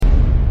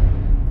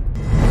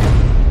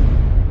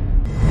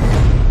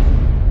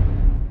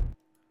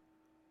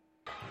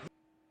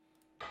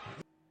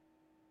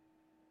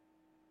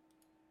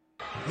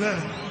Then,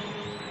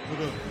 for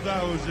the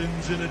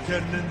thousands in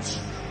attendance,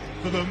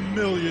 for the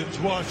millions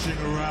watching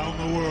around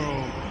the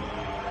world.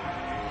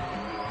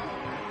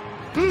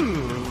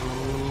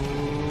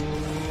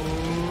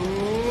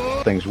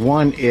 Things.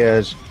 One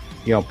is,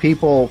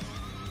 people,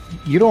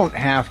 you don't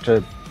have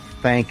to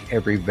thank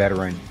every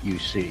veteran you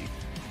see.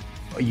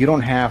 You don't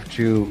have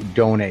to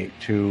donate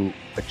to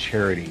a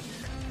charity.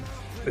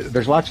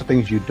 There's lots of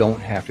things you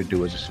don't have to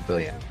do as a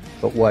civilian.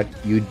 But what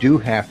you do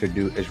have to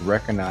do is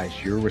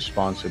recognize your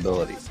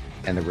responsibility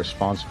and the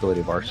responsibility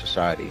of our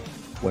society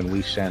when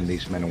we send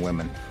these men and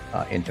women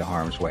into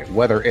harm's way.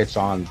 Whether it's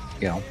on,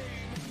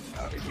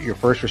 your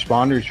first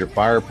responders, your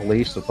fire,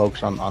 police, the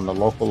folks on the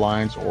local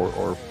lines,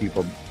 or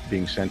people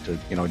being sent to,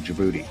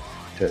 Djibouti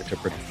to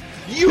protect.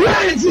 You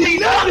haven't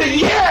seen nothing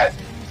yet!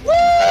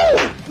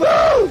 Woo!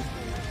 Woo!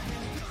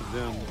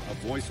 Them a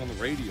voice on the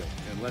radio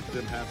and let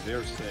them have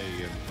their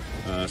say.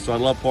 And so I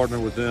love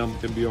partnering with them.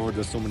 MBR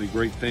does so many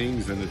great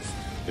things, and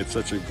it's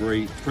such a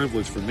great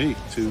privilege for me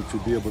to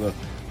be able to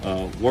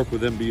work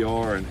with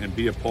MBR and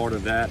be a part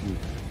of that.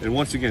 And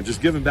once again,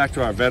 just giving back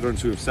to our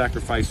veterans who have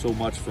sacrificed so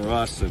much for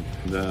us,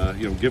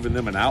 and giving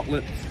them an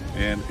outlet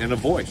and a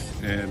voice,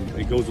 and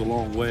it goes a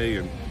long way.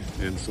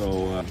 And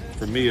so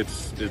for me,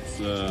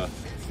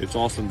 it's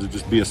awesome to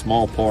just be a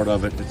small part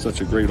of it. It's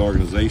such a great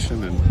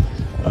organization, and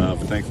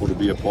we're thankful to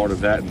be a part of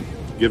that and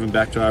giving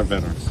back to our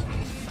veterans.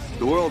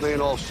 The world ain't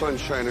all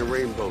sunshine and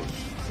rainbows.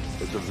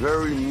 It's a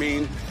very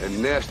mean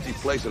and nasty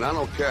place, and I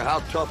don't care how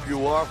tough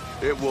you are,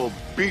 it will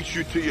beat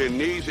you to your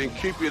knees and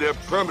keep you there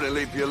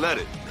permanently if you let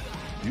it.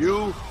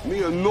 You,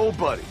 me, or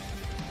nobody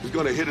is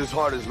gonna hit as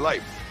hard as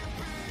life.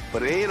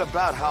 But it ain't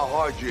about how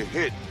hard you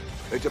hit.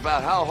 It's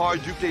about how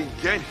hard you can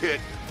get hit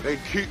and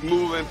keep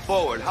moving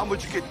forward. How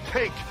much you can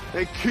take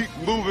and keep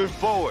moving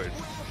forward.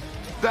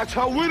 That's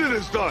how winning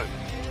is done.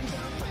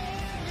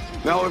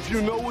 Now, if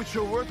you know what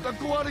you're worth, then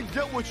go out and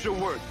get what you're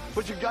worth.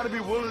 But you gotta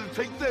be willing to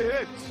take the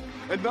hits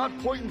and not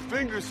pointing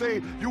fingers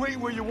saying you ain't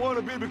where you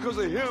wanna be because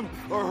of him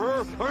or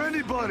her or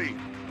anybody.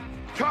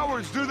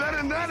 Cowards do that,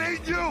 and that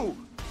ain't you.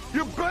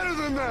 You're better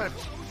than that.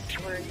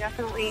 We're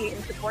definitely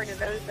in support of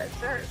those that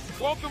serve.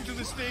 Welcome to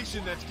the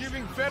station that's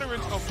giving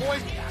veterans a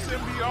voice.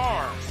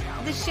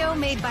 MBR. The show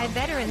made by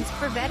veterans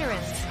for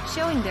veterans,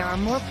 showing there are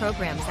more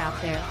programs out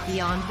there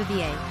beyond the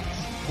VA.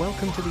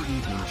 Welcome to the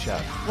evening show.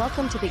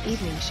 Welcome to the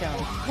evening show.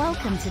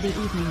 Welcome to the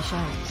evening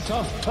show.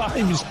 Tough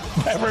times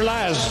never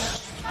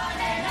last.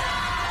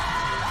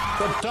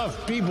 But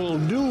tough people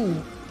do.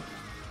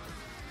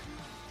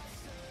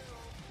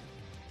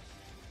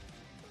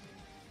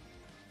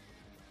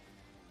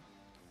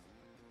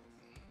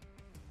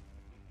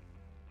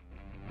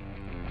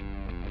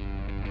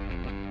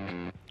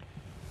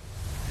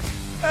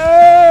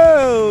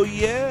 Oh,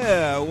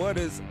 yeah. What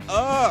is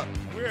up?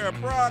 We're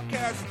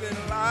broadcasting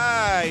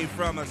live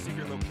from a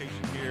secret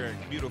location here in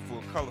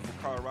beautiful, colorful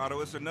Colorado.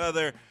 It's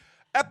another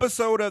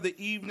episode of the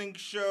evening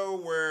show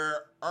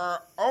where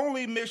our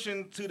only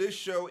mission to this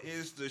show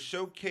is to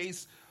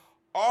showcase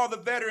all the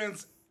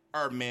veterans,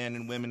 our men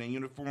and women in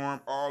uniform,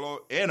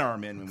 and our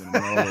men and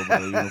women all over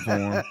the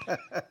uniform,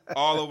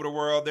 all over the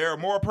world. There are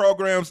more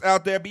programs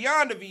out there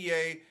beyond the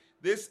VA.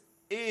 This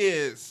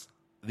is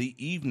the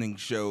evening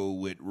show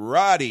with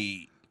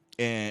Roddy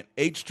and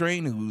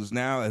H-Train, who's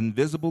now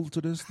invisible to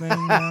this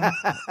thing now.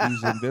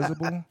 He's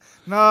invisible.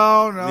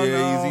 No.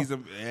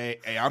 Hey,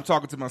 I'm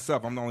talking to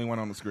myself. I'm the only one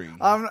on the screen.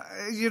 I'm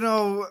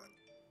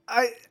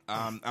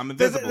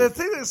invisible. The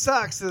thing that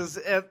sucks is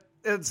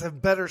it's a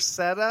better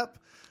setup,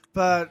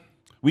 but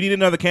we need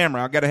another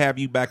camera. I got to have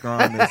you back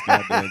on this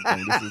goddamn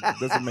thing. This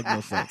doesn't make no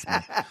sense,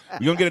 man.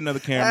 You're going to get another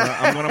camera.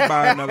 I'm going to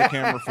buy another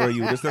camera for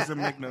you. This doesn't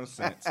make no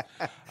sense.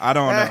 I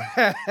don't know.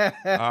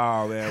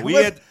 Oh,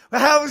 man.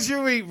 How was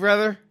your week,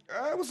 brother?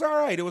 It was all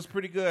right. It was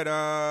pretty good.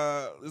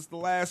 It's the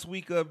last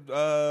week of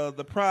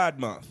the Pride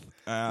Month.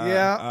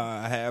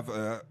 I have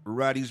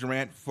Roddy's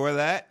rant for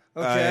that.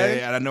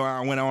 Okay. I know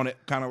I went on it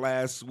kind of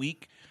last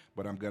week,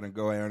 but I'm going to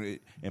go on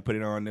it and put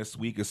it on this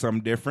week as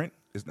something different.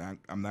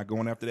 I'm not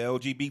going after the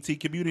LGBT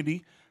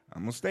community.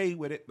 I'm going to stay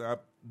with it.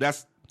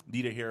 That's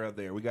neither here or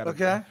there. We got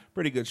a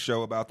pretty good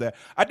show about that.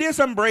 I did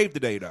something brave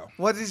today, though.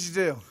 What did you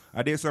do?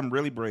 I did something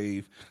really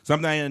brave.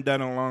 Something I hadn't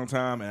done in a long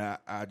time, and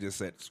I just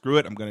said, screw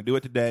it. I'm going to do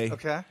it today.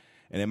 Okay.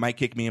 And it might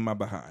kick me in my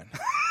behind.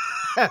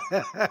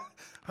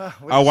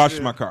 I washed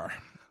my car.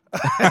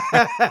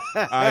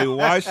 I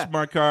washed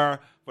my car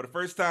for the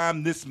first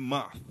time this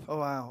month. Oh,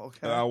 wow.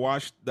 Okay. I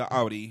washed the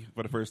Audi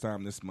for the first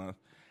time this month.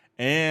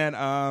 And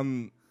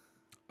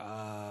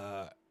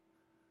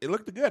it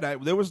looked good.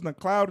 There wasn't a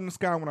cloud in the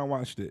sky when I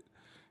watched it.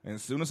 And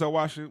as soon as I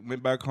watched it,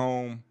 went back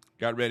home,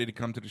 got ready to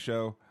come to the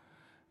show.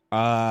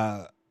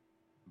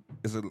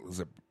 It's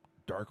a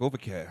dark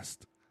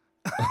overcast.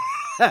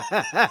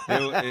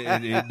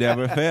 It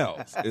never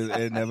fails.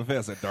 It never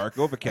fails. A dark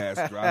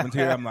overcast. Driving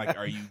here, I'm like,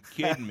 are you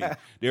kidding me?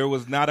 There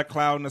was not a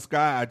cloud in the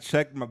sky. I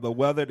checked the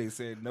weather. They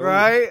said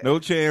no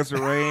chance of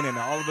rain. And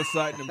all of a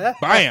sudden,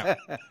 bam,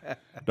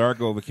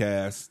 dark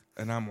overcast.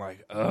 And I'm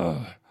like,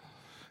 ugh.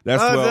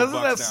 That's $12 doesn't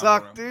bucks that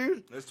down suck, the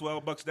dude? That's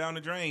 $12 down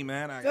the drain,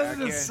 man.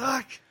 Doesn't I it can't-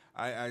 suck?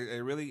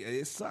 It really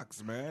it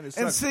sucks, man. It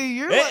And sucks. see,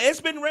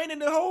 It's been raining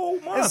the whole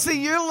month. And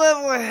see, you're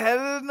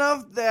level-headed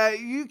enough that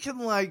you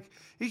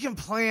can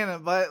plan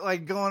it by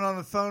like going on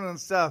the phone and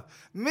stuff.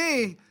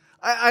 Me,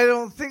 I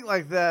don't think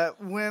like that.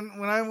 When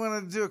I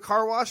want to do a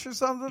car wash or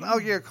something, I'll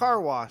get a car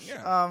wash.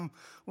 Yeah.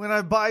 When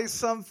I buy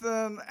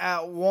something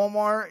at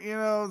Walmart, you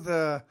know,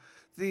 the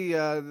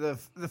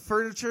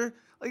furniture,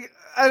 like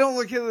I don't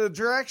look at the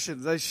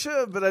directions. I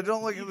should, but I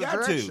don't look at the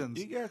directions.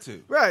 You got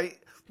to. Right,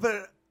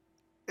 but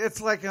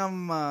it's like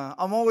I'm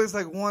always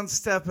like one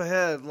step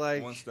ahead,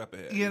 like One step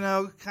ahead. you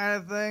know,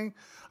 kind of thing.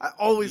 I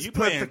always You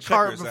put playing the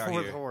cart checkers out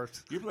before here. the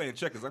horse. You're playing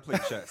checkers. I play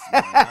chess.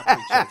 Man. I play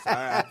chess.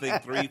 I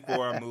think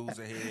 3-4 moves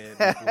ahead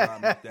before I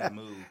make that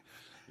move.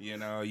 You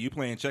know, you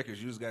playing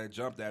checkers. You just got to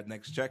jump that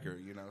next checker.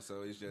 You know,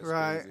 so it's just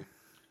Right. crazy.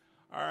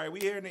 All right, we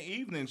here in the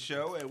evening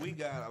show, and we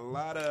got a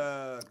lot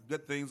of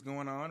good things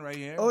going on right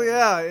here. Oh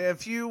yeah,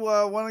 if you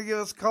want to give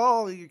us a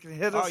call, you can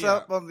hit us yeah.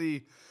 up on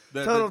the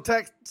total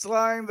text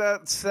line.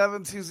 That's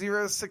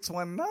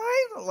 720-619,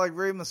 like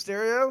Rey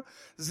Mysterio,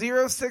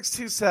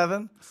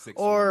 0627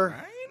 or.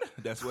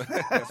 That's what we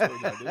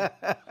gotta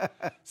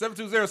do.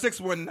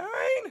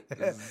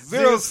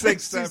 720-619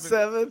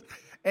 0627.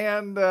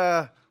 And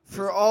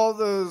for all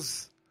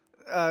those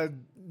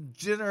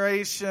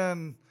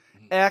Generation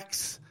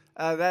X,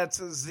 that's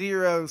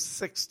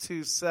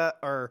 0627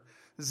 or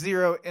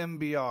 0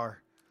 MBR.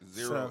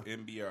 Zero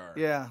MBR.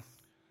 Yeah.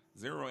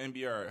 0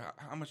 MBR.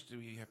 How much do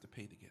we have to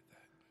pay to get that?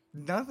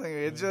 Nothing.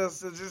 It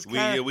just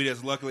we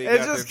just luckily it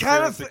got just the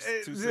kind of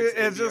 0626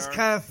 it just MBR.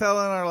 kind of fell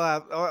in our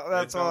lap. Oh,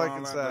 that's all I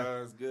can say.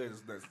 That's good.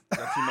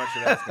 Not too much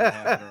of that's going to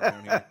happen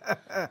around here.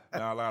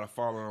 Not a lot of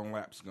following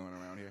laps going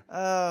around here.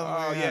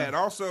 Oh, yeah. And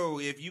also,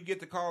 if you get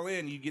to call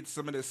in, you get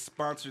some of the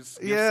sponsored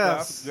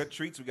Yes. stuff. Good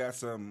treats. We got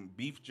some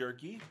beef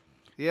jerky.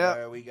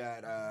 Yeah. We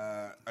got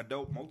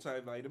adult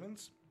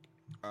multivitamins.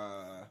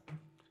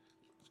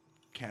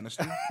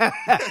 Canister.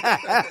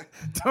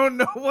 Don't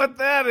know what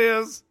that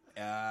is.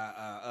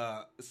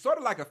 Sort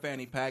of like a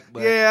fanny pack,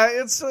 but Yeah,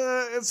 it's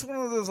one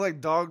of those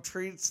like dog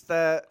treats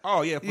that.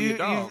 Oh, yeah, for you, your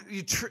dog.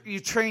 You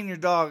train your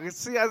dog.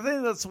 See, I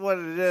think that's what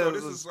it is. So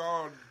this is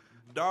all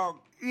dog.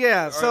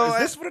 Yeah. So is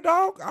this for the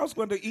dog? I was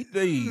going to eat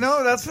these.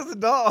 No, that's for the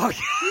dog.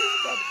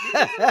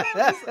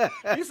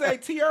 You say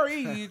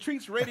TRE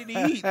treats ready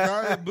to eat.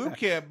 Boot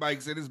camp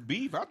bikes and it's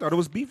beef. I thought it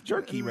was beef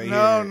jerky right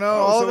here. No,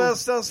 all that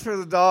stuff's for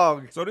the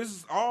dog. So this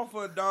is all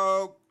for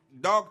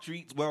dog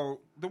treats.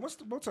 Well, what's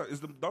the is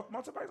the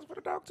multivitamins for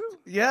the dog too?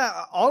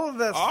 Yeah, all of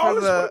that's All for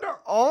is the for the dog.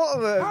 all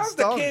of it. How's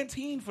the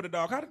canteen for the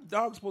dog? How the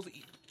dog supposed to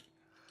eat?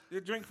 They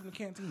drink from the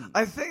canteen.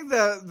 I think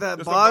that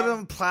Just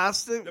bottom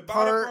plastic the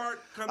bottom part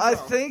comes I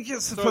off. think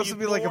it's So supposed you to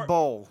be like a pour-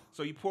 bowl.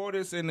 So you pour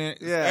this in there.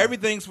 Yeah.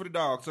 Everything's for the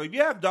dog. So if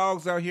you have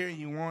dogs out here and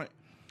you want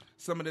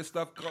some of this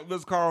stuff,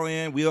 let's call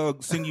in.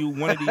 We'll send you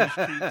one of these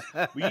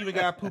treats. We even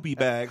got poopy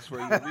bags for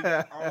you. We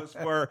got all this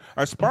for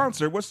our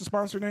sponsor. What's the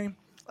sponsor name?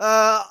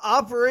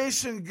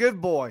 Operation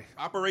Good Boy.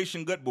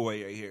 Operation Good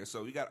Boy right here.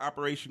 So we got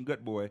Operation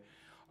Good Boy.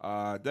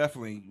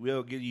 Definitely,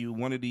 we'll give you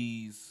one of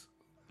these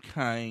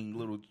kind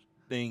little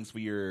things for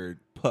your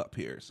pup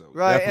here. So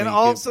Right, and definitely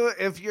also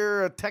if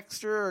you're a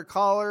texter or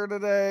caller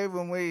today,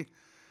 when we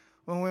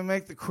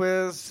make the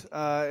quiz,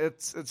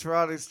 it's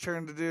Roddy's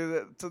turn to do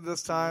that to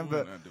this time.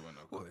 We're But not doing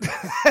no quiz.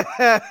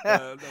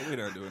 No, we're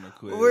not doing no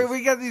quiz.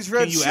 we got these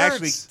red Can you shirts.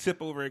 actually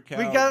tip over a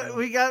cow?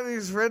 We got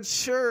these red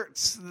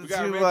shirts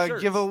got to red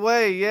shirts. give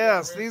away.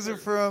 Yes, red these are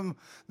shirts. from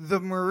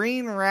the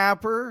Marine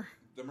Rapper.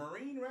 The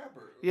Marine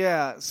Rapper.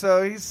 Yeah,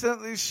 so he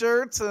sent these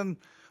shirts, and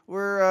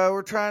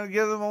we're trying to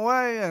give them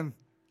away. And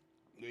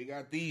We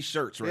got these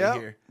shirts right Yep.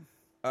 here.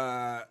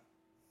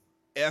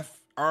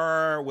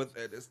 FR with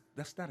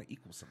that's not an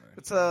equal sign.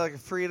 it's like a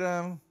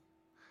freedom.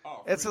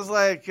 Oh, It's just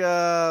like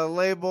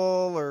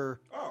label or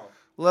Oh.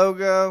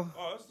 logo.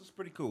 Oh, this is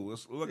pretty cool.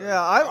 Let's look.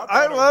 Yeah, at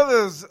I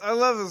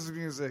love his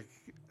music.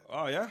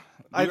 Oh yeah,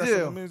 I got do.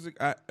 some music.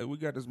 We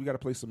got this. We got to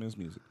play some of his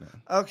music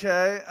now.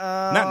 Okay.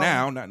 Not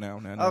now.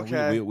 No.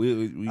 Okay.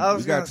 We I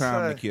was got gonna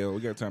time say. to kill.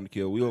 We got time to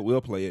kill.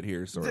 We'll play it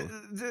here. So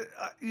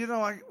You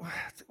know,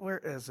 where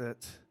is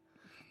it?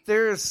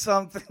 There is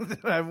something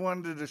that I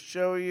wanted to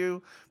show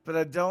you, but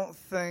I don't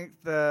think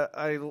that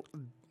I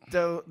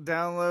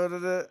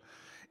downloaded it.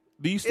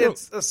 do you still?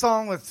 It's a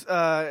song with.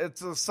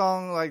 It's a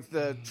song like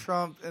the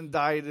Trump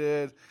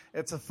indicted.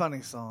 It's a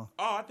funny song.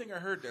 Oh, I think I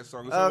heard that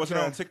song. Was it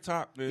Okay. on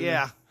TikTok?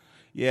 Yeah.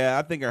 Yeah,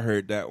 I think I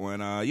heard that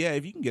one. Yeah,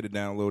 if you can get it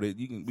downloaded,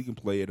 we can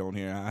play it on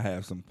here. I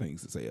have some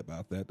things to say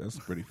about that. That's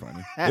pretty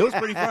funny. It was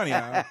pretty funny.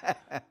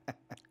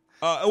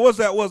 What was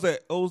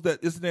that?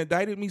 Is it an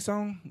Indicted Me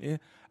song? Yeah.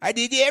 I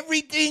did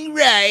everything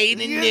right, and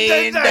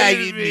they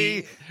indicted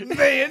me.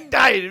 They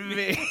indicted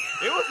me.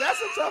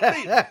 That's a tough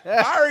beat.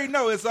 I already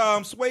know it's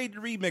Suede the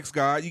Remix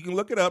God. You can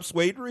look it up,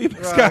 Suede the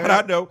Remix Right. God.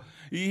 I know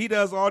he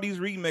does all these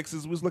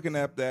remixes. Was looking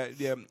at that.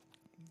 Yeah.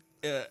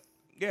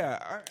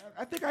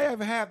 I think I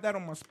ever have that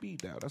on my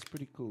speed dial. That's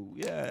pretty cool.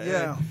 Yeah.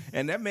 Yeah.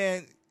 And that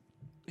man,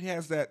 he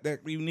has that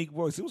unique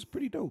voice. It was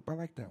pretty dope. I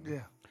like that one.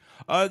 Yeah.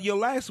 Your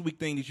last week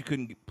thing that you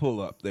couldn't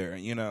pull up there,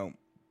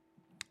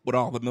 with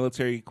all the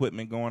military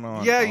equipment going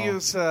on. Yeah, you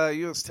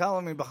was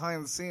telling me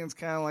behind the scenes,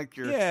 kind of like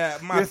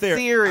my your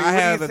theory. I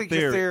have what do you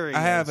think your theory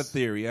I have a is?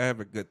 theory. I have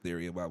a good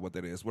theory about what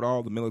that is. With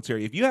all the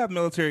military, if you have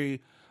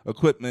military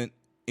equipment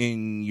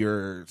in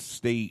your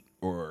state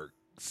or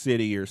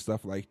city or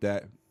stuff like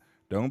that,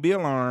 don't be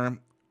alarmed.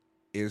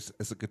 It's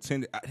a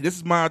This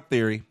is my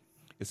theory.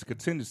 It's a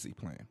contingency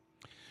plan.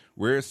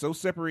 We're so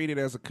separated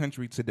as a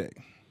country today,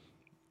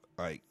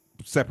 like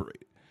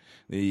separated.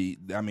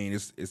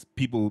 It's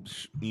people,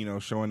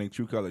 showing their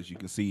true colors. You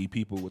can see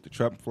people with the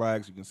Trump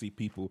flags. You can see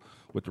people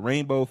with the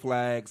rainbow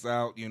flags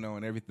out,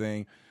 and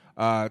everything.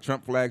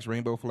 Trump flags,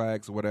 rainbow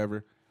flags, or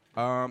whatever.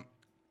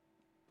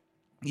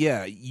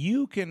 Yeah,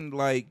 you can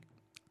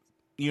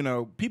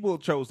people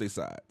chose their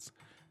sides.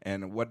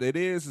 And what it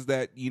is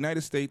that the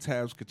United States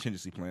has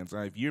contingency plans.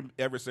 If you're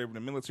ever serving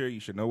in the military,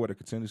 you should know what a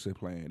contingency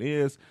plan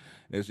is.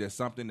 It's just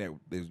something that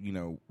is,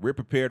 we're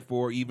prepared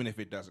for, even if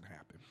it doesn't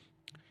happen.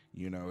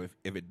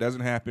 If it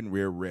doesn't happen,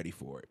 we're ready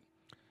for it.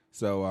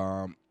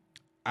 So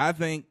I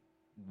think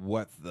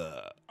what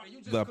the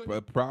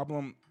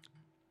problem,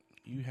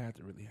 you have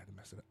to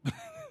mess it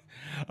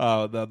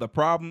up. The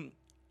problem,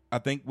 I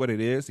think what it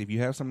is, if you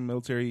have some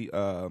military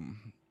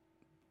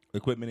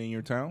equipment in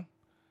your town,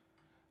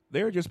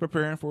 they're just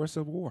preparing for a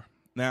civil war.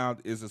 Now,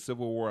 is a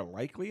civil war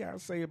likely?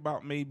 I'd say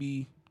about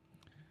we're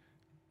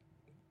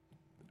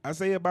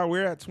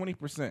at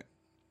 20%.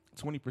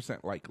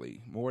 20%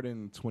 likely. More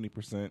than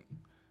 20%.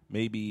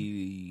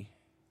 Maybe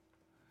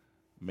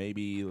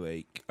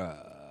like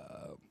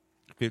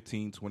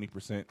 15,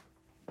 20%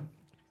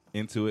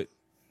 into it,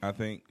 I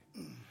think.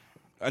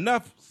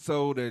 Enough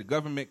so the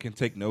government can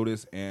take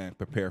notice and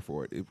prepare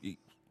for it.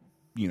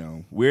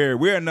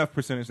 We're enough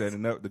percentage that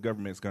the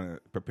government's going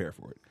to prepare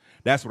for it.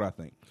 That's what I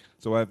think.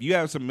 So if you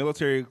have some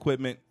military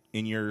equipment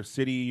in your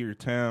city, your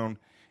town,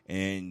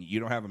 and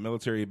you don't have a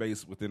military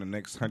base within the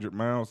next 100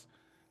 miles,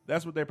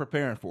 that's what they're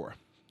preparing for,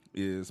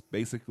 is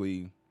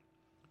basically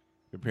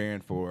preparing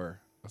for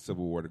a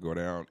civil war to go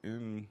down.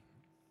 And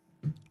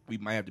we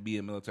might have to be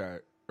a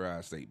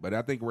militarized state. But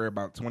I think we're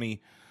about 20%,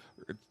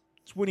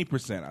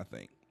 I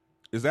think.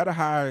 Is that a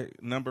high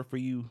number for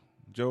you,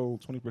 Joel,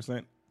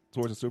 20%?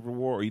 Towards a civil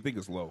war, or you think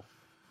it's low?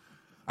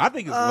 I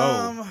think it's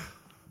low,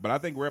 but I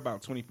think we're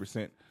about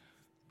 20%.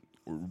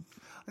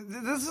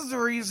 This is the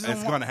reason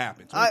it's going to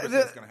happen. 20% is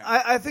going to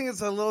happen. I think it's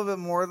a little bit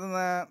more than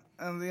that,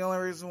 and the only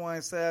reason why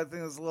I say I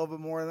think it's a little bit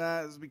more than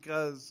that is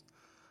because,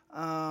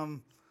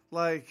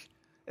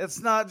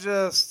 it's not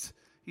just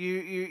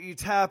you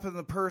tapping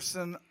the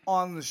person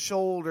on the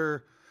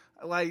shoulder.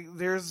 Like,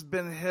 there's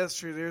been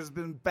history. There's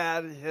been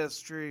bad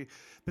history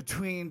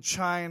between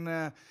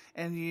China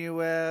and the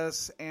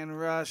U.S. and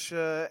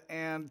Russia.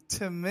 And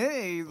to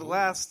me, the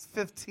last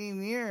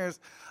 15 years,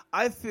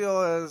 I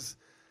feel as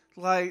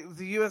like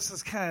the U.S.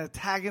 is kind of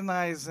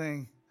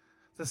antagonizing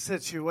the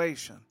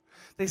situation.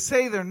 They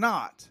say they're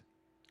not,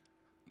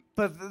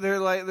 but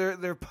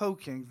they're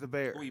poking the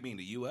bear. What do you mean,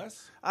 the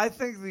U.S.? I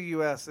think the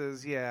U.S.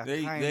 is, yeah.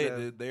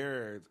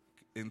 They're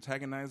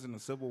antagonizing the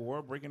civil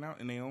war breaking out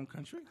in their own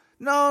country?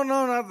 No,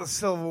 not the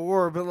Civil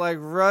War, but like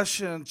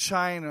Russia and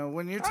China.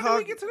 When you're How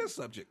did we get to this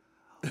subject?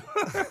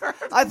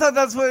 I thought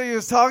that's what he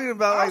was talking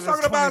about. I was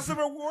talking about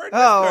civil war in this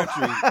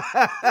country.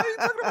 What are you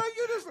talking about?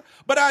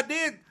 But I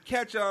did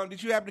catch on.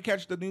 Did you happen to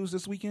catch the news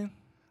this weekend?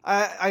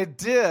 I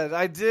did.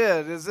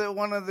 Is it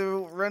one of the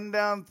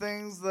rundown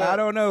things? That I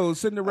don't know.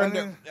 Send the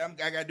rundown. I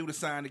got to do the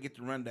sign to get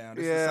the rundown.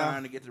 This is the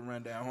sign to get the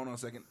rundown. Hold on a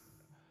second.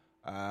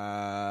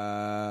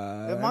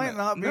 It might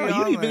not be. No,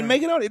 you didn't even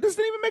make it on. It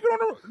doesn't even make it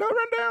on the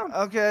rundown.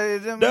 Okay, it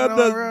didn't make it on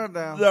the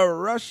rundown.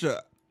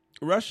 The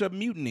Russia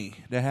mutiny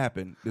that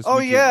happened this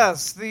weekend.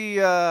 Yes,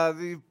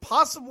 the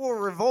possible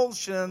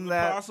revulsion.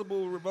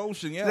 Possible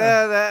revulsion,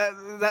 yeah.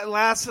 That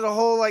lasted a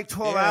whole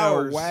 12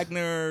 hours.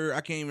 Wagner, I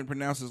can't even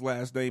pronounce his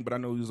last name, but I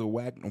know he was a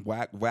Wagner.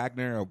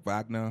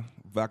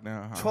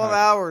 12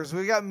 hours.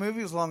 We got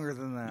movies longer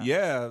than that.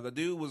 Yeah, the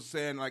dude was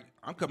saying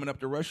I'm coming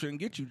up to Russia and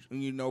get you.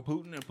 And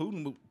Putin, and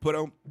Putin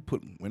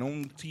went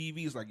on TV.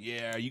 He's like,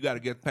 yeah, you got to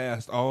get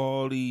past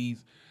all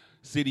these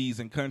cities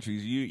and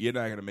countries. You're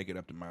not going to make it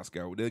up to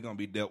Moscow. They're going to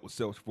be dealt with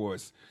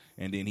self-force.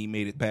 And then he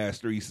made it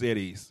past 3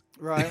 cities.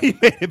 Right. He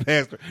made it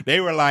past.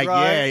 They were like,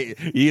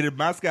 yeah,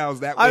 Moscow's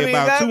that way,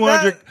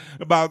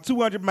 about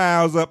 200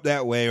 miles up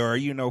that way, or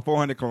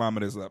 400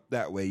 kilometers up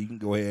that way. You can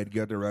go ahead and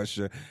get to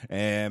Russia.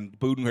 And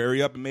Putin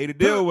hurry up and made a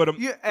deal with him.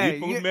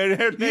 Putin made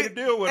a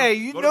deal with him. Hey,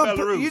 you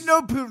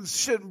know Putin's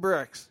shitting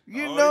bricks.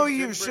 He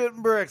was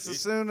shitting bricks as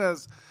soon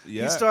as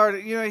he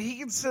started. He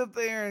can sit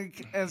there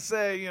and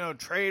say,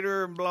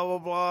 traitor and blah blah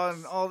blah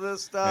and all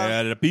this stuff.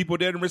 Yeah, the people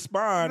didn't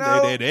respond.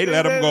 They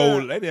let him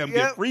go. They let him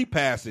get free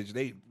passage.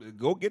 They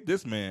go get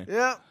this man.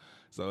 Yeah.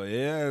 So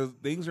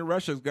things in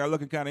Russia's got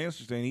looking kind of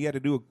interesting. He had to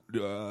do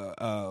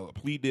a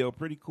plea deal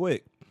pretty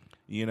quick.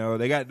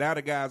 They got now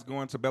the guy's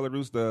going to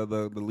Belarus.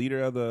 The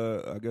leader of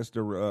the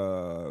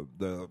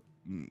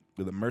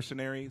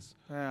mercenaries.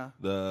 Yeah.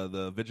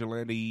 The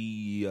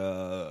vigilante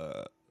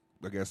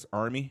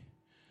army.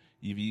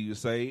 if you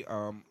say.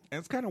 And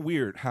it's kind of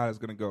weird how it's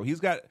going to go. He's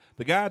got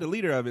the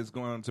leader of it is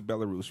going to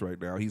Belarus right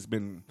now. He's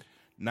been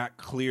not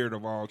cleared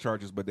of all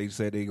charges, but they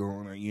said they're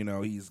going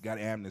to, he's got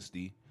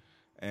amnesty.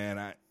 And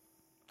I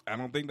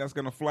don't think that's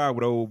going to fly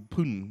with old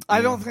Putin.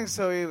 I don't think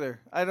so either.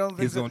 I don't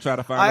think he's going to try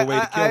to find a way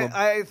to kill him.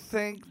 I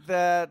think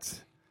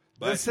that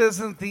this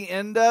isn't the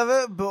end of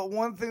it, but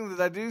one thing that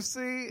I do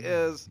see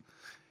is,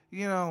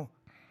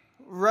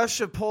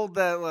 Russia pulled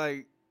that,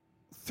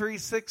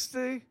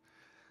 360.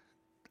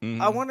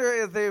 I wonder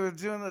if they were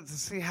doing it to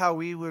see how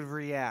we would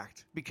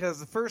react.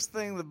 Because the first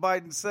thing that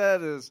Biden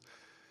said is,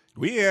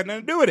 we had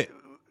nothing to do with it.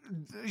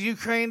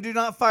 Ukraine, do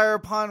not fire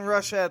upon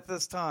Russia at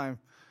this time.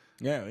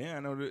 Yeah, I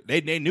know.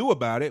 They knew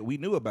about it. We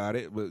knew about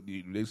it. But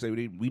they say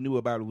we knew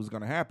about it was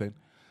going to happen.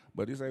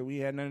 But they say we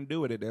had nothing to do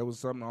with it. There was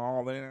something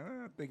all in it.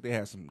 I think they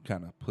had some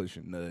kind of push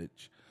and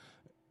nudge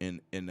in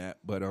that.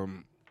 But I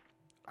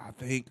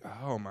think,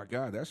 oh my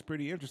God, that's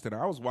pretty interesting.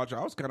 I was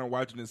kind of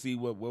watching to see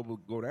what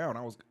would go down.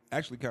 I was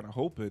actually kind of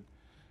hoping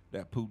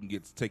that Putin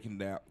gets taken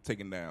down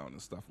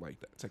and stuff like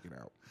that, taken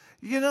out.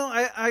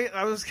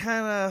 I was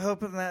kind of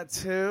hoping that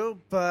too,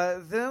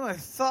 but then I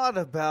thought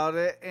about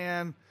it,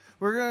 and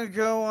we're going to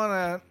go on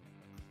a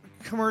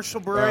commercial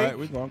break. All right,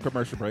 we're going on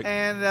commercial break.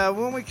 And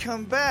when we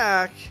come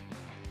back,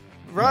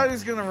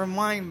 Roddy's going to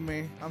remind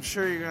me. I'm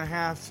sure you're going to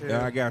have to.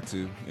 Yeah, I got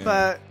to. Yeah.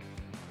 But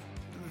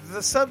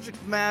the subject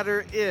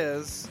matter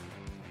is,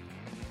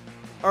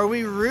 are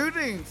we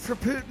rooting for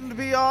Putin to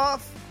be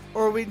off,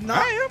 or are we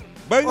not? I am.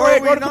 But or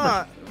are we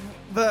not?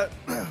 But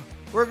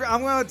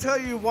I'm going to tell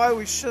you why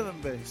we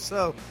shouldn't be.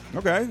 So,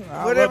 okay,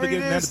 whatever you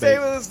do, stay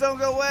with us. Don't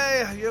go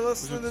away. You're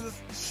listening to the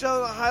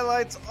show that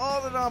highlights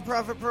all the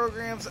nonprofit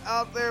programs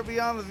out there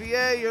beyond the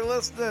VA. You're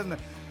listening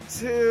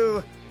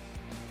to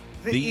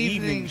the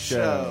Evening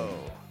Show.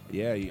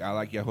 Yeah, I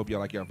like you. I hope y'all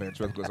like y'all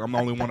ventriloquist. I'm the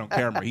only one on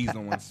camera. He's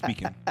the one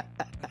speaking.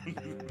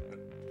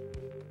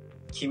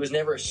 He was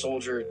never a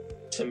soldier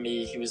to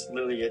me. He was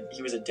literally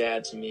he was a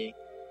dad to me.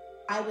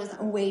 I was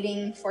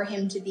waiting for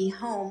him to be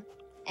home,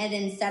 and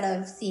instead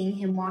of seeing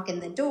him walk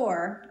in the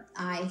door,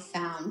 I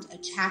found a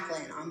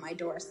chaplain on my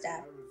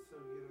doorstep.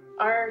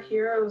 Our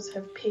heroes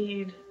have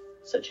paid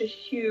such a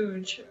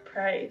huge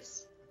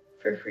price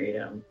for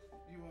freedom.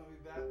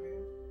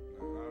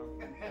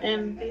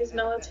 And these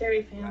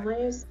military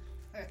families,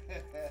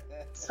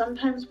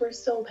 sometimes we're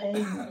still paying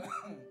them.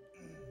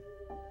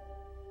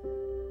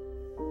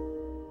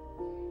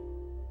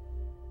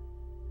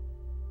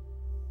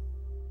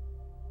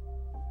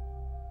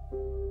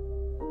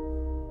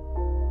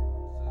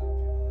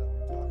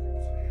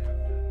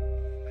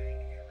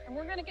 And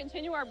we're going to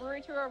continue our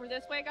brewery tour over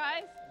this way,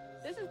 guys.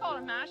 This is called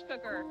a mash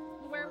cooker,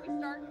 where we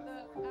start the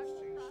actual process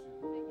of making it.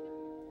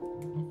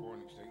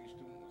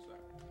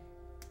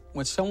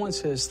 When someone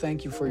says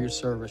thank you for your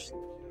service,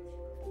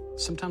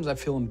 sometimes I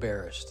feel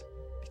embarrassed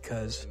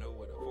because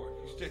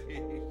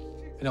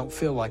I don't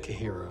feel like a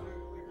hero.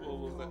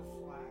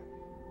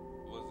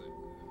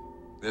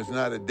 There's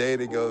not a day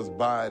that goes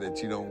by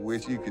that you don't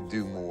wish you could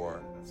do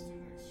more.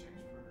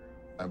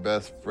 My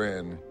best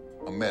friend,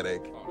 a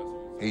medic,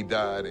 he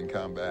died in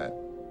combat.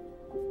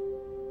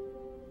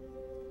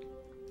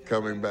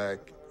 Coming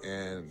back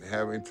and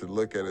having to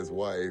look at his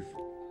wife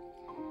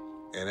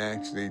and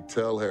actually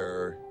tell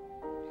her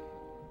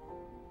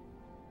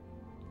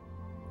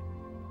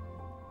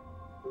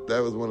that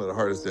was one of the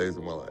hardest days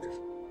of my life.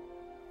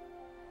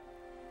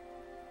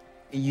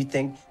 You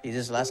think, is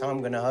this the last time I'm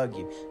going to hug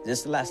you? Is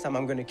this the last time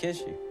I'm going to kiss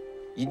you?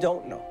 You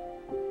don't know.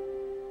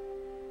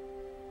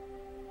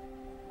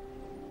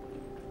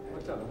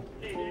 What's up,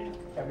 man?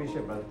 Happy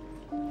shit, brother.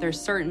 There's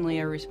certainly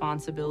a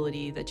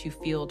responsibility that you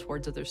feel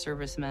towards other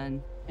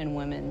servicemen and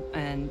women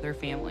and their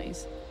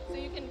families. So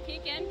you can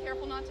peek in,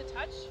 careful not to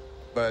touch.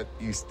 But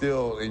you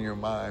still, in your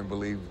mind,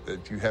 believe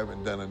that you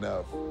haven't done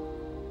enough.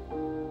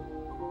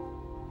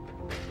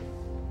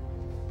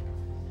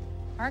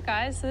 All right,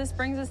 guys, so this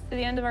brings us to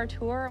the end of our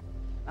tour.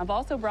 I've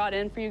also brought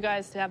in for you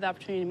guys to have the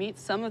opportunity to meet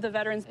some of the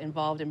veterans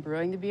involved in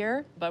brewing the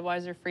beer,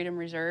 Budweiser Freedom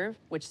Reserve,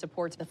 which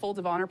supports the Folds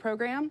of Honor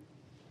program.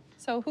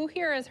 So who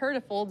here has heard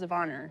of Folds of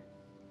Honor?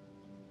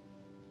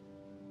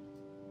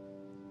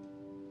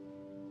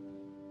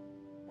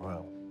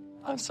 Wow.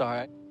 I'm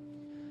sorry.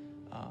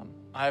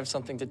 I have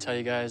something to tell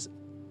you guys.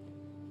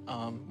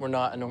 We're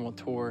not a normal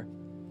tour.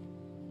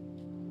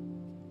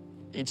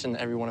 Each and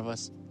every one of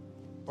us.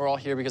 We're all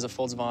here because of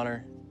Folds of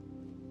Honor.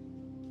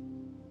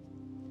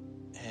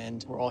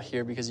 And we're all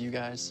here because of you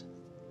guys.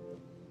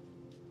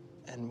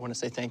 And want to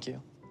say thank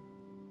you.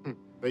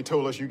 They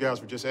told us you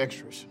guys were just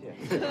extras.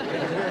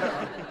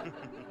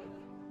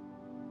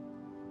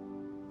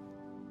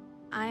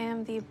 I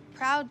am the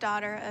proud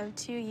daughter of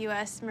 2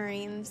 U.S.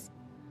 Marines.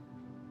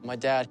 My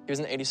dad, he was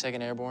in the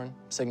 82nd Airborne,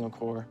 Signal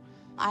Corps.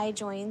 I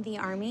joined the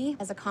Army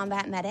as a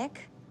combat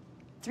medic.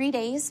 3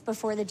 days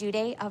before the due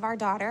date of our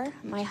daughter,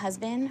 my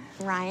husband,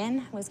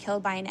 Ryan, was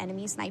killed by an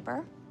enemy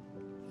sniper.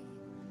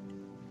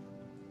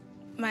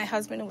 My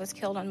husband was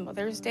killed on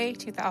Mother's Day,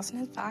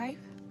 2005.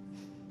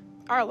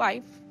 Our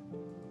life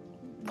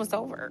was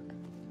over.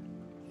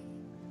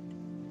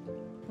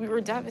 We were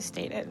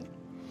devastated.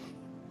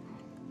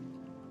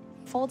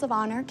 Fold of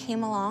Honor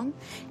came along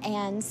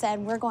and said,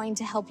 we're going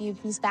to help you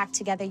piece back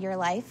together your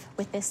life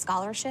with this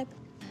scholarship.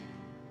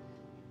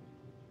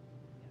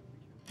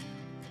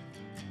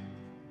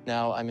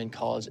 Now I'm in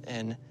college,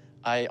 and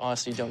I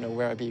honestly don't know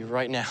where I'd be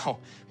right now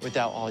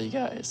without all you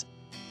guys.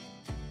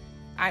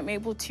 I'm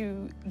able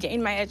to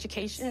gain my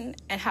education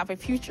and have a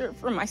future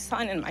for my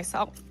son and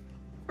myself.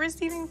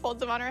 Receiving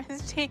Folds of Honor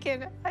has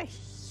taken a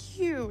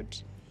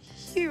huge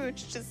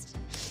just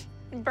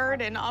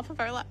burden off of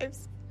our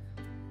lives.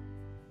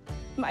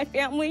 My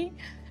family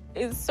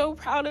is so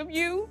proud of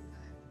you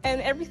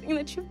and everything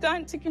that you've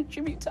done to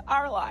contribute to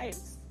our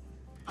lives.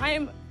 I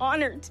am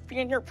honored to be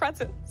in your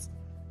presence.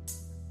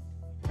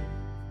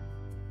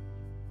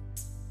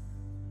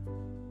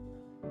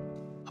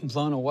 I'm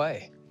blown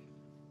away.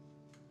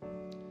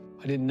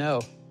 I didn't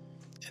know.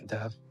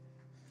 And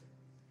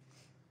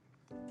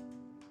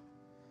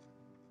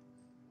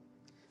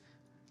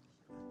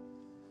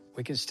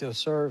we can still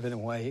serve in a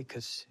way,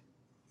 because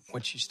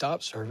once you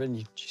stop serving,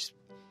 you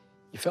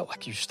felt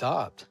like you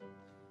stopped.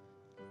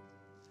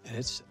 And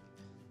it's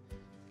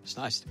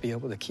nice to be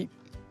able to keep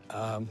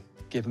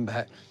giving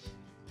back.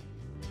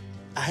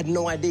 I had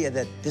no idea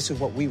that this is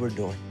what we were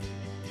doing.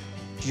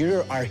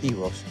 You're our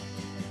heroes.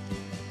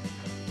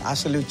 I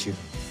salute you.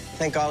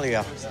 Thank all of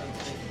y'all.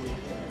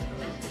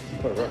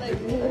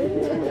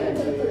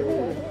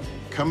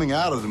 Coming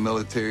out of the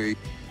military,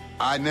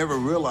 I never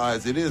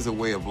realized it is a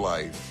way of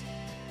life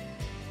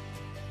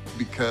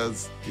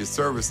because your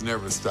service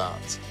never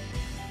stops.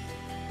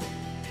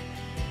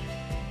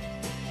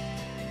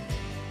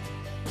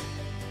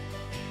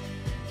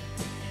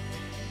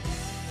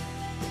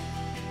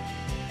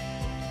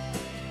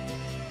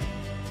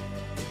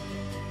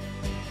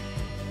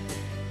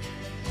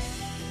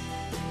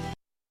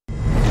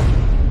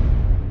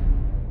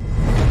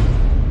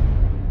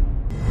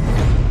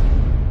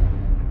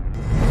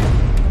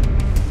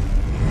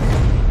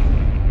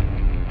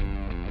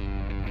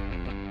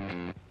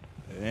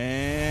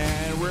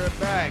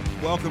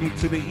 Welcome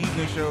to the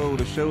evening show,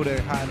 the show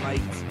that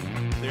highlights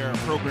there are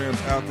programs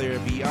out there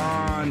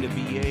beyond the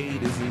VA.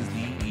 This is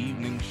the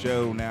evening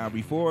show. Now,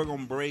 before we're going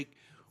to break,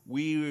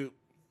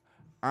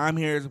 I'm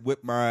here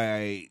with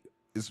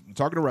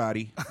talking to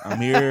Roddy.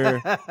 I'm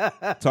here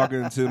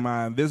talking to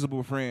my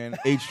invisible friend,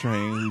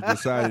 H-Train, who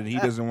decided he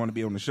doesn't want to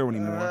be on the show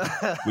anymore.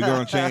 We're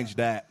going to change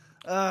that.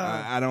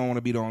 I don't want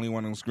to be the only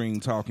one on screen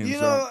talking.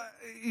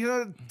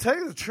 To tell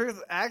you the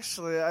truth,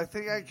 actually, I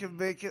think I can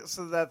make it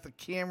so that the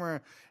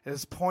camera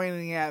is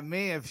pointing at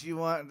me. If you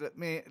want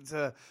me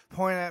to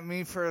point at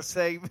me for a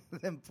segment,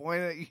 then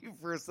point at you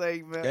for a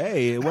segment.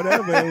 Hey,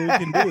 whatever we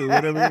can do,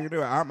 whatever we can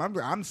do.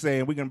 I'm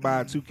saying we can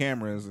buy 2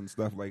 cameras and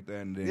stuff like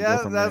that, and then go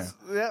from there.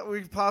 Yeah,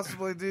 we could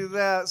possibly do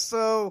that.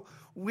 So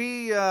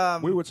we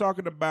were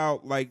talking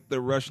about like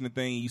the Russian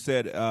thing. You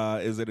said,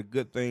 is it a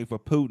good thing for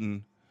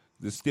Putin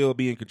to still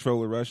be in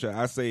control of Russia?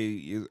 I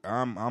say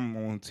I'm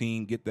on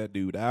team. Get that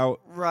dude out.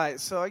 Right.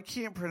 So I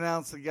can't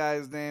pronounce the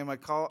guy's name. I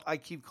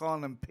keep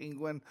calling him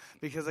Penguin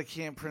because I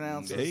can't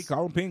pronounce. Hey,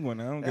 call him Penguin.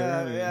 I don't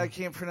care. Yeah, I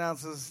can't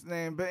pronounce his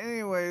name. But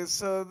anyway,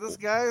 so this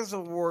guy is a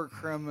war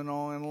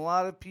criminal, and a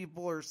lot of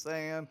people are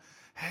saying,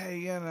 "Hey,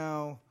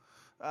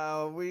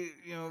 we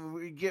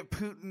get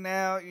Putin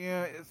out.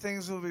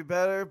 Things will be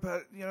better."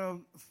 But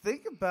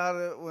think about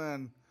it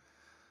when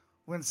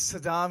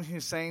Saddam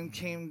Hussein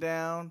came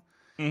down.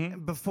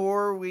 Mm-hmm.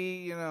 Before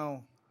we,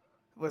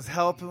 was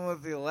helping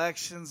with the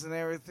elections and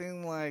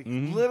everything,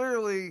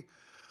 literally,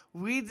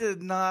 we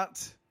did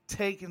not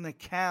take into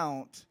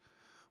account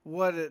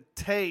what it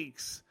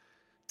takes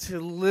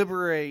to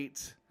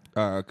liberate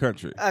a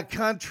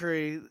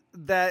country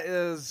that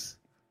is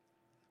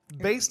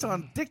based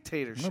on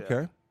dictatorship.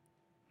 Okay.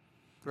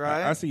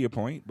 Right? I see your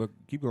point, but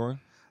keep going.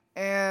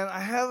 And I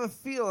have a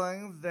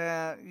feeling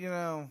that,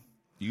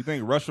 Do you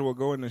think Russia will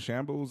go into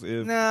shambles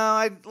if? No,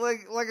 I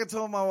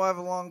told my wife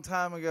a long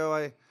time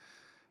ago.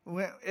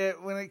 When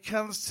it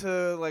comes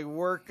to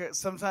work,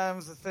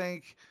 sometimes I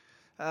think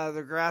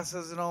the grass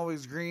isn't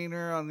always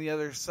greener on the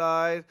other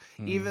side.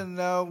 Even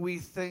though we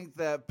think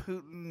that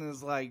Putin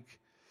is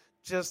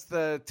just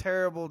the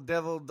terrible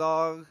devil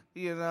dog,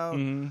 He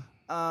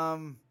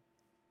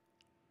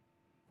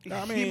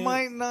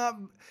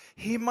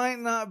might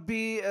not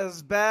be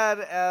as bad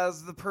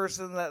as the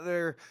person that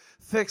they're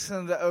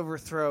fixing to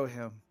overthrow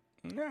him.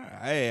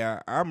 Yeah, hey,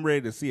 I'm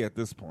ready to see at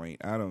this point.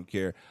 I don't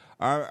care.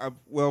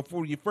 Well,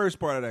 for your first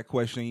part of that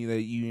question,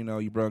 that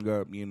you brought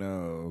up,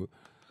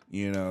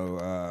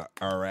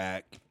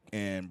 Iraq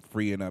and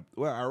freeing up.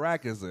 Well,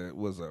 Iraq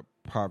was a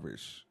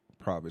province.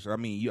 I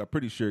mean, I'm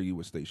pretty sure you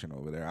were stationed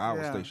over there. I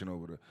was stationed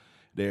over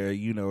there.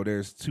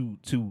 There's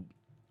two.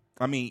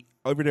 I mean,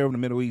 over there in the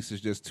Middle East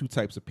is just 2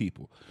 types of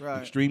people. Right.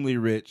 Extremely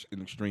rich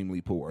and extremely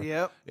poor.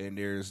 Yep. And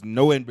there's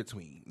no in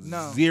between.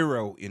 No.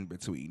 Zero in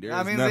between.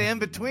 The in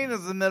between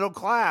is the middle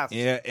class.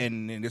 Yeah,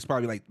 and there's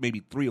probably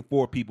maybe 3 or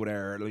 4 people that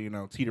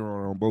are teetering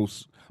on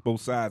both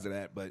sides of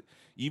that. But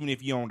even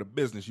if you owned a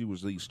business, you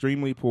was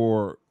extremely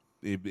poor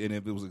and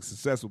if it was a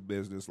successful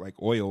business like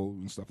oil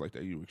and stuff like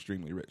that, you were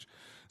extremely rich.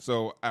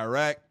 So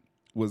Iraq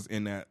was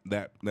in that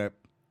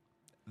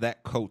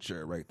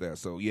culture right there.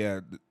 So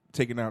yeah,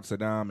 taking out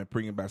Saddam and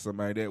bringing back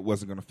somebody that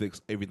wasn't going to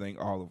fix everything,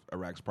 all of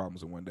Iraq's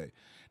problems in one day.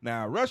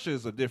 Now Russia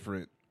is a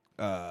different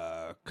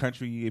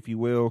country, if you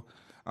will.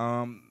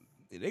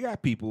 They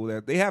got people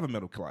that they have a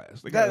middle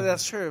class.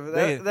 That's true.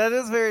 That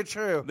is very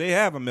true. They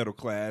have a middle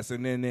class,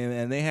 and then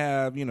and they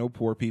have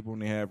poor people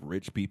and they have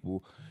rich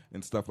people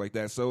and stuff like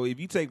that. So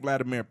if you take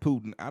Vladimir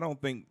Putin, I don't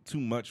think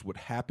too much would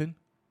happen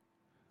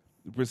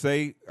per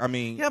se. I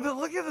mean, yeah, but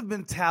look at the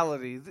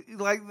mentality,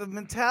 like the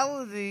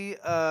mentality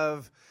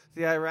of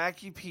the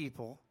Iraqi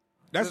people.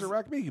 That's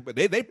Iraqi people,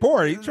 but they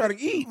poor. They try to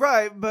eat,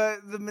 right?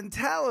 But the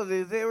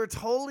mentality, they were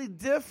totally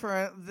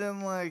different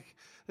than like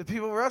the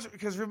people in Russia.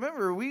 Because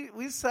remember, we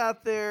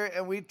sat there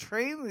and we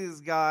trained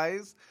these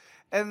guys,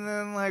 and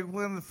then like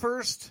when the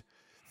first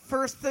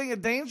thing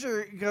of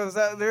danger goes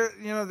out,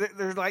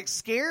 they're like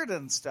scared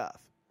and stuff.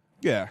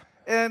 Yeah,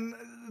 and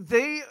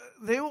they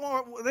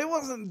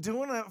wasn't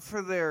doing it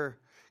for their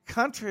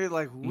country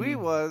like we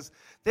was.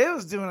 They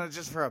was doing it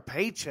just for a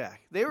paycheck.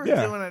 They were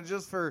doing it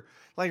just for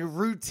like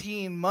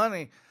routine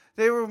money.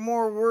 They were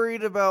more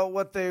worried about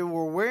what they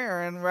were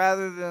wearing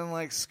rather than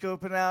like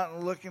scoping out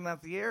and looking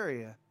at the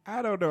area.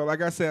 I don't know.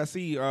 Like I said, I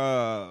see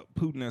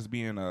Putin as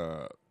being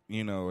a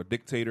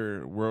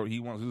dictator. World.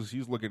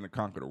 He's looking to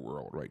conquer the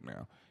world right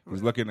now.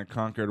 He's looking to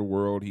conquer the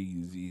world.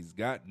 He's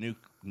got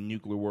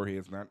nuclear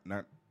warheads.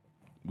 Not.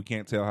 We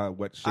can't tell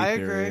what shape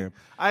they're in.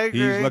 I agree.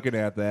 He's looking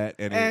at that,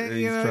 and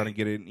he's trying to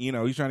get in.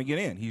 He's trying to get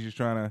in. He's just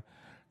trying to,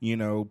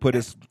 put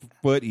his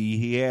foot.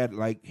 He had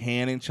like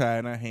hand in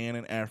China, hand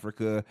in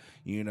Africa.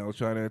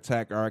 Trying to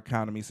attack our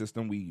economy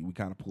system. We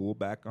kind of pulled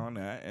back on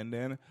that, and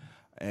then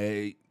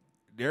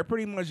they're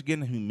pretty much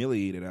getting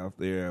humiliated out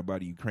there by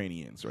the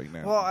Ukrainians right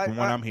now. Well, from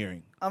what I'm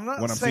hearing, I'm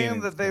not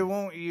saying that they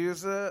won't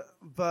use it,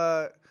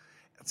 but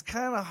it's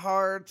kind of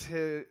hard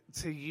to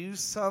use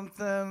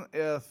something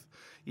if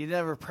you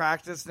never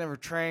practice, never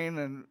train.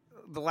 And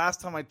the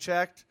last time I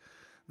checked,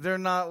 they're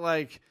not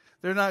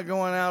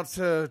going out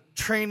to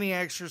training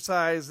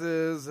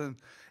exercises and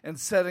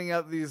setting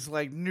up these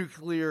like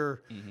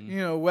nuclear,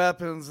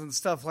 weapons and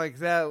stuff like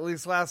that. At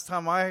least last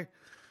time I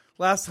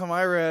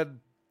read,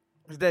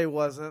 they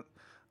wasn't.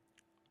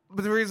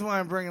 But the reason why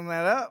I'm bringing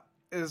that up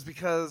is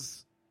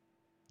because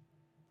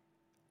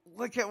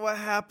look at what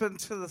happened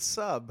to the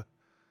sub.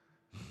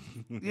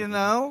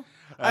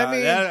 I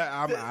mean,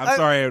 I'm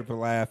sorry for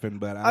laughing,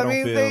 but I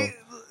don't feel.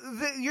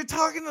 You're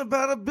talking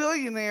about a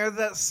billionaire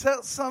that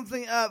set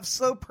something up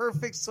so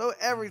perfect, so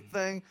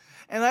everything,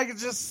 and I can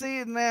just see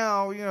it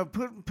now.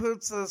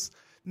 Puts this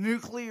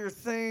nuclear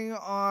thing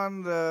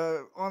on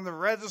the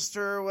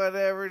register or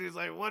whatever. And he's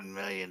like $1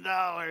 million,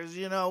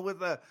 with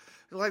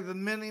the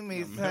mini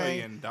me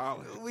thing,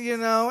 $1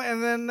 million,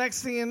 and then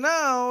next thing you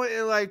know,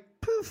 it like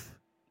poof,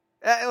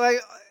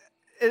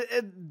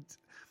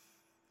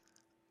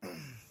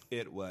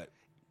 It what?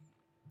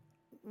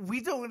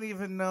 We don't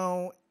even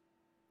know.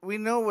 We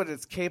know what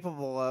it's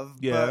capable of,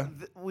 yeah.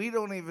 But we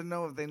don't even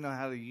know if they know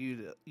how to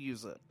use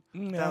it.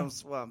 Yeah.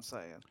 That's what I'm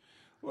saying.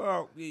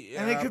 Well,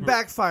 yeah, and it could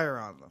backfire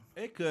on them.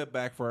 It could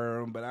backfire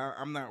on them, but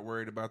I'm not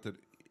worried about the.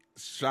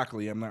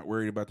 Shockingly, I'm not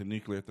worried about the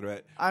nuclear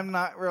threat. I'm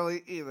not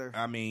really either.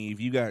 I mean, if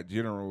you got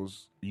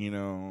generals,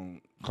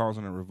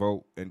 causing a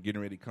revolt and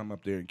getting ready to come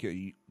up there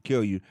and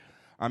kill you.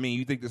 I mean,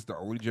 you think this is the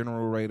only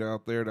general right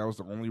out there? That was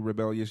the only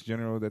rebellious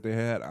general that they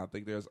had? I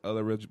think there's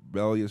other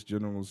rebellious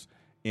generals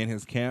in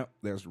his camp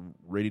that's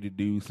ready to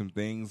do some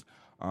things.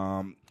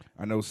 I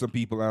know some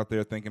people out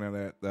there thinking of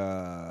that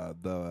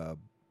the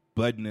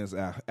button is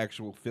an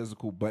actual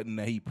physical button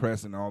that he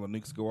pressed and all the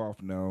nukes go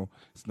off. No,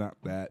 it's not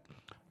that.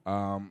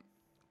 By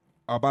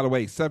the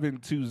way,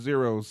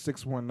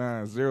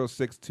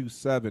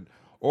 720-619-0627.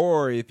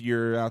 Or if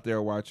you're out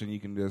there watching,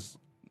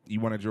 you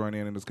want to join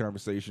in this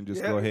conversation,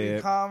 just go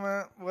ahead.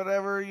 Comment,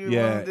 whatever you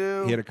want to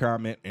do. Hit a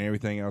comment and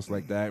everything else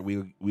like that.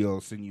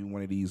 We'll send you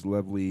one of these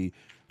lovely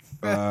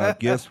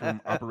gifts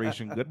from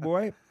Operation Good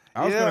Boy.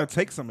 I was going to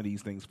take some of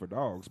these things for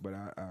dogs, but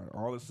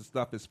all this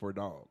stuff is for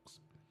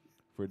dogs.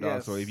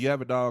 Yes. So if you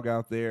have a dog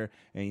out there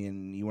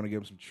and you want to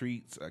give them some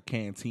treats, a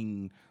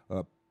canteen,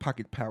 a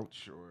pocket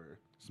pouch, or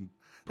some.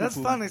 That's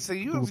funny. So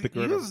you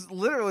was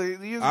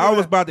literally. I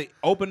was about to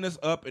open this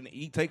up and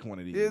take one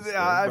of these.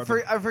 I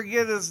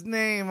forget his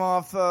name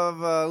off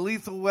of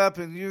Lethal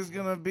Weapon. You was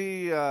gonna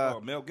be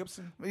Mel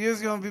Gibson. You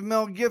was gonna be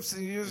Mel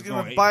Gibson. You was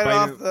gonna bite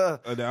off the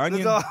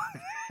onion,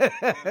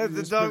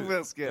 the dog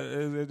biscuit.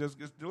 It's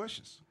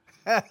delicious.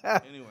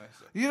 Anyway,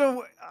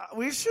 so.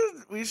 We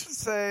should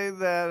say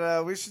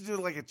that we should do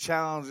like a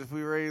challenge if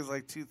we raise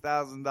like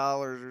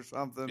 $2,000 or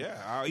something. Yeah,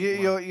 I'll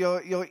eat one.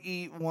 You'll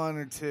eat one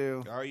or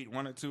two. I'll eat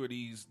one or two of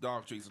these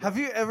dog treats. Have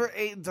you ever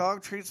ate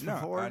dog treats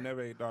before? No, I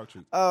never ate dog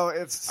treats. Oh,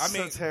 it's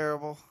so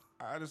terrible.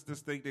 I just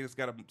think that it's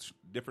got a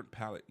different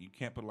palate. You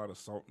can't put a lot of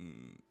salt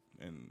and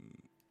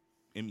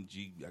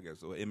MG, I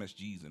guess, or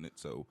MSGs in it,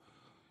 so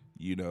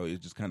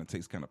it just kind of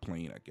tastes kind of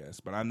plain, I guess.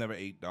 But I never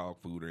ate dog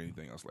food or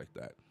anything else like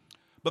that.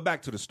 But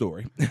back to the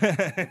story.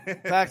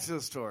 Back to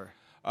the story.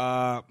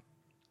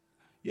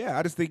 Yeah,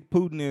 I just think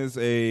Putin is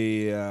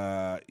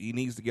he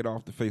needs to get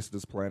off the face of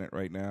this planet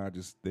right now. I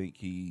just think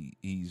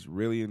he's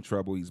really in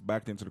trouble. He's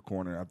backed into the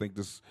corner. I think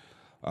this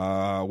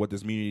what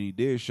this immunity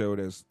did showed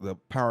us the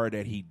power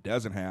that he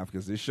doesn't have,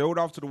 because it showed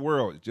off to the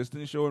world. It just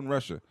didn't show in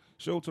Russia. It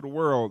showed to the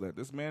world that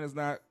this man is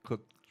not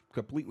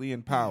completely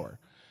in power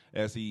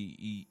as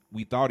we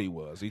thought he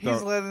was. He's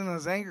letting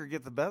his anger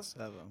get the best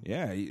of him.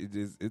 Yeah,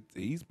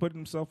 he's put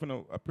himself in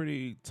a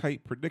pretty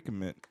tight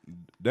predicament.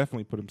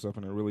 Definitely put himself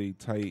in a really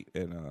tight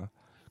and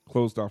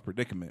closed off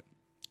predicament.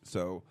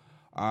 So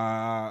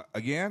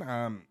again,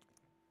 I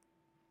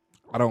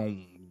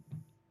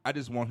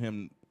just want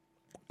him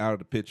out of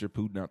the picture,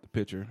 Putin out the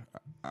picture.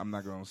 I'm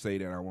not going to say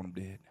that I want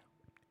him dead.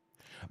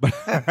 But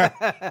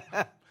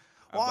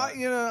well,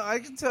 you know, I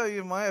can tell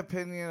you my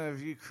opinion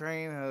of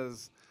Ukraine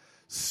has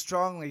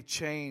strongly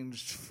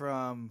changed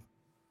from,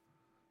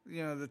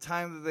 you know, the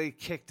time that they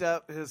kicked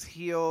up his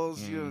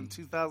heels, you know, in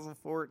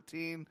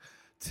 2014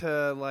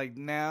 to like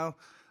now.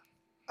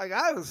 Like,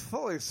 I was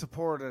fully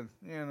supported,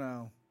 you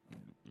know,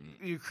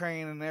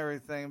 Ukraine and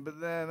everything,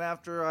 but then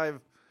after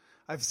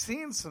I've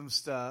seen some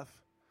stuff.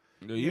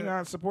 Are you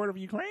not supportive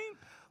of Ukraine?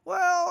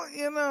 Well,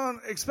 you know,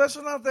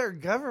 especially not their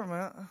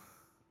government.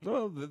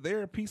 Well,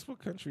 they're a peaceful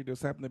country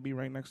that's happened to be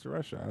right next to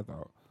Russia, I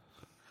thought.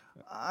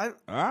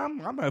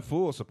 I'm a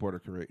full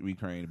supporter of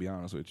Ukraine, to be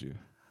honest with you.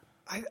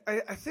 I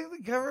think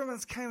the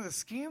government's kind of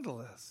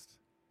scandalous.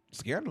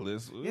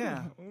 Scandalous?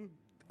 Yeah.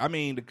 I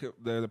mean,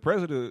 the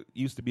president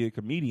used to be a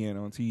comedian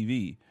on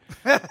TV.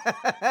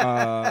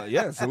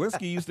 Yeah,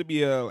 Zelensky used to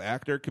be an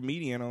actor,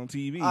 comedian on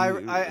TV.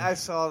 I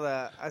saw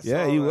that.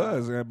 He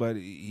was, but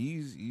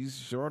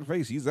he's showing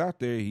face. He's out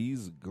there.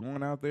 He's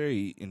going out there,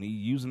 and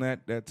he's using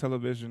that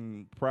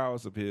television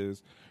prowess of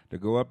his to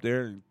go up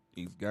there.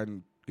 He's got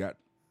a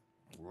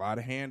lot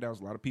of handouts.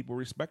 A lot of people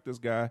respect this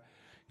guy.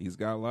 He's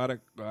got a lot of,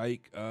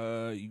 like,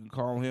 you can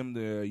call him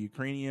the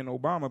Ukrainian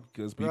Obama,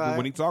 because people,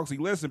 when he talks, he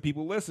listen.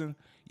 People listen.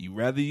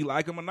 Whether you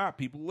like him or not,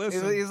 people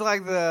listen. He's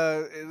like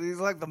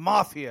the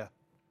mafia.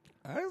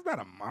 He's not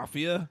a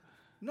mafia.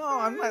 No,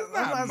 I'm not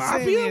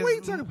mafia. saying What are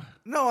you talking about?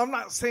 No, I'm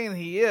not saying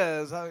he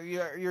is.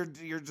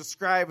 You're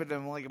describing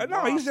him like a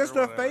no. He's just or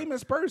a whatever.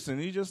 famous person.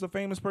 He's just a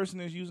famous person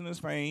that's using his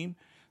fame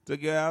to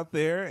get out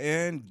there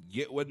and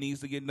get what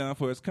needs to get done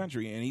for his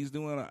country, and he's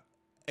doing an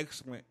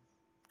excellent.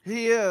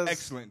 He is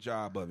excellent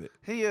job of it.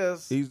 He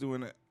is. He's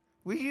doing it.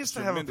 We used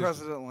to have a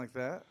president like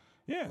that.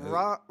 Yeah,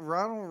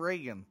 Ronald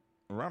Reagan.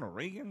 Ronald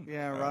Reagan?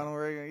 Yeah, Ronald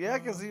Reagan. Yeah,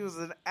 because he was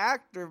an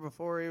actor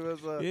before he was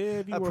a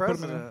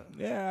president.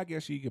 president. I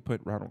guess you could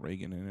put Ronald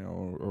Reagan in there,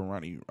 or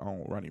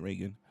Ronnie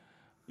Reagan.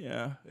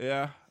 Yeah,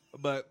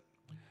 but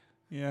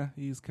yeah,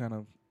 he's kind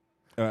of.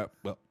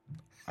 Well,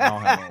 I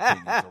don't have no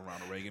opinions on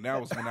Ronald Reagan.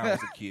 That was when I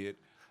was a kid.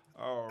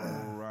 Oh,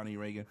 Ronnie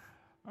Reagan.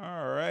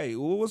 All right.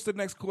 Well, what's the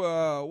next?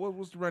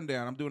 What's the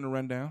rundown? I'm doing the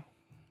rundown.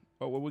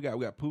 Oh, what we got?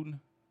 We got Putin.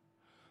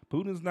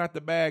 Putin's not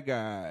the bad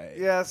guy.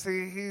 Yeah.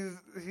 See,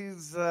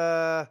 he's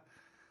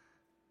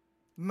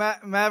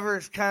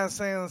Maverick's kind of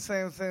saying the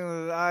same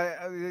thing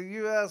that the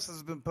U.S.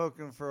 has been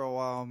poking for a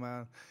while,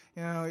 man.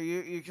 You know,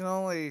 you can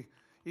only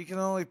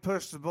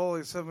push the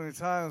bully so many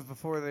times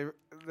before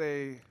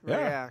they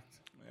react.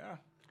 Yeah.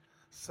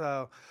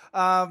 So,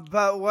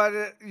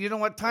 but you know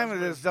what time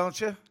it is, don't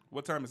you?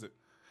 What time is it?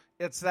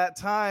 It's that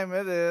time.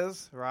 It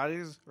is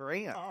Roddy's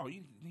rant. Oh,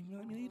 you didn't even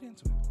let me lead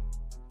into it.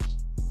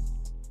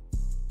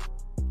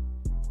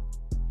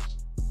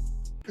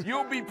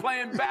 You'll be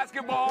playing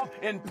basketball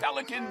in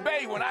Pelican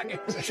Bay when I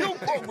get shoot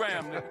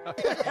program.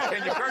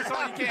 Can you curse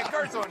on? You can't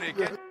curse on it.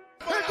 It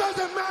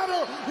doesn't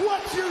matter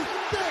what you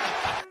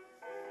think.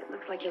 It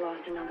looks like you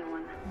lost another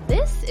one.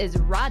 This is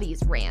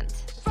Roddy's rant.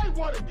 Say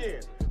what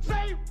again?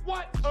 Say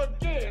what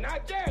again? I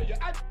dare you.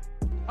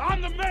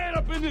 I'm the man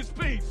up in this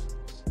piece.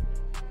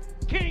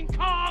 King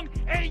Kong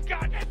ain't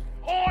got it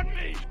on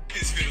me.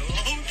 It's been a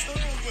long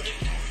time, but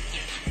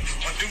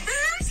on them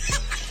bears.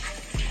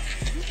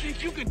 You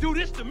think you can do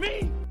this to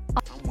me?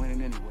 I'm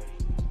winning anyway.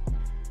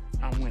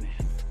 I'm winning.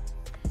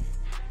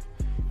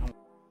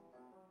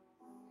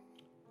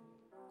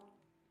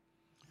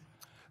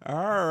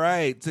 All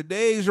right.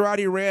 Today's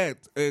Roddy rant,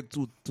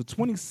 to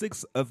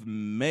 26th of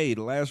May,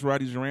 the last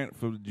Roddy's rant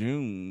for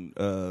June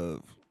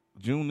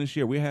this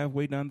year. We're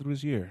halfway down through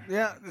this year.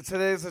 Yeah,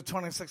 today's the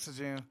 26th of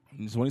June.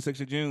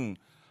 26th of June,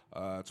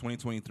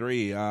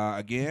 2023.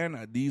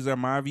 Again, these are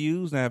my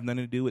views that have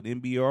nothing to do with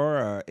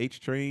NBR,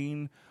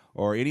 H-Train,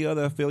 or any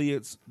other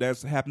affiliates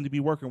that's happen to be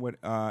working with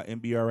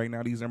NBR right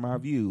now. These are my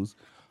views.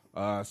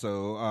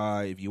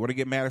 So if you want to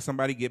get mad at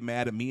somebody, get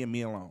mad at me and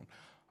me alone.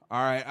 All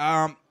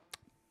right.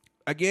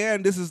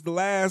 Again, this is the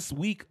last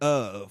week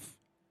of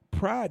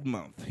Pride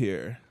Month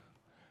here.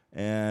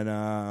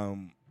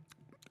 And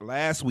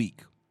last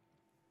week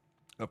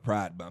of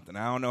Pride Month. And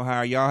I don't know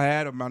how y'all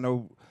had them. I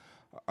know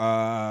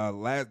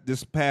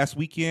this past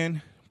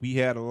weekend we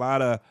had a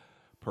lot of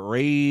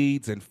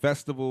parades and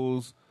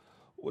festivals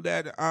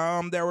that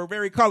were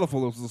very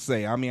colorful, let's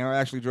say. I mean, I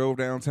actually drove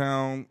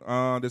downtown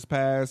this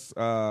past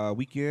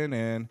weekend,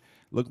 and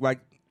looked like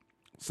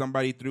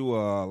somebody threw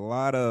a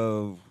lot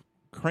of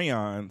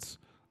crayons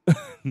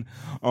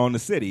on the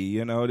city.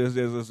 You know,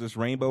 there's this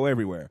rainbow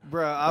everywhere.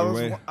 Bro,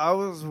 I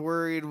was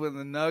worried when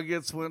the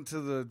Nuggets went to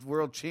the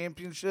World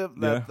Championship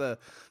that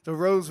the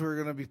roads were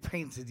going to be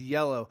painted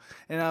yellow,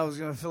 and I was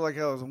going to feel like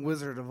I was a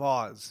Wizard of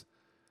Oz.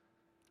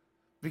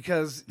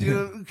 Because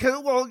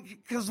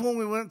because when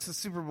we went to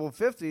Super Bowl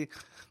 50,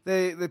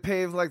 they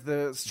paved like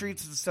the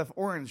streets and stuff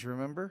orange.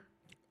 Remember?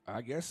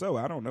 I guess so.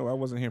 I don't know. I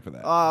wasn't here for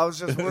that. I was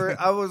just worried.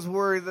 I was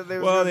worried that they.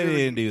 Well, they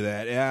didn't do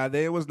that. Yeah,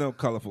 there was no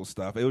colorful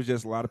stuff. It was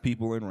just a lot of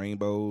people in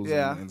rainbows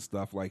and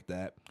stuff like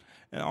that,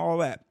 and all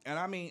that. And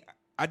I mean,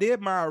 I did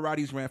my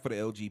Roddy's rant for the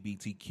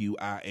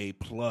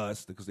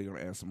LGBTQIA+ because they're going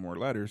to add some more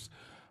letters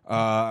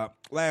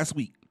last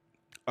week,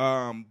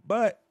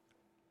 but.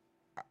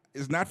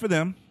 It's not for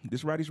them.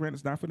 This Roddy's rant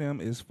is not for them.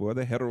 It's for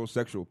the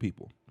heterosexual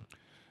people.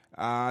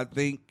 I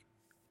think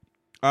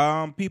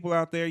people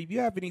out there, if you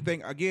have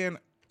anything, again,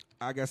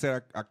 like I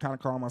said, I kind of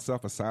call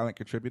myself a silent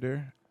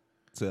contributor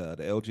to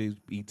the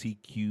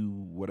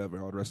LGBTQ,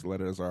 whatever all the rest of the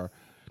letters are,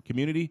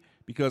 community,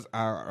 because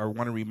I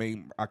want to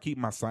remain, I keep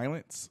my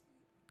silence.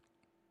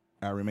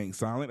 I remain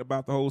silent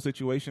about the whole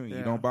situation. Yeah.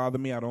 You don't bother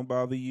me. I don't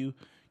bother you.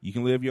 You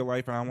can live your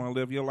life, and I want to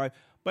live your life.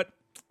 But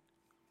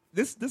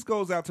this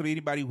goes out to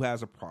anybody who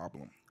has a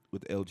problem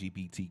with the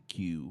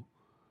LGBTQ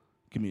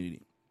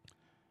community.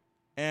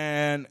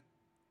 And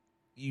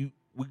we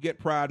get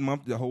Pride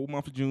Month. The whole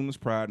month of June is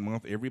Pride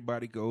Month.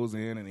 Everybody goes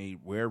in and they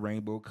wear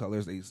rainbow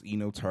colors. They,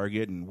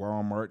 Target and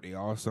Walmart, they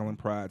all selling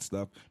Pride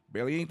stuff.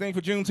 Barely anything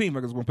for Juneteenth.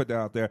 I just want to put that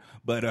out there.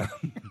 But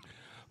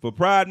for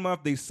Pride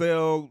Month, they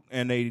sell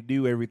and they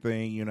do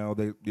everything.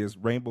 There's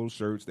rainbow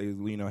shirts. They,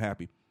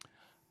 happy.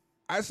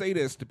 I say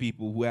this to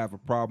people who have a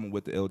problem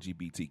with the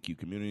LGBTQ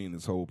community and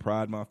this whole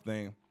Pride Month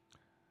thing.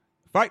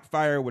 Fight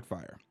fire with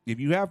fire. If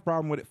you have a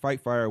problem with it,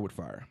 fight fire with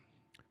fire.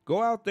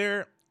 Go out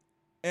there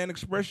and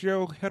express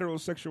your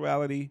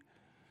heterosexuality.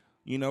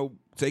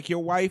 Take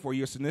your wife or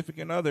your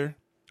significant other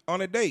on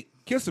a date.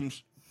 Kiss them.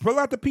 Pull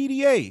out the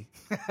PDA.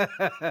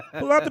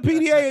 Pull out the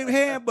PDA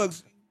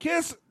handbooks.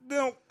 Kiss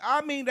them.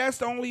 I mean, that's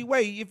the only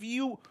way. If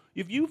you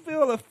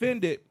feel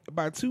offended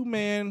by two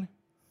men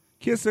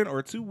kissing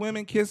or two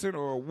women kissing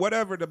or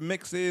whatever the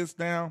mix is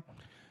now,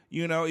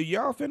 if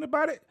y'all offended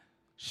about it,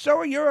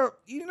 show your,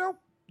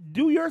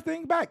 do your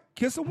thing back.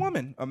 Kiss a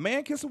woman. A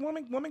man kiss a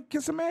woman. Woman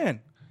kiss a man.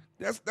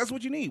 That's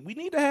what you need. We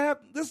need to have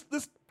this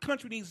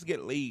country needs to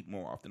get laid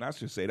more often. I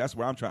should say that's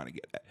where I'm trying to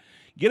get at.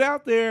 Get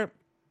out there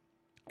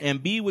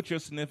and be with your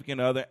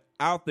significant other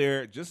out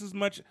there just as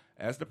much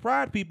as the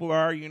Pride people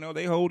are.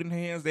 They holding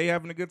hands, they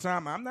having a good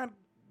time. I'm not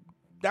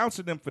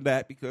doubting them for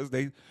that because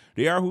they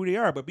are who they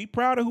are. But be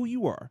proud of who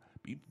you are.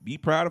 Be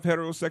proud of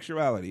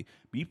heterosexuality.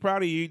 Be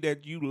proud of you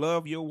that you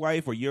love your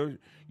wife or your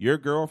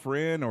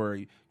girlfriend or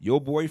your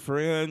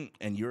boyfriend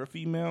and you're a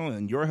female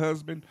and your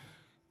husband.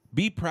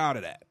 Be proud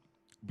of that.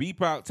 Be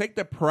proud. Take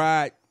the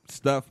pride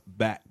stuff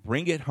back.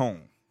 Bring it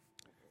home.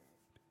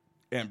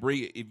 And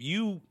bring it. If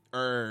you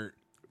are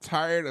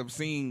tired of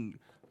seeing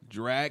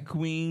drag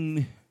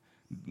queen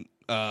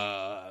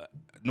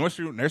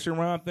nursery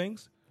rhyme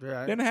things,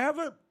 right, then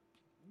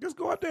just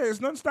go out there.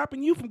 There's nothing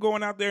stopping you from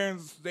going out there and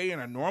stay in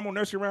a normal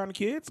nursery around the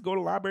kids. Go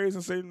to libraries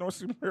and say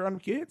nursery around the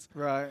kids.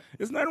 Right.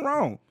 There's nothing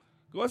wrong.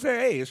 Go and say,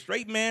 hey, a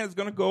straight man is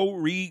going to go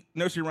read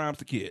nursery rhymes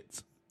to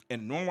kids in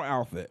a normal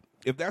outfit.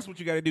 If that's what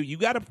you got to do, you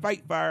got to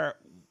fight fire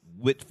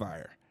with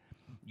fire.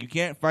 You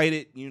can't fight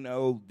it,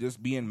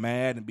 just being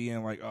mad and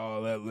being like,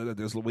 oh,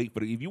 just wait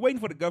for if you're waiting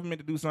for the government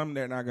to do something,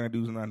 they're not going to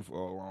do nothing for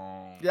a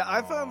long time.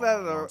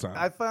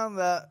 I found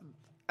that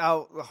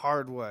out the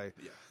hard way.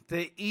 Yeah.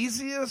 The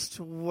easiest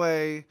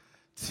way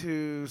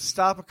to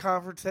stop a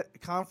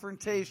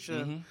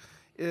confrontation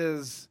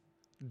is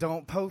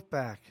don't poke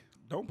back.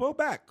 Don't poke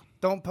back.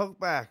 Don't poke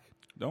back.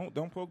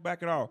 Don't poke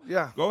back at all.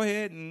 Yeah. Go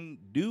ahead and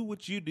do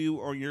what you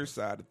do on your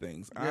side of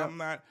things. Yeah. I'm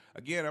not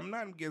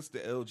against the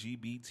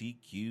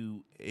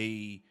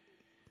LGBTQA+.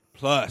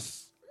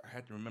 I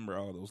had to remember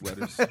all those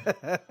letters.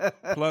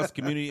 Plus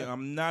community.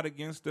 I'm not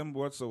against them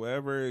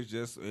whatsoever. It's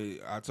just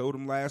I told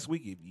them last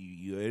week, if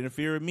you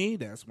interfere with me,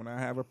 that's when I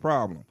have a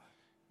problem.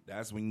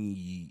 That's when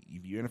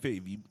if you interfere.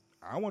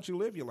 I want you to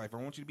live your life. I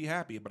want you to be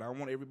happy, but I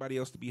want everybody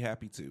else to be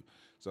happy too.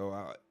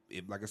 So,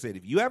 like I said,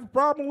 if you have a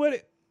problem with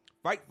it,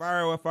 fight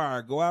fire with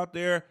fire. Go out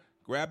there,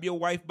 grab your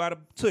wife by the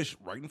tush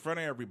right in front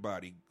of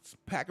everybody.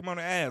 Pack them on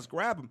the ass.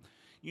 Grab them.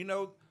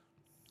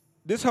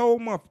 This whole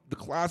month, the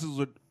closets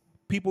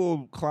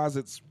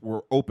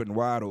were open,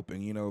 wide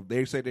open.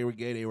 They said they were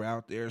gay. They were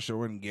out there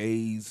showing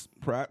gays.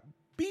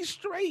 Be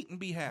straight and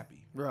be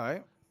happy.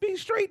 Right. Be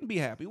straight and be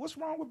happy. What's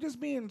wrong with just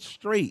being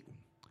straight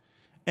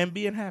and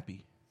being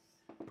happy?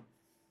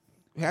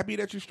 Happy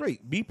that you're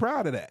straight. Be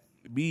proud of that.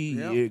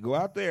 Go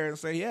out there and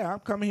say, yeah, I'm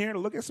coming here to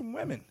look at some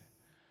women.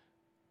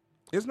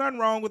 There's nothing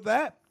wrong with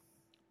that.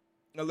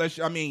 Unless,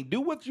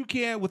 do what you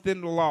can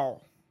within the law.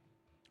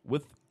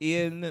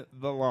 Within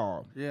the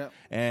law. Yeah.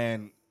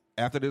 And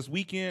after this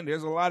weekend,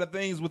 there's a lot of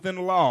things within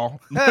the law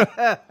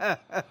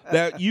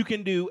that you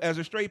can do as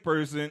a straight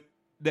person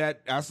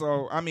that I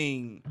saw.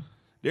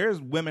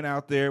 There's women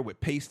out there with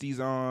pasties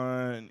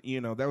on.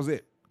 That was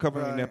it,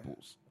 covering your Right.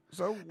 nipples.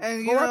 So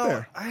And go out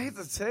there. I hate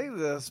to say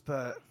this,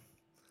 but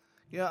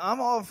I'm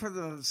all for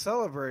them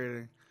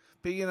celebrating.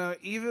 But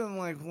even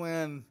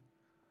when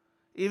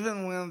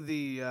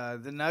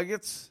the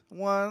Nuggets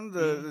won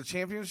the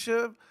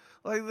championship,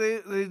 like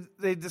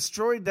they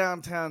destroyed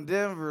downtown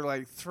Denver,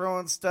 like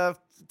throwing stuff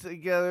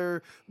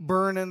together,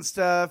 burning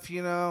stuff.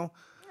 Yeah,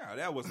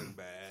 that wasn't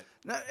bad.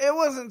 No, it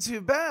wasn't too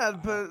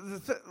bad, but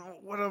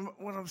what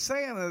I'm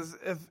saying is,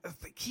 if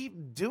they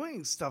keep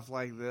doing stuff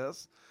like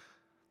this,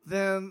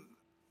 then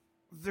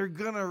they're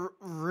gonna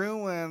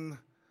ruin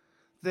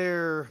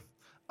their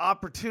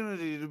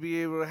opportunity to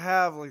be able to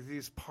have like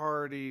these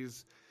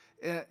parties,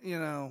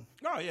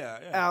 Oh yeah.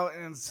 out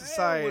in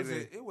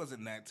society. It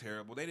wasn't that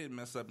terrible. They didn't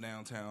mess up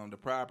downtown, the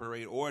Pride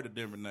Parade or the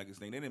Denver Nuggets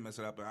thing. They didn't mess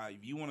it up.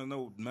 If you want to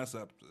know, mess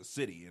up the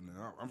city, and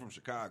I'm from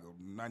Chicago,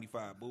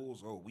 95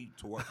 Bulls. Oh, we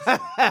tore up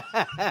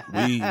the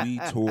city. we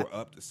tore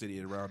up the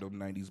city around them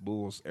 90s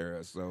Bulls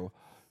era. So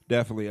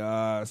definitely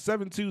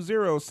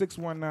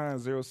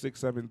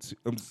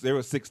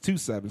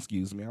 720-619-0627.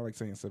 Excuse me. I like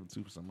saying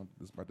 72 for some.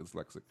 This is my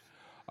dyslexic.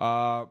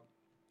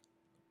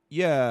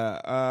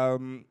 Get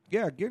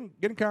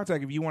in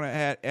contact if you want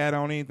to add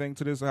on anything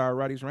to this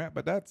Roddy's rant.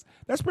 But that's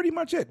pretty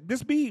much it.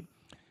 Just be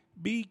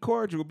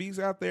cordial. Be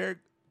out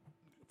there,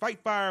 fight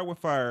fire with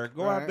fire.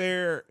 Go out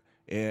there,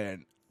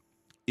 and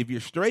if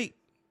you're straight,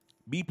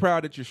 be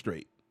proud that you're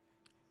straight.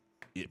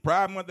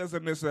 Pride Month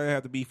doesn't necessarily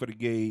have to be for the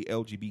gay,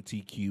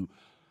 LGBTQ,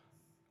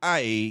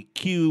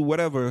 IAQ,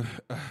 whatever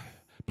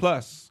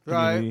plus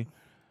community.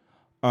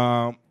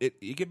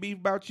 It could be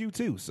about you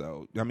too.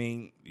 So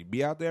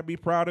be out there, be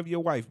proud of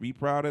your wife, be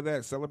proud of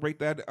that, celebrate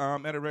that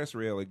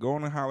anniversary, go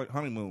on a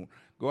honeymoon,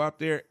 go out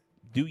there,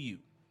 do you,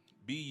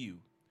 be you.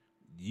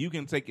 You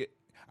can take it.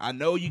 I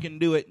know you can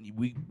do it.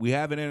 We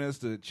have it in us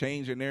to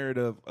change the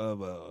narrative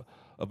of a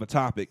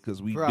topic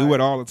because we do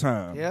it all the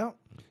time. Yeah,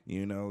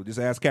 just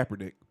ask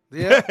Kaepernick.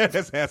 Yeah,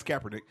 just ask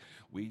Kaepernick.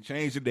 We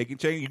changed it. They can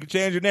change. You can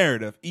change your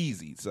narrative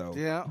easy. So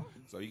yeah.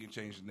 So you can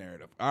change the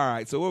narrative. All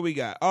right. So what we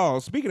got? Oh,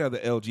 speaking of the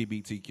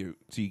LGBTQ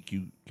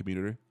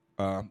community,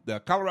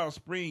 the Colorado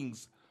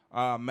Springs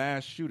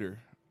mass shooter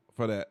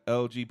for the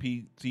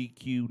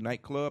LGBTQ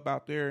nightclub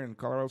out there in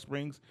Colorado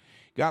Springs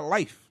got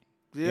life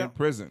in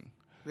prison.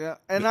 Yeah,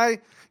 and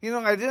I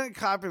didn't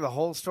copy the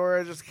whole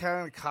story. I just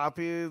kind of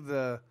copied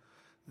the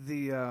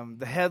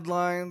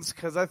headlines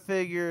because I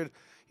figured,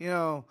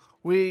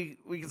 we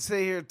can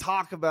sit here and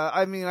talk about.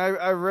 I mean,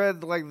 I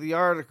read like the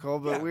article,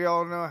 but we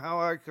all know how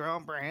I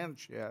comprehend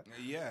shit.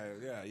 Yeah.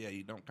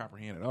 You don't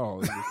comprehend at all.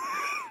 It's just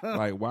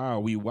like, why are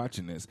we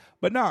watching this?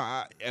 But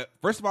no,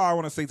 first of all, I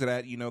want to say to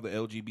that, the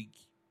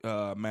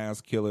LGBT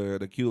mass killer,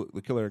 the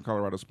killer in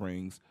Colorado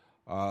Springs,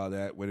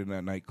 that went in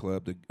that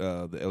nightclub, the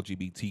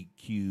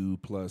LGBTQ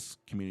plus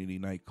community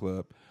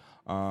nightclub,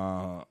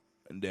 that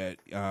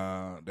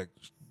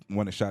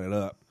one that shot it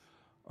up,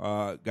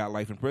 got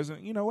life in prison.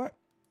 You know what?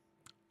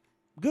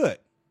 Good.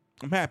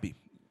 I'm happy.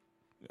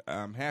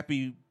 I'm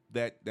happy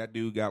that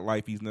dude got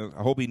life.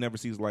 I hope he never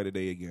sees the light of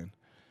day again.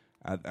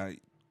 I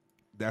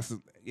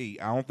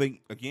don't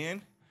think,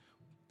 again,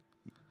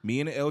 me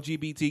and the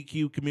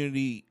LGBTQ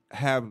community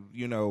have,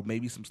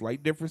 maybe some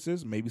slight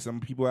differences. Maybe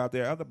some people out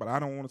there but I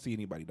don't want to see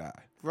anybody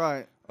die.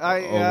 Right.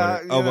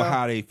 Over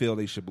how they feel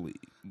they should believe.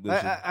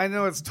 I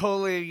know it's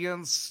totally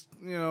against,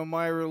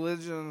 my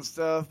religion and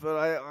stuff, but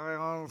I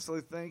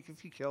honestly think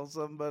if you kill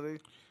somebody,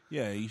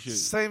 you should.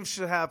 Same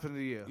should happen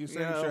to you.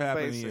 Same should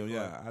happen to you.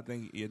 Yeah, I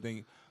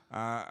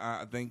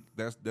think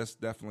that's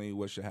definitely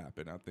what should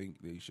happen. I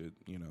think they should,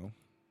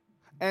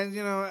 And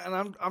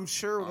and I'm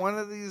sure one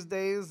of these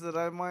days that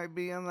I might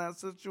be in that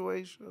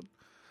situation.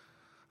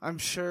 I'm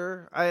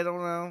sure. I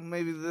don't know.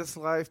 Maybe this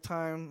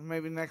lifetime.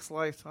 Maybe next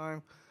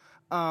lifetime.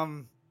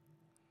 But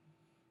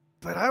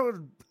I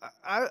would.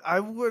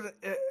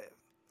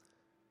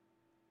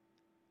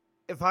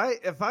 If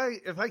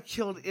I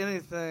killed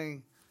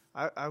anything,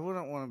 I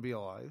wouldn't want to be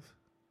alive.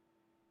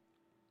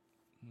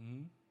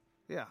 Mm-hmm.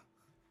 Yeah.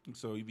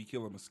 So you'd be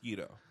killing a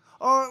mosquito.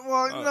 Oh,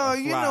 well, no,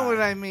 you know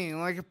what I mean.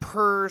 Like a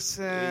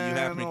person. Yeah, you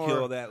happen to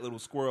kill that little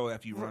squirrel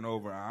after you run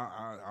over.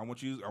 I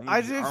want you.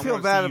 I do feel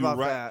bad about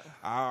that.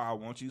 I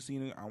want you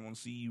seeing. I want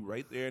to see you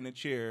right there in the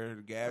chair,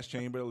 the gas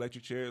chamber,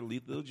 electric chair,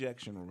 lethal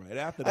ejection. Right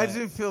after that, I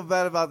do feel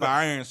bad about that.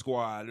 Firing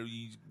squad.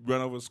 You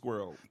run over a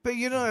squirrel. But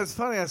it's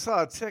funny. I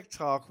saw a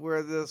TikTok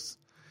where this.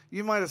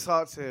 You might have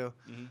saw it too,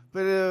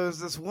 but it was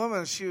this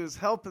woman. She was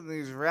helping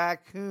these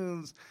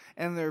raccoons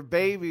and their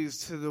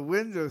babies to the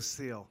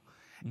windowsill,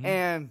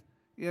 and.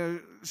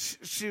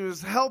 She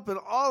was helping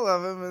all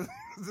of them,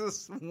 and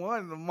this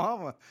one, the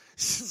mama,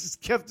 she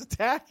just kept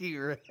attacking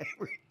her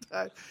every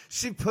time.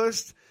 She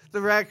pushed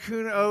the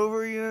raccoon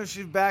over,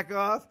 she'd back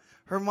off.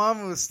 Her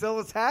mama was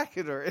still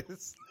attacking her.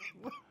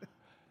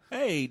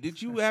 Hey,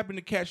 did you happen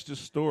to catch the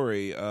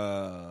story?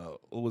 What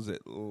was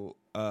it?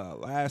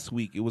 Last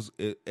week.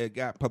 It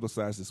got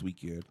publicized this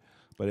weekend,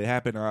 but it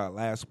happened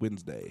last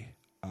Wednesday.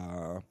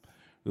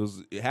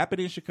 It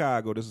happened in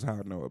Chicago. This is how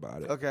I know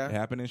about it. Okay. It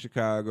happened in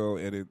Chicago,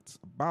 and it's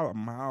about a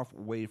mile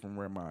away from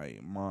where my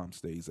mom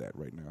stays at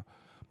right now.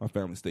 My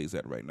family stays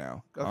at right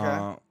now.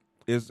 Okay.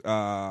 It's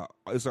an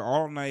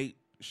all-night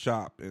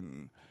shop,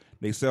 and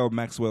they sell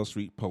Maxwell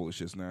Street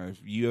Polishes. Now, if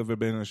you ever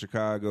been in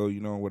Chicago, you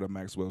know what a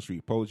Maxwell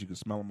Street Polish. You can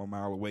smell them a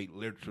mile away,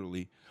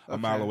 literally a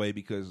mile away,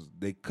 because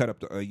they cut up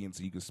the onions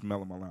so you can smell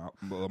them a mile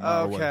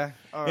away. Okay.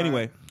 All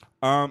anyway,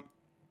 and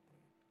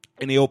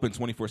they open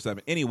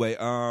 24/7. Anyway,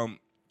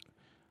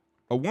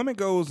 a woman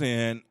goes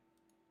in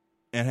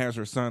and has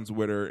her sons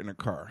with her in a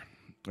car.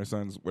 Her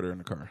son's with her in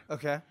the car.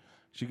 Okay.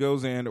 She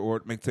goes in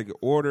to take an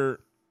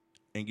order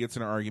and gets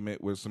in an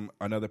argument with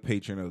another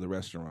patron of the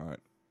restaurant,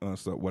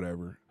 so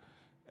whatever.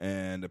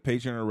 And the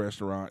patron of the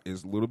restaurant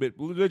is a little bit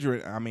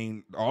belligerent. I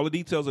mean, all the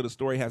details of the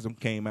story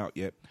hasn't came out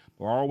yet.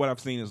 But all what I've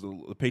seen is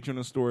the patron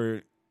of the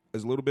story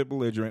is a little bit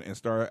belligerent and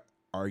start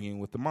arguing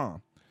with the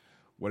mom.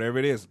 Whatever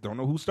it is. Don't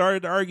know who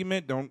started the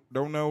argument. Don't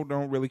know.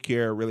 Don't really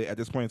care, really, at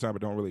this point in time,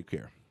 but don't really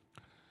care.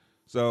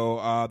 So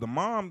the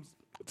mom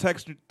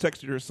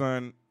texted her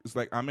son. It's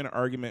like, I'm in an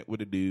argument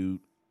with a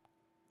dude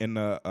in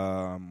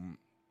the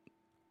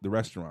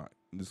restaurant.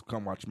 Just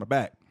come watch my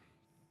back.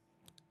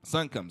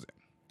 Son comes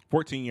in.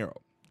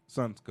 14-year-old.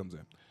 Son comes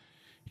in.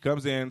 He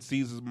comes in,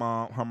 sees her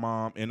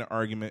mom in an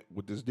argument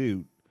with this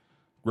dude.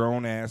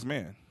 Grown-ass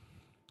man.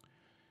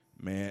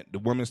 Man, the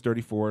woman's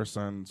 34,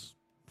 son's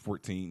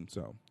 14.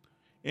 So,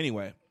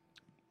 anyway,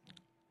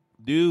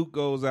 dude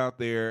goes out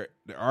there.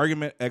 The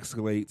argument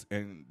escalates,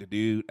 and the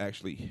dude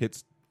actually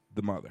hits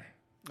the mother.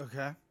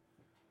 Okay.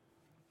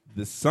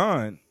 The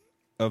son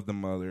of the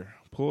mother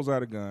pulls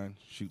out a gun,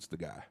 shoots the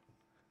guy.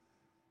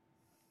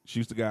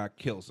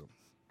 Kills him.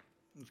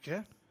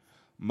 Okay.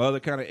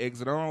 Mother kind of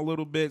exit on a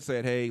little bit,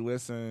 said, hey,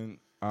 listen,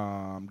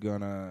 I'm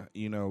going to,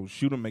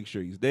 shoot him, make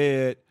sure he's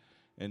dead.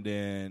 And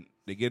then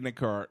they get in the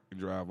car and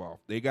drive off.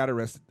 They got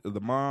arrested. The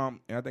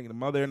mom, and I think the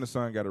mother and the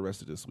son got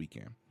arrested this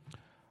weekend.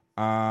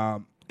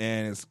 And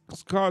it's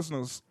causing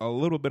us a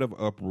little bit of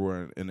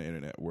uproar in the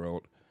internet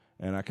world.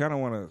 And I kind of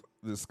want to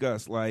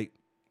discuss, the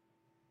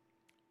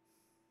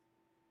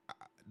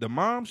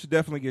mom should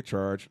definitely get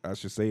charged. I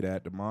should say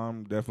that. The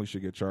mom definitely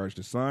should get charged.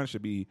 The son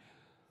should be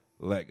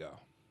let go.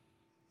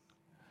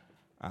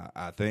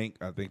 I think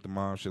the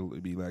mom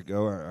should be let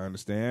go. I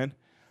understand.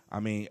 I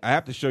mean, I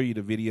have to show you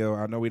the video.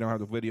 I know we don't have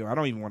the video. I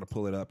don't even want to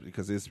pull it up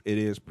because it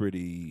is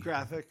pretty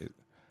graphic.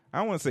 I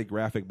don't want to say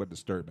graphic, but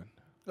disturbing.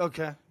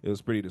 Okay. It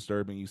was pretty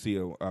disturbing. You see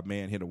a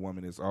man hit a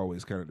woman, it's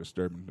always kind of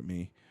disturbing to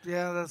me.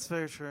 Yeah, that's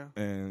very true.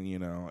 And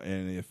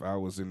and if I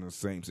was in the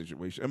same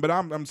situation, but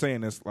I'm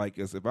saying this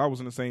as if I was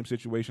in the same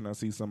situation, I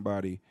see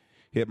somebody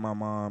hit my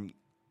mom,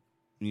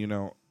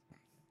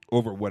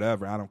 over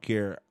whatever. I don't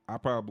care. I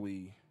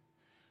probably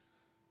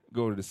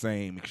go to the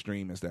same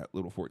extreme as that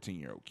little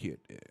 14-year-old kid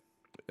did.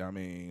 I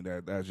mean,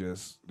 that's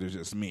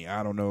just me.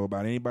 I don't know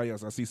about anybody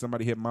else. I see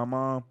somebody hit my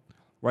mom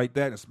like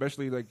that,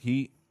 especially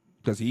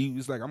because he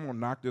was like, I'm gonna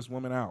knock this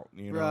woman out,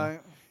 Right.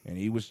 And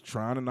he was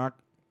trying to knock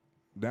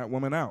that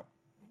woman out,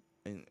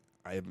 and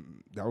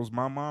that was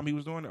my mom. He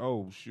was doing.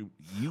 Oh shoot,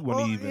 you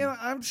wouldn't even.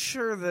 I'm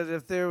sure that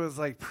if there was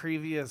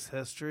previous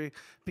history,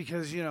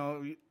 because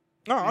No,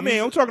 I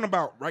mean, I'm talking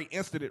about right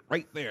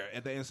there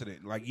at the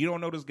incident. Like, you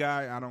don't know this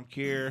guy, I don't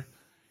care,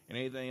 and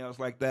anything else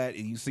like that,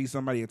 and you see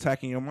somebody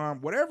attacking your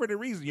mom, whatever the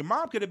reason, your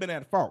mom could have been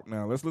at fault.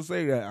 Now, let's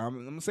say that.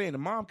 I'm saying the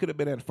mom could have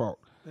been at fault.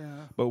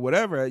 Yeah. But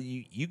whatever,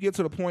 you get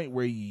to the point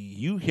where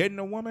you hitting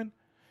a woman,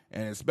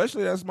 and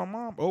especially that's my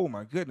mom, oh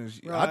my goodness.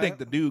 Right. I think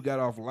the dude got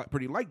off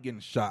pretty light getting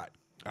shot.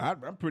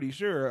 I'm pretty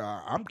sure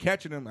I'm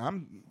catching him.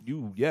 I'm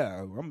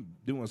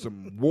doing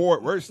some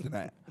worse than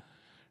that.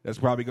 That's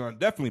probably going to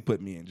definitely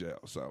put me in jail.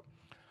 So,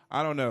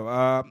 I don't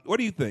know. What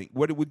do you think?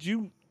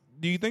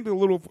 Do you think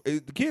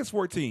the kid's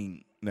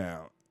 14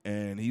 now,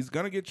 and he's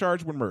going to get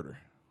charged with murder?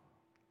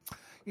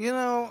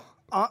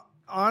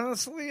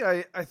 Honestly,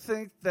 I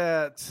think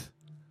that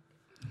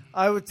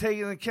I would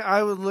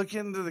I would look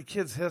into the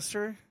kid's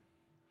history.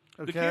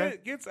 Okay. The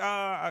kid gets.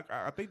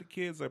 I think the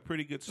kid's a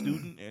pretty good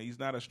student, and he's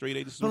not a straight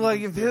A student.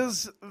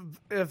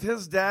 But if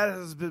his dad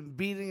has been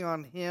beating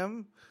on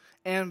him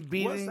and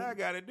beating, what's that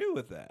got to do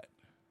with that?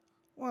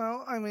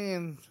 Well, I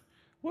mean,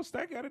 what's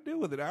that got to do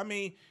with it? I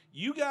mean,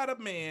 you got a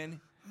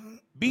man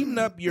beating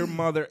up your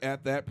mother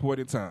at that point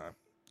in time.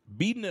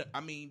 Beating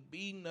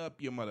up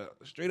your mother,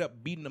 straight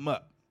up beating them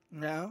up.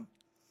 No.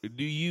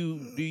 Do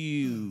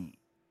you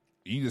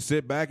just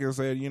sit back and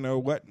say, you know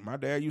what, my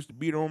dad used to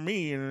beat on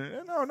me,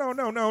 and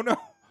no.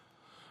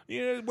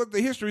 What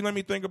the history, let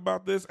me think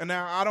about this. And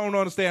now I don't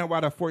understand why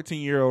the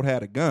 14-year-old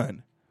had a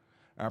gun.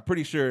 I'm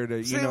pretty sure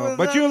that,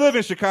 but you live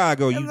in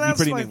Chicago. And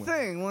that's my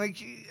thing.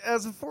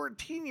 As a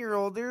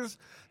 14-year-old, there's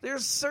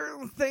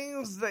certain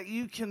things that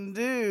you can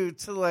do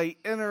to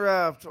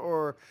interrupt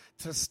or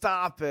to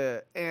stop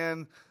it.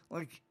 And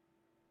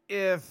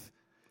if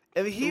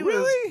he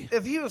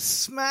was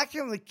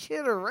smacking the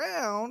kid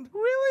around,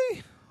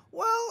 really?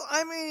 Well,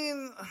 I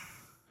mean,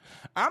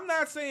 I'm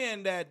not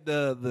saying that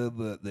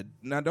the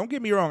now don't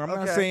get me wrong. I'm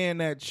not saying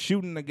that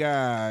shooting the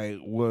guy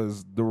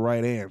was the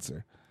right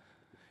answer.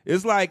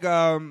 It's like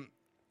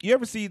you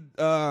ever see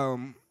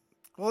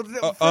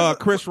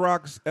Chris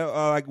Rock's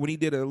like when he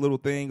did a little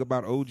thing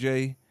about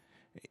OJ,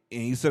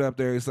 and he stood up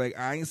there. It's like,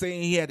 I ain't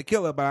saying he had to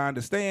kill her, but I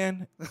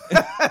understand.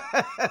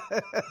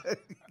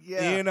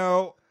 Yeah. You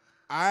know,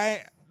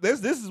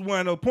 this is one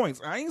of those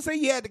points. I ain't saying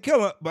he had to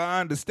kill her, but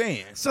I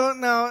understand. So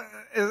now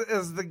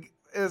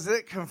is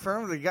it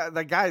confirmed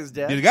the guy's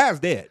dead? The guy's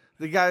dead.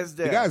 The guy's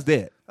dead. The guy's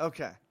dead.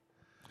 Okay.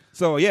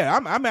 So yeah,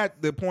 I'm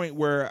at the point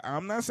where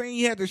I'm not saying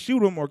he had to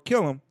shoot him or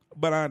kill him,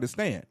 but I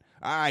understand.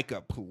 I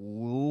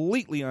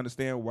completely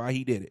understand why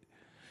he did it.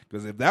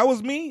 Because if that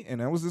was me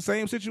and that was the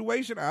same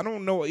situation, I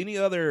don't know any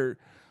other,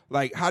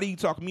 like, how do you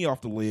talk me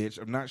off the ledge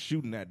of not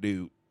shooting that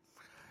dude?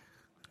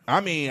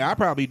 I mean, I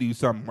probably do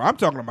something. I'm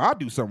talking about I'll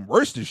do something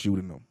worse than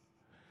shooting him.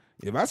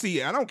 If I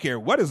see, I don't care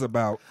what it's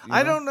about.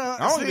 I don't know.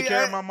 I don't even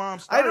care if my mom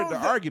started the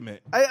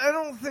argument. I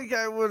don't think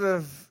I would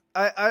have.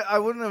 I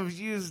wouldn't have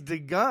used the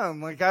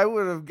gun. Like, I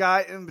would have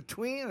got in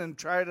between and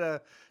tried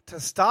to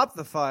stop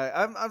the fight.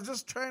 I'm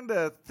just trying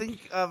to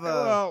think of a.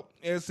 Well,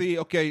 and see,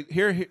 okay,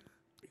 here,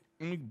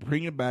 let me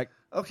bring it back.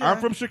 Okay, I'm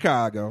from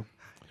Chicago.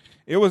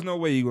 It was no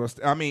way you gonna.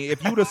 I mean,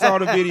 if you would have saw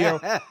the video,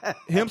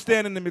 him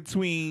standing in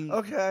between.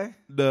 Okay.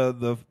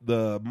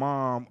 The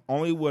mom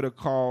only would have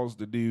caused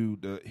the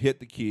dude to hit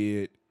the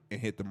kid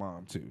and hit the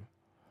mom too.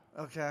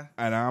 Okay.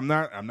 And I'm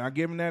not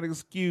giving that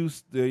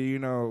excuse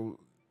to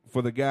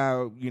for the guy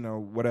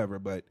whatever,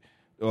 but.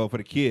 Or for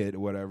the kid or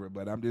whatever,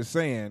 but I'm just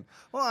saying.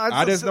 Well,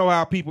 I just know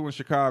how people in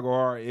Chicago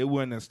are. It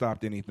wouldn't have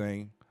stopped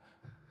anything.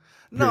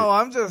 No,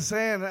 I'm just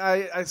saying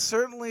I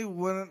certainly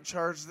wouldn't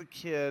charge the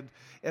kid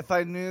if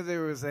I knew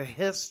there was a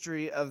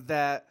history of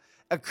that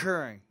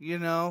occurring,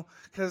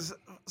 because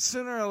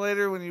sooner or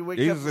later when you wake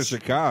up... It is in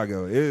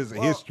Chicago. It is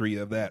a history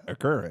of that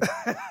occurring.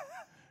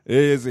 It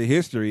is a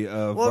history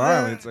of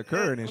violence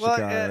occurring in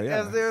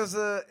Chicago.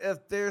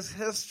 If there's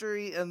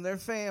history in their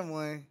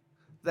family...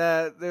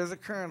 that there's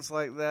occurrence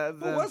like that.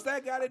 But what's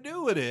that got to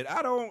do with it?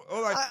 I don't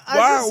like.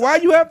 Why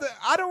you have to?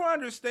 I don't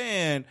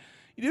understand.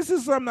 This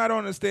is something I don't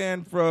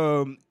understand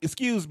from.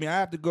 Excuse me, I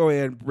have to go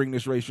ahead and bring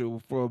this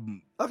racial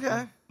from.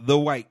 Okay. The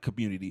white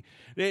community.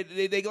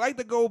 They like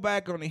to go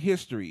back on the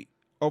history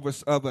of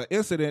an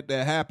incident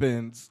that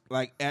happens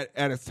like at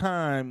a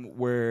time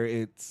where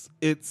it's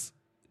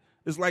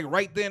like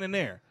right then and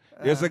there.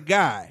 There's a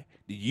guy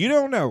that you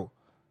don't know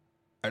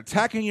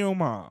attacking your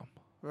mom.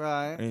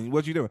 Right. And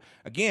what you doing?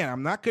 Again,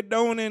 I'm not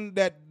condoning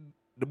that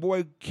the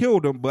boy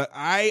killed him, but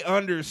I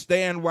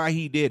understand why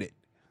he did it.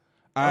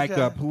 I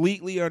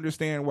completely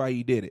understand why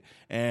he did it.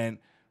 And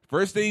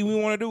first thing we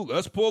want to do,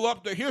 let's pull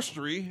up the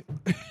history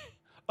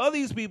of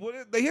these people.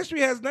 The history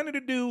has nothing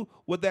to do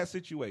with that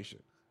situation.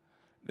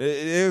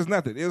 There's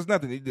nothing. There's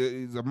nothing.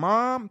 It's a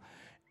mom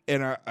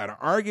and an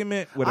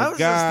argument with a guy. I was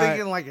just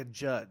thinking like a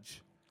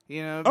judge.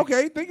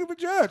 Okay, think of a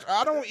judge.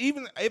 I don't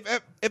even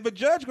if a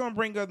judge gonna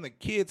bring up the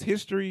kid's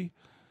history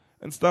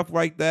and stuff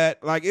like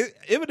that. Like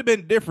it would have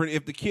been different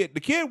if the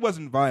kid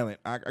wasn't violent.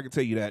 I can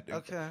tell you that.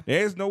 Okay,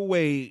 there's no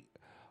way.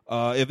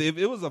 If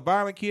it was a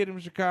violent kid in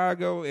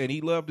Chicago and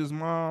he loved his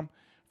mom,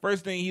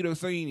 first thing he'd have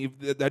seen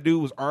if that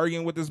dude was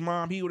arguing with his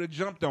mom, he would have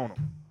jumped on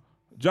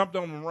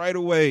him right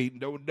away.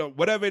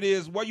 Whatever it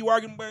is, what you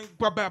arguing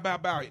about? Bow, bow,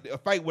 bow. A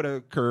fight would have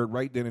occurred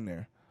right then and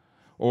there.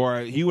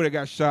 Or he would have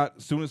got shot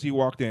as soon as he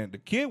walked in. The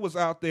kid was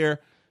out there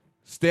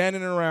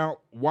standing around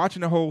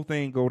watching the whole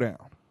thing go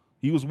down.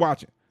 He was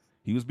watching.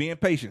 He was being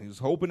patient. He was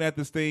hoping that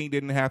this thing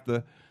didn't have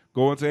to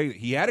go into anything.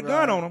 He had a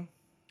gun on him,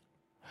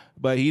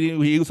 but he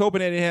didn't. He was hoping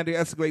that it had to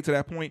escalate to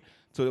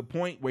the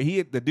point where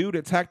the dude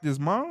attacked his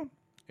mom,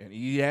 and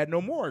he had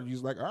no more.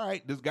 He's like, all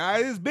right, this guy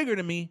is bigger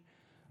than me.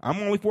 I'm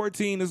only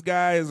 14. This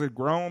guy is a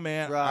grown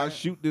man. Right. I'll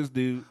shoot this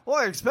dude.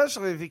 Well,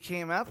 especially if he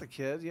came at the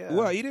kid, yeah.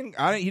 Well, he didn't.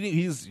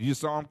 You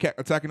saw him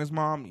attacking his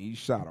mom. He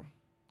shot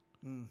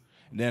him.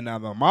 And then now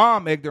the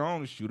mom egged her on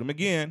to shoot him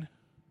again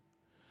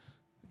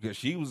because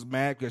she was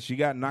mad because she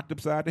got knocked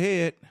upside the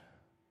head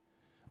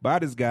by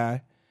this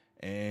guy,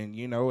 and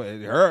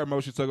her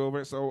emotions took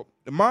over. So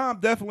the mom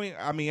definitely.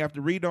 I mean,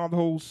 after reading all the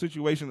whole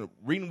situation,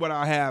 reading what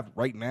I have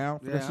right now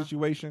for the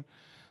situation,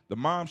 the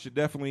mom should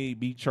definitely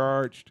be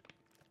charged.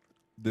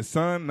 The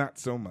son, not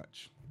so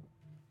much.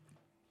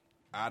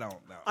 I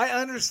don't know. I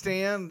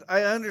understand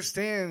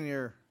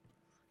your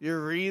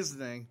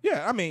reasoning.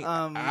 Yeah, I mean,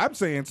 I'm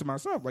saying to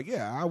myself, like,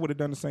 yeah, I would have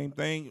done the same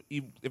thing,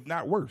 if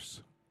not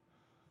worse.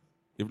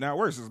 If not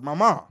worse, it's my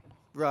mom.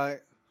 Right.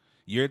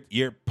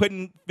 You're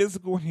putting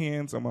physical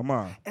hands on my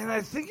mom. And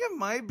I think it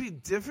might be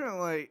different,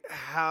 like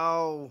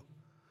how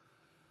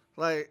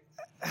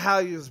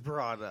he was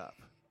brought up.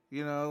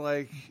 You're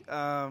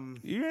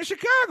in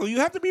Chicago. You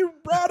have to be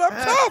brought up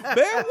tough,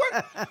 man.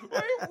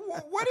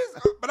 What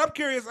is? But I'm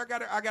curious. I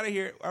gotta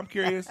hear it. I'm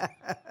curious.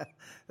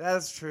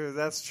 That's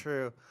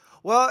true.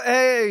 Well,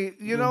 hey,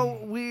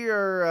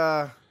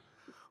 we're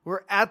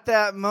at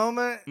that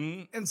moment.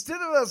 Mm-hmm.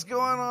 Instead of us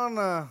going on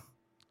a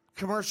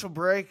commercial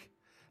break,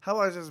 how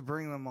about I just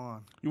bring them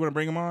on? You want to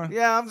bring them on?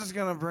 Yeah, I'm just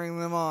gonna bring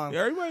them on.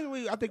 Yeah,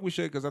 I think we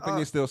should because I think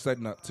they're still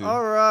setting up too.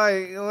 All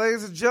right,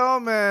 ladies and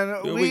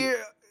gentlemen,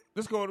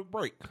 let's go to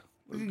break.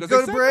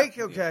 Go to break?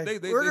 Okay.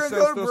 We're going to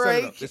go to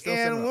break.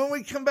 And when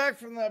we come back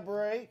from that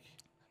break,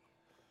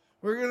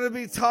 we're going to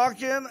be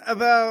talking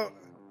about,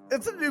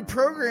 it's a new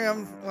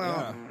program.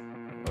 Well,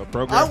 a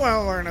program. I want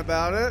to learn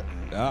about it.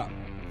 Yeah.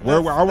 I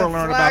want to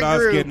learn about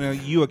us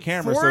getting you a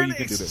camera so you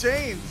can do this.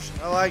 Exchange.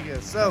 I like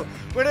it. So,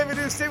 whatever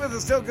you do, stay with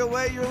us. Don't go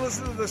away. You're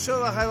listening to the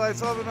show that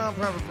highlights all the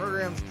nonprofit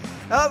programs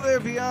out there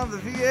beyond the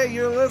VA.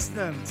 You're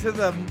listening to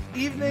the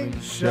Evening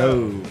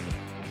Show.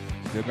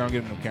 Still going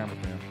to get a new camera,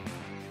 man.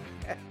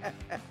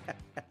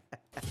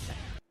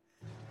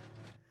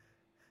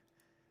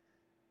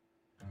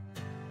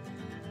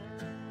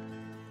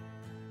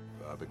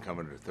 I've been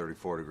coming to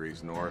 34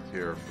 Degrees North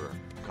here for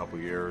a couple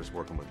years,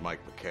 working with Mike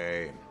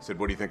McKay. And said,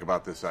 what do you think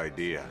about this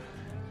idea?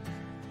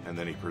 And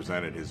then he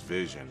presented his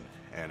vision.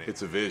 And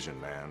it's a vision,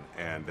 man.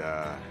 And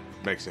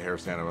makes the hair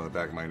stand up on the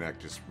back of my neck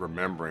just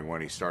remembering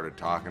when he started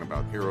talking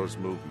about Heroes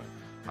Movement.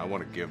 I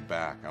want to give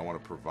back. I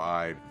want to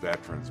provide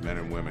veterans, men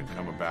and women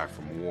coming back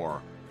from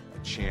war,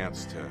 a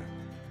chance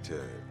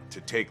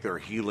to take their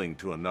healing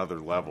to another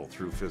level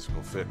through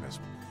physical fitness.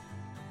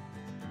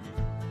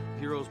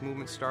 Heroes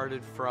Movement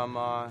started from,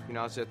 I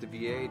was at the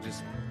VA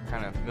just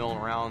kind of milling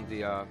around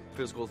the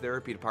physical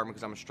therapy department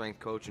because I'm a strength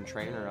coach and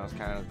trainer, and I was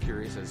kind of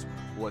curious as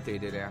what they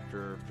did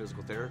after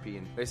physical therapy.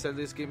 And they said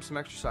they just gave them some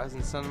exercise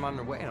and send them on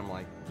their way. And I'm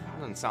like, that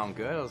doesn't sound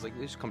good. I was like,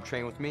 they should come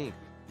train with me.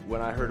 When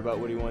I heard about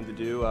what he wanted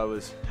to do, I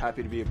was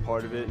happy to be a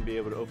part of it and be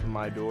able to open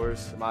my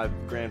doors. My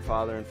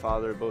grandfather and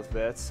father are both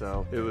vets,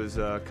 so it was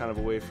kind of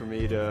a way for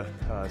me to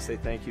say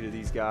thank you to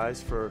these guys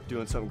for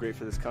doing something great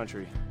for this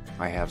country.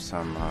 I have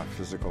some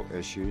physical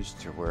issues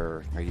to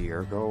where a year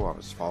ago I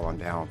was falling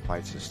down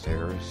flights of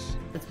stairs.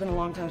 It's been a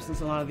long time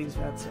since a lot of these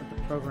vets at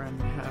the program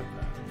have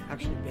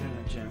actually been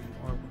in a gym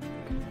or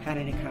had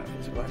any kind of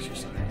physical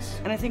exercise.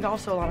 And I think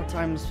also a lot of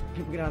times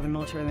people get out of the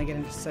military and they get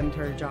into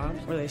sedentary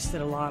jobs where they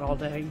sit a lot all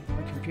day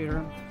on a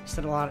computer,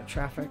 sit a lot at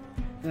traffic,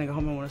 and they go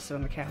home and want to sit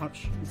on the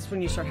couch. It's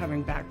when you start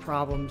having back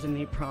problems and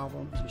knee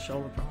problems and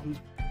shoulder problems.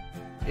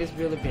 It's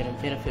really been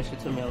beneficial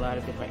to me in a lot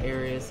of different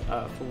areas.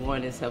 For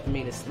one, it's helped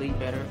me to sleep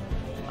better.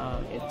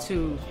 And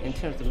two, in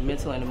terms of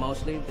mental and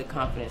emotionally, the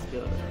confidence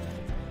builder.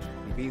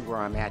 To be where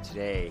I'm at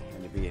today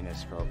and to be in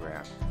this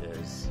program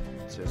is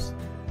just,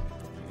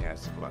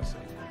 it's a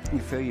blessing. You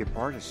feel you're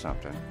part of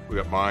something. We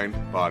got mind,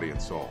 body, and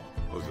soul.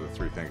 Those are the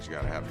three things you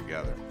got to have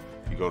together.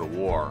 You go to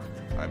war,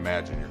 I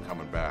imagine you're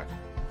coming back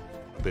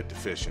a bit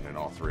deficient in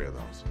all three of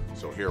those.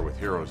 So here with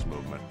Heroes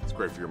Movement, it's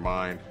great for your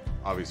mind,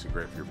 obviously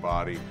great for your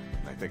body,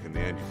 and I think in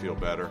the end you feel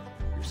better,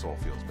 your soul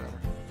feels better.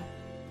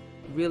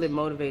 Really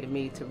motivated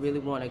me to really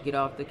want to get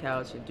off the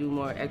couch and do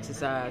more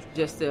exercise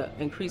just to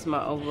increase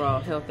my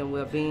overall health and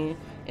well-being,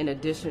 in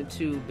addition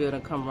to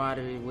building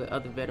camaraderie with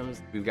other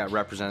veterans. We've got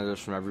representatives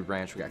from every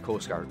branch. We've got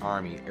Coast Guard,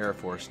 Army, Air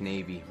Force,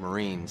 Navy,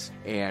 Marines,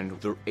 and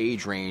the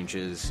age range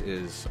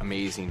is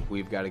amazing.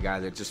 We've got a guy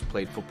that just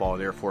played football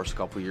at Air Force a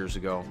couple years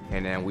ago,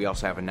 and then we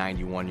also have a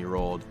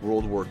 91-year-old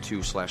World War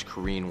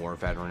II/Korean War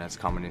veteran that's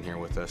coming in here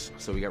with us.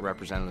 So we got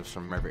representatives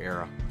from every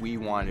era. We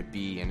want to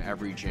be in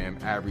every gym,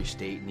 every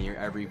state, near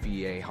every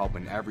VA,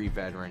 helping every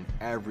veteran,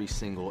 every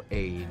single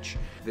age.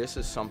 This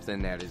is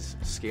something that is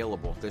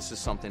scalable. This is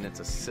something that's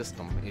a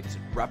system. It's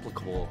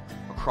replicable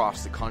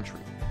across the country.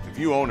 If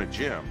you own a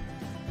gym,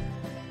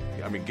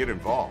 get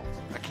involved.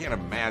 I can't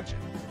imagine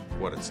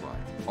what it's like.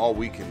 All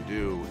we can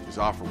do is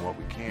offer what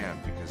we can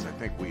because I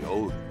think we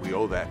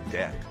owe that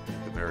debt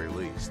at the very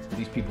least.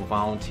 These people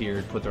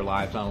volunteered, put their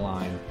lives on the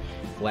line.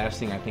 The last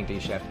thing I think they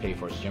should have to pay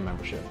for is gym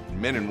membership.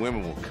 Men and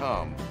women will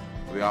come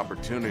with the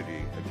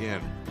opportunity,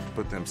 again, to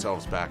put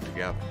themselves back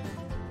together.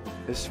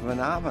 It's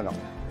phenomenal.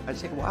 I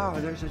say, wow,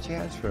 there's a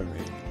chance for me.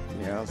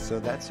 So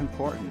that's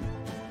important.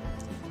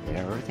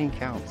 Everything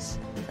counts.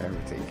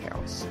 Everything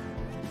counts.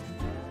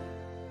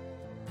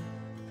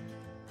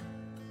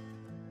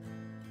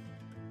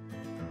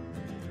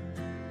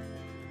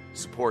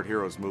 Support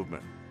Heroes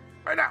Movement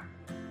right now.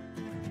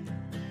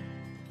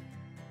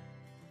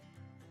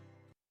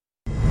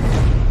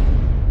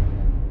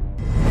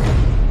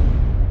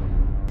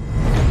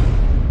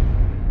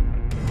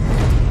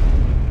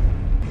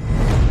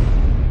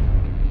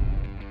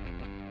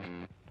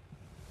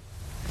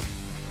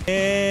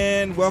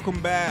 And welcome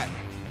back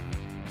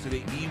to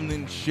the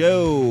evening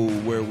show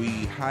where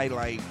we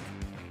highlight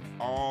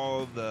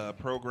all the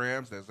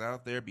programs that's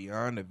out there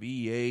beyond the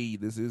VA.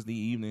 This is the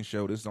evening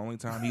show. This is the only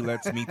time he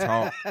lets me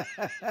talk.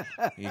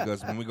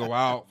 Because when we go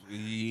out,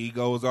 he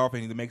goes off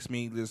and he makes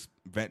me just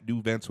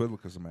do Van Twiddle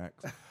because of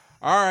Max.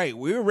 All right,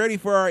 we're ready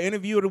for our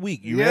interview of the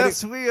week.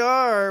 Yes, ready? We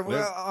are.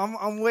 Well,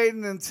 I'm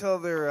waiting until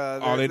they're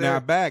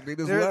not back. They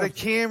just left. The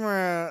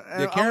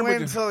camera. I'm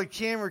waiting until the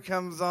camera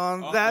comes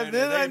on. Then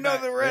I know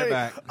they're ready.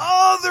 They're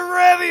they're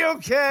ready.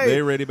 Okay,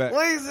 they're ready back.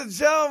 Ladies and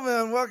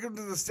gentlemen, welcome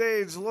to the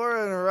stage,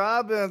 Laura and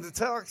Robin, to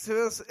talk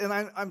to us. And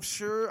I'm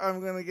sure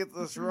I'm going to get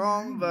this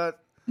wrong, but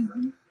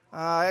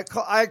I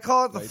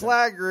call it the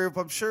flag group.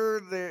 I'm sure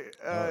they.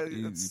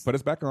 You put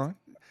us back on.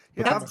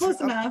 Yeah, that's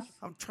close enough.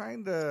 I'm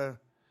trying to.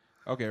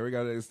 Okay, we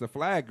got it. It's the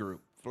flag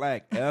group.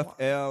 Flag,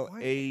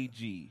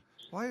 F-L-A-G.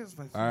 Why is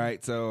my All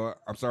right, so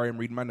I'm sorry, I'm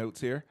reading my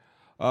notes here.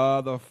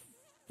 The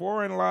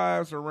Foreign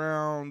Lives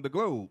Around the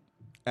Globe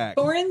Act.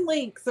 Foreign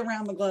links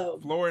around the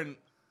globe. Foreign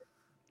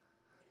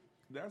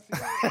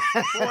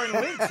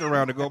links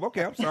around the globe.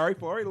 Okay, I'm sorry.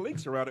 Foreign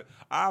links around it.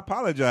 I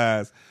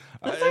apologize.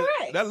 That's all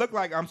right. That looked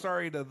like, I'm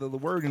sorry, the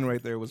wording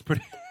right there was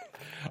pretty.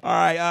 All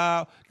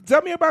right,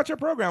 tell me about your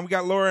program. We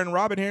got Laura and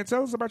Robin here.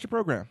 Tell us about your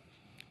program.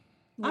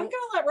 I'm going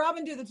to let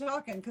Robin do the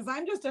talking because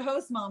I'm just a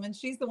host mom and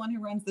she's the one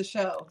who runs the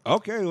show.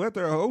 Okay, let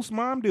the host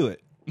mom do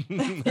it.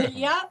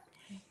 Yep.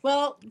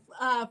 Well,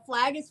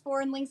 FLAG is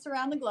Foreign Links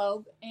Around the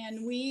Globe,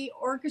 and we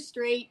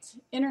orchestrate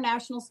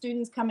international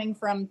students coming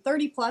from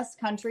 30 plus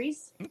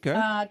countries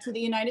to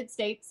the United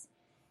States.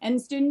 And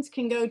students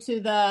can go to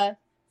the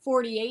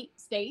 48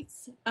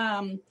 states.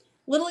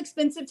 Little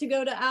expensive to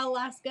go to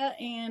Alaska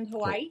and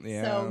Hawaii.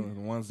 Yeah, so, the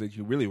ones that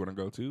you really want to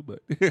go to,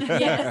 but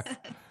yes.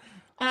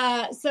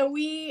 So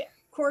we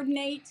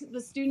coordinate the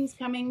students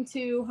coming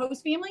to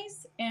host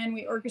families, and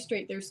we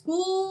orchestrate their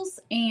schools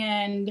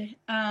and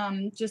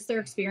just their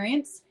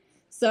experience.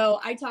 So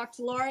I talked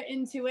Laura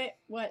into it,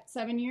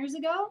 7 years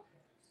ago?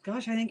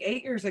 Gosh, I think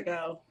 8 years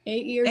ago.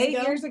 8 years ago? 8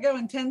 years ago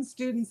and 10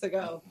 students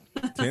ago.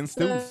 10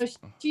 students. So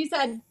she's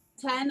had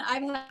 10.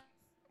 I've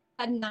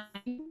had 9.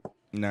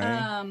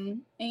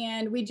 9.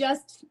 And we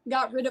just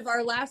got rid of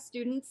our last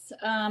students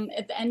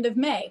at the end of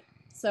May.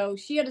 So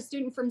she had a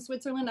student from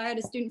Switzerland. I had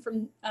a student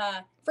from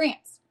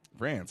France.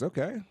 France,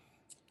 okay.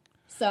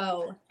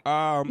 So,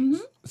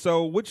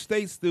 so which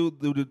states do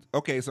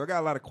okay, so I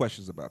got a lot of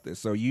questions about this.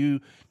 So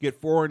you get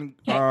foreign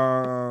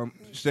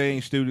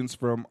exchange students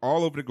from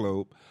all over the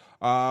globe.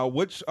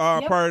 Which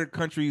part of the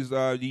countries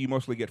do you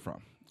mostly get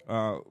from?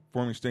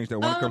 Foreign exchange that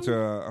want to come to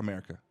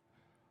America?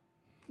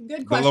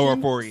 Good question. The lower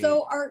 48.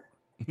 So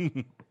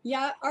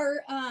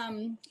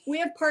we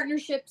have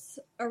partnerships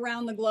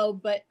around the globe,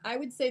 but I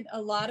would say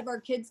a lot of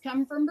our kids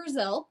come from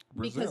Brazil.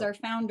 Because our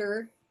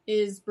founder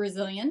is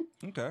Brazilian.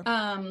 Okay.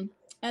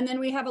 And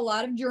then we have a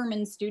lot of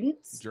German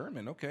students.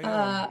 German, okay.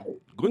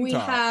 We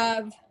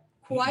have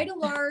quite a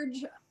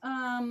large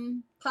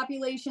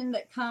population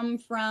that come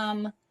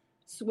from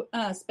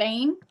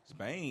Spain.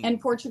 And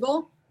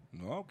Portugal.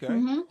 Okay.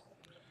 Mm-hmm.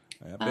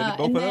 I've been to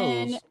both of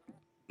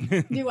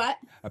those. Do what?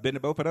 I've been to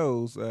both of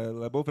those.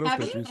 Both of those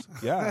countries.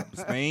 Yeah,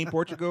 Spain,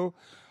 Portugal,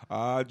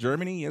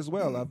 Germany as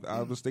well.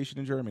 I was stationed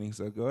in Germany.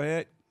 So go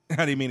ahead.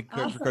 I didn't mean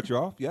to cut you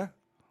off. Yeah.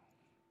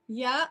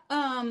 Yeah.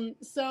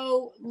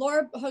 So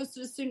Laura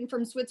hosted a student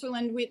from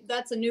Switzerland.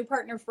 That's a new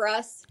partner for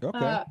us.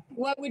 Okay.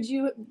 What would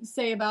you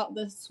say about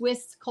the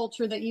Swiss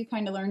culture that you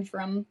kind of learned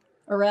from,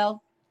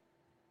 Aurel?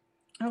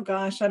 Oh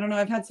gosh, I don't know.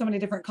 I've had so many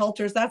different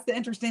cultures. That's the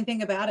interesting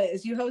thing about it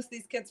is you host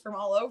these kids from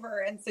all over.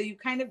 And so you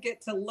kind of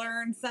get to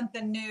learn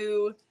something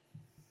new,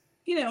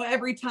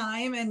 every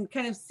time and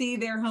kind of see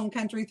their home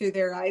country through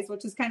their eyes,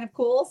 which is kind of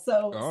cool.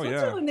 So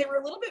Switzerland, they were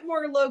a little bit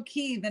more low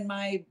key than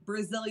my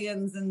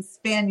Brazilians and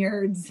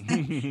Spaniards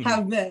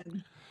have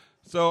been.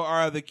 So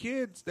are the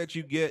kids that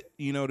you get,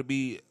 to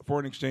be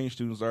foreign exchange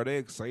students, are they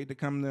excited to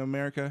come to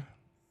America?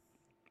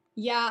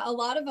 Yeah, a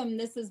lot of them,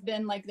 this has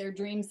been like their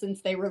dream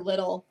since they were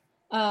little.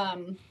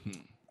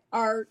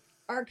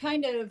 Our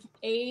kind of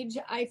age,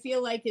 I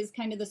feel like, is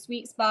kind of the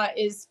sweet spot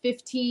is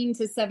 15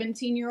 to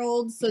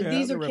 17-year-olds. So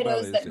these are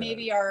kiddos that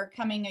maybe are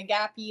coming a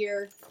gap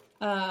year.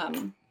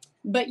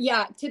 But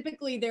yeah,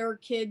 typically there are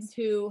kids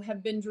who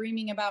have been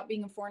dreaming about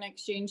being a foreign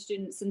exchange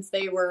student since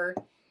they were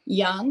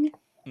young.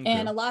 Okay.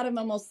 And a lot of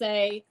them will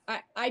say,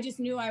 I just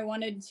knew I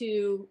wanted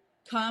to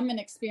come and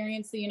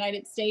experience the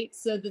United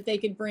States so that they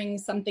could bring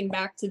something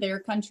back to their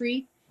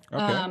country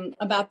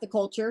about the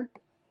culture.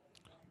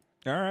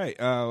 All right.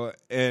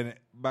 And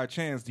by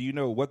chance, do you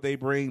know what they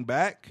bring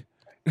back?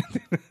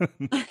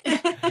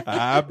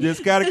 I'm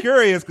just kind of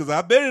curious because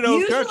I've been in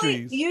those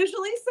countries.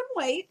 Usually some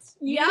weight.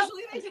 Yep.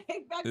 Usually they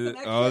take back some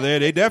extra.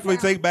 They definitely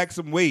take back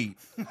some weight.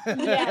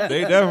 Yeah.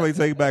 They definitely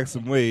take back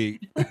some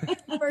weight.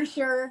 For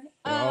sure.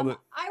 I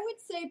would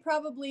say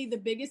probably the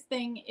biggest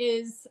thing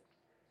is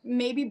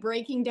maybe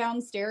breaking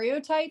down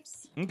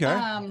stereotypes.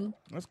 Okay.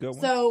 That's good one.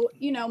 So,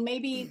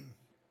 maybe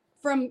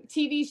from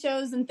TV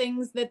shows and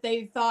things that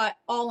they thought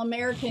all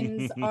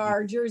Americans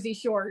are Jersey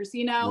Shores,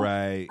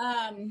 Right.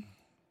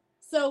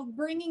 So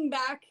bringing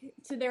back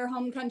to their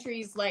home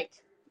countries, like,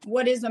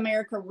 what is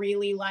America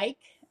really like?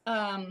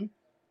 And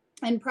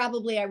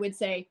probably I would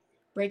say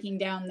breaking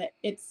down that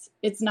it's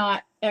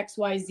not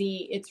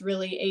XYZ, it's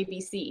really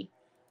ABC.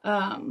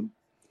 And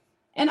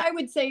I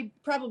would say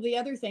probably the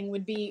other thing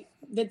would be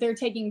that they're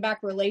taking back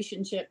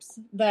relationships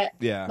that,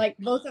 like,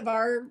 both of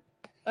our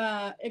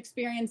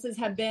experiences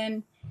have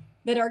been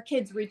that our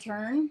kids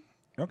return.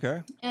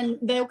 Okay. And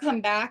they'll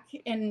come back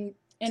and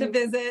to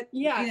visit.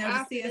 Yeah. to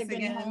After see us they've been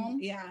again. home.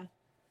 Yeah.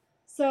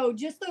 So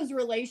just those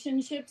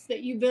relationships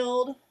that you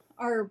build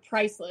are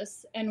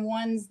priceless and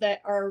ones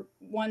that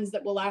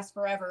will last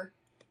forever.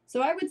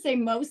 So I would say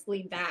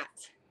mostly that.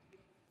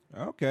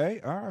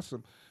 Okay.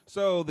 Awesome.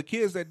 So the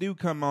kids that do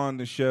come on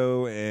the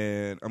show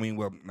and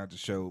not the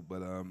show,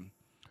 but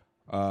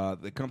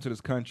that come to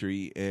this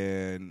country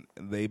and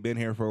they've been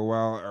here for a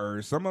while.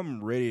 Are some of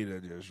them ready to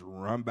just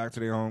run back to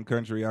their home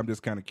country? I'm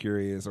just kind of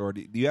curious. Or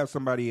do you have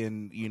somebody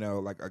in,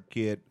 like a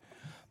kid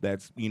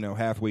that's,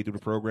 halfway through the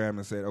program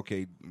and said,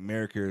 okay,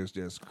 America is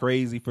just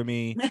crazy for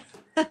me.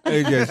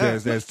 It's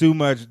just there's too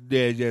much.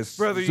 There's just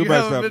brother, too you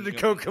much haven't stuff. been to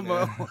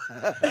Kokomo.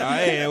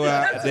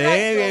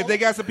 They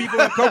got some people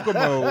in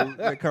Kokomo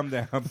that come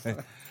down.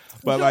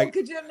 But Joel, like,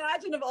 could you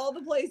imagine of all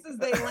the places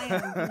they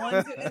land,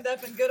 ones who end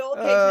up in good old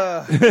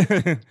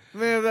Cape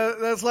Man,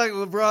 that's like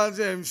LeBron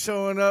James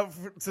showing up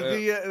to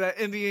be that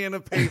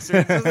Indiana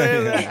Pacers.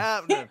 That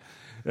happening.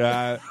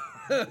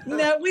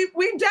 No, we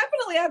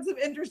definitely had some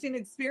interesting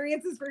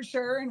experiences for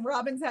sure. And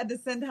Robin's had to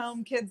send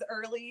home kids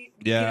early,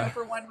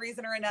 for one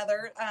reason or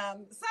another.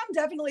 Some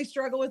definitely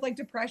struggle with like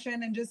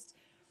depression and just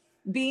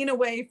being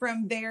away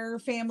from their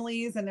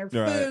families and their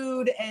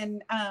food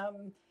and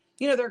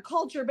their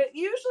culture. But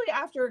usually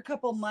after a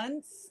couple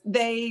months,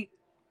 they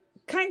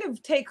kind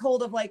of take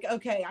hold of like,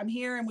 okay, I'm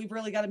here and we've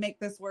really got to make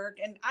this work.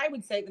 And I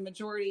would say the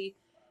majority,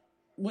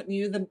 wouldn't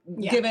you,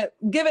 give it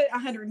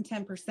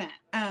 110%.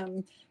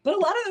 But a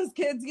lot of those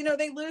kids,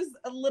 they lose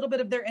a little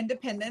bit of their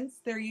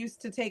independence. They're used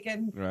to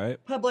taking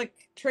public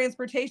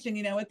transportation,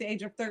 at the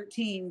age of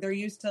 13. They're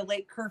used to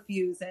late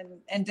curfews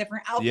and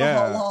different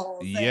alcohol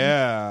laws.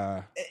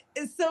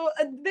 So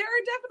there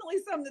are definitely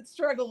some that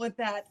struggle with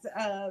that,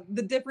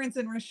 the difference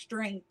in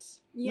restraint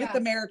with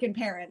American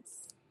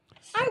parents.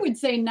 I would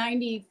say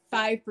 95%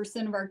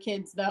 of our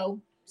kids, though,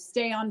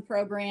 stay on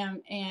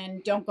program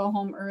and don't go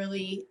home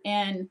early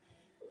and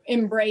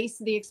embrace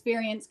the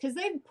experience because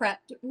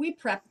we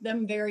prepped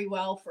them very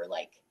well for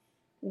like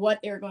what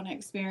they're going to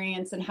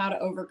experience and how to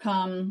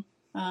overcome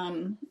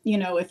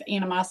if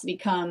animosity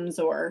comes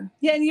or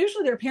and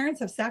usually their parents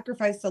have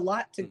sacrificed a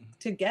lot to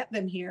get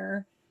them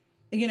here,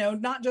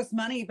 not just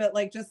money but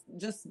like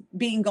just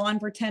being gone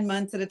for 10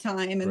 months at a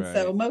time, and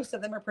so most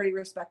of them are pretty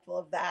respectful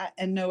of that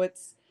and know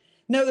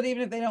that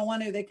even if they don't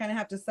want to, they kind of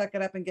have to suck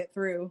it up and get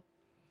through.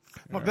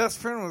 My best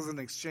friend was an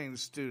exchange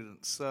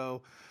student,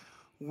 so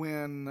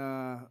when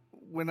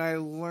I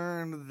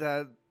learned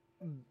that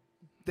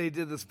they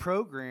did this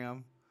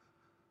program,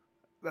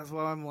 that's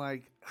why I'm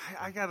like,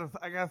 I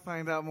gotta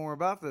find out more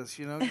about this,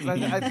 because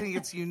I think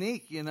it's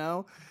unique, I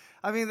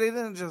mean, they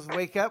didn't just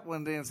wake up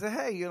one day and say,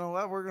 hey, you know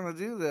what, we're gonna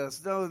do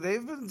this. No,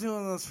 they've been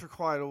doing this for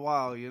quite a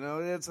while,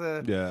 It's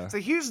a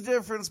huge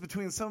difference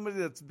between somebody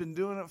that's been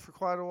doing it for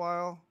quite a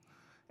while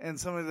and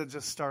somebody that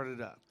just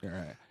started up. All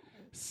right.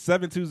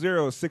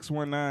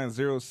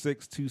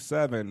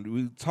 720-619-0627.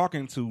 We're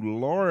talking to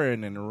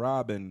Lauren and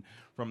Robin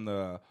from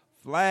the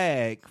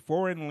Flag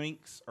Foreign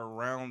Links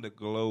Around the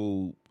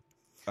Globe.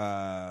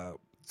 So,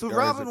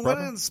 Robin, what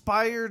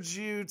inspired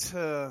you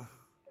to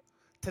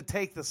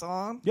take this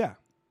on? Yeah.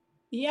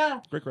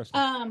 Great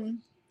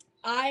question.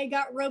 I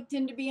got roped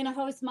into being a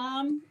host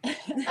mom.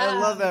 I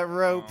love that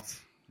roped.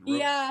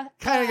 Yeah.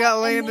 Kind of got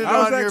landed How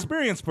was on that your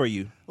experience for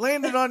you?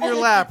 Landed on your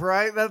lap,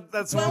 right?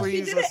 That's what we she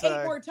usually did it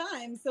say. 8 more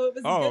times, so it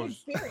was a good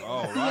experience.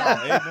 Oh,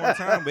 wow. 8 more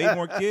times, 8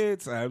 more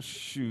kids.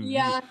 Shoot.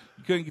 Yeah.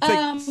 You couldn't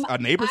take a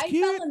neighbor's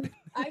kid?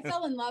 I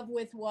fell in love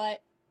with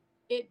what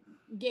it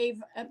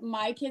gave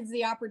my kids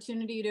the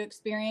opportunity to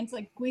experience.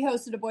 Like, we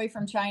hosted a boy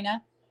from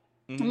China.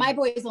 Mm-hmm. My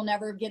boys will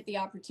never get the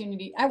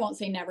opportunity. I won't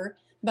say never,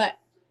 but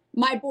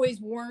my boys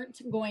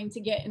weren't going to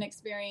get an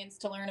experience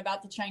to learn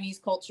about the Chinese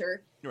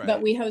culture. Right.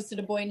 But we hosted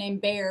a boy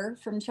named Bear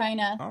from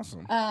China.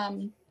 Awesome.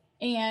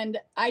 And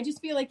I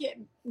just feel like it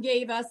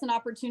gave us an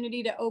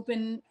opportunity to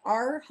open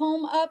our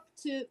home up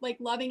to like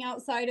loving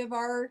outside of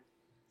our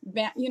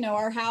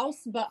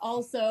house, but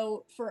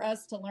also for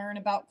us to learn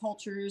about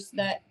cultures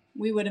that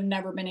we would have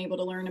never been able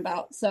to learn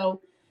about. So,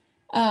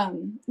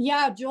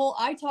 Joel,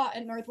 I taught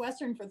at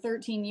Northwestern for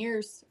 13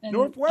 years.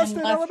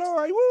 Northwestern,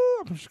 Illinois. Woo!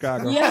 I'm from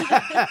Chicago. Yeah.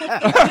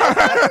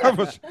 I'm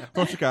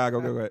from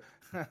Chicago. Go ahead.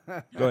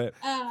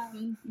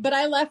 But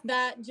I left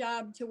that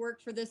job to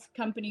work for this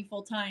company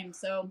full time.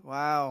 So.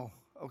 Wow.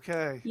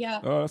 Okay. Yeah.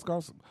 Oh, that's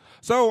awesome.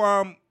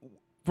 So,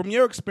 from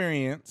your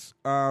experience,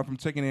 from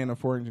taking in the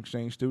foreign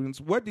exchange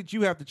students, what did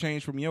you have to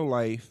change from your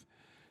life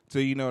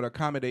to, to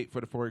accommodate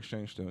for the foreign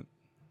exchange student?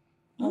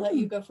 I'll let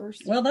you go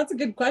first. Well, that's a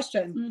good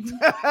question. Mm-hmm.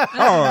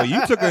 Oh,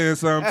 you took in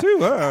some too,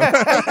 huh?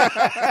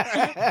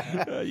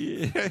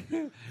 Yeah.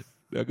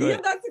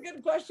 That's a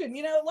good question.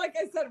 Like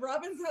I said,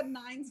 Robin's had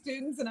 9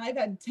 students and I've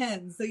had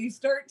 10. So you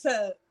start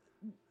to,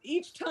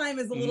 each time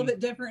is a little bit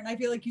different. I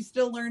feel like you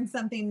still learn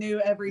something new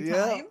every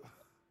time.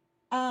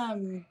 I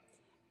don't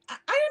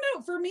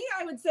know. For me,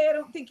 I would say I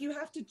don't think you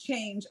have to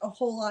change a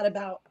whole lot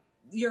about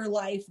your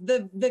life.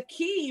 The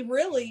key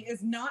really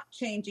is not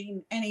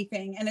changing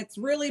anything, and it's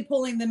really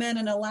pulling them in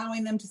and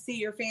allowing them to see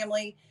your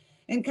family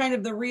and kind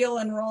of the real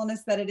and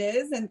rawness that it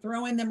is, and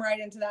throwing them right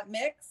into that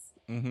mix.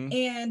 Mm-hmm.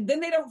 And then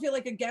they don't feel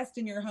like a guest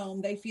in your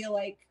home. They feel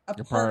like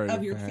a part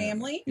of your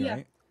family.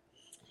 Right.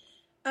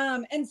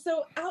 And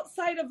so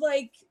outside of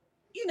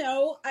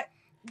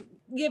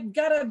you've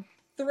got to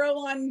throw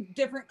on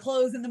different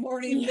clothes in the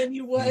morning than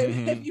you would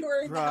if you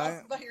were in the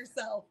house by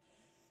yourself.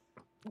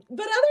 But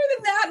other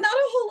than that, not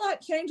a whole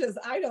lot changes,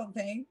 I don't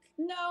think.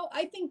 No,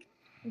 I think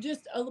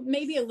just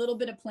maybe a little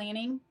bit of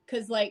planning,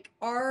 because like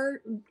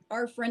our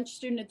French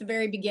student at the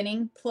very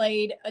beginning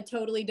played a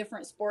totally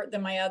different sport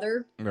than my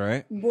other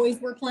boys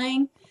were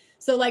playing.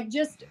 So like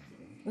just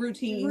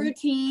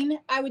routine,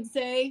 I would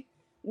say,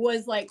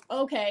 was like,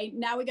 okay,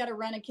 now we got to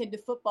run a kid to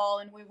football,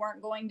 and we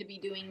weren't going to be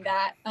doing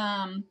that.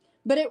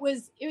 But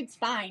it's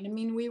fine. I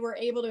mean, we were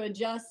able to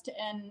adjust,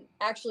 and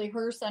actually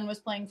her son was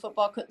playing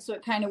football, so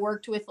it kind of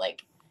worked with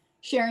like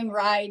sharing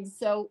rides.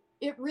 So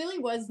it really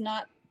was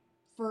not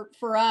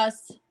for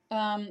us,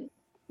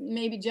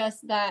 maybe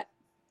just that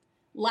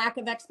lack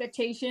of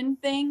expectation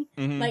thing.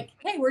 Like,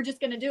 hey, we're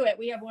just going to do it.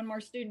 We have one more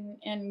student,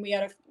 and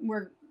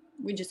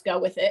we just go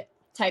with it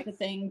type of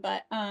thing.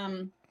 But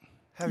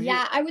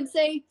I would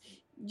say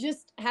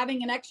just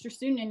having an extra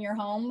student in your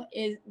home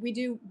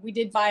we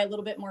did buy a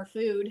little bit more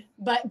food,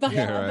 but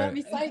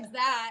besides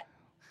that,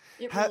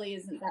 it really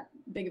isn't that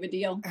big of a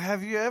deal.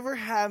 Have you ever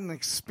had an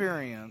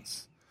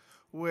experience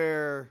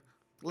where,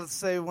 let's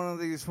say, one of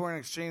these foreign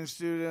exchange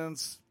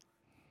students,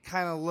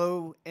 kind of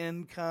low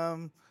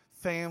income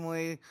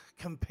family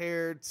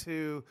compared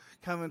to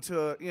coming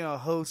to a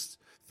host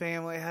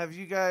family? Have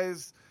you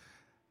guys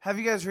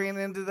ran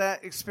into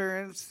that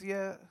experience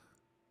yet?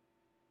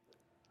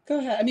 Go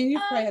ahead. I mean,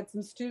 you've probably had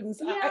some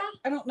students. Yeah.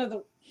 I don't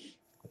know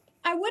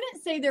I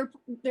wouldn't say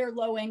they're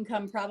low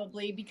income,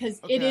 probably, because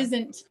it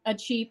isn't a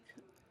cheap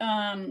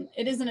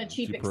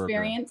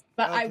experience.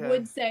 But I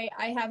would say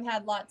I have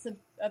had lots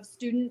of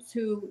students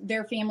who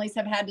their families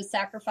have had to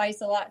sacrifice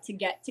a lot to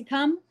get to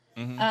come.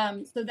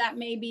 So that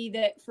may be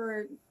that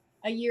for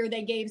a year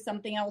they gave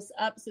something else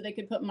up so they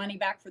could put money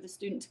back for the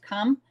student to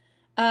come.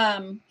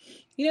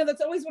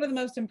 That's always one of the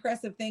most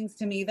impressive things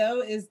to me,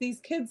 though, is these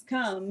kids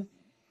come,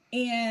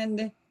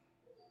 and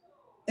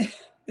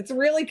it's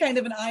really kind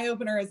of an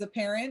eye-opener as a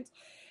parent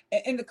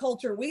in the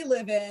culture we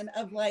live in,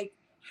 of like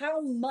how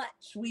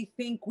much we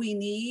think we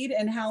need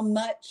and how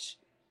much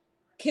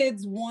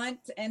kids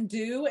want and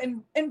do,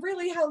 and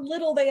really how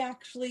little they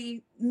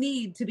actually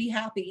need to be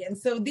happy. And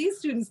so these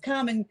students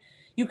come, and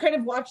you kind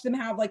of watch them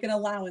have like an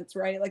allowance,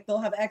 right? Like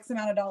they'll have X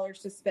amount of dollars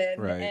to spend.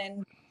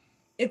 And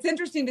it's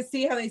interesting to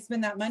see how they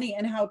spend that money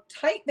and how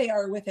tight they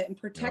are with it and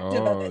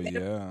protective of it.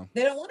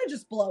 They don't want to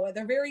just blow it.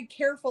 They're very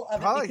careful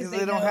of it because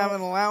they don't have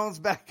an allowance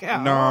back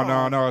out. No.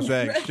 It's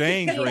that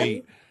exchange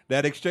rate.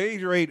 That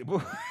exchange rate.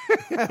 You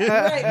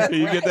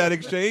get that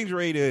exchange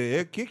rate,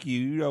 it'll kick you.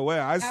 You know,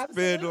 I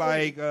spent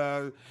like,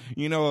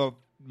 $1.5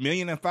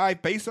 million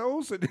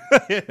pesos. That was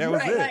it.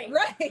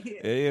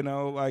 Right.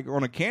 Like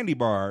on a candy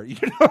bar.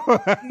 It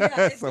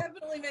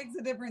definitely makes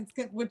a difference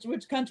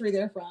which country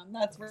they're from.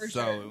 That's for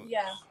sure.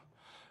 Yeah.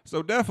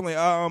 So definitely,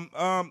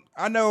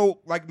 I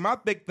know, like, my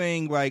big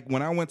thing, like,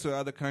 when I went to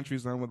other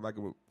countries, I went, like,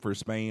 for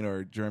Spain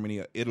or Germany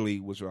or Italy,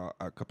 which I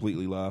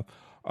completely love,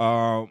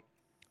 I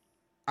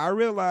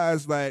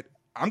realized that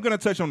I'm going to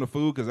touch on the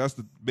food because that's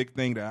the big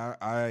thing that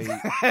I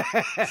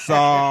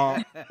saw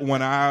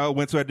when I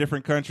went to a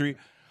different country.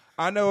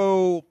 I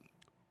know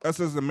us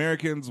as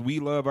Americans, we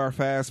love our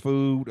fast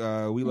food.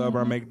 We love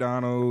our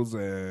McDonald's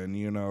and,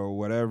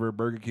 whatever,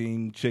 Burger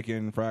King,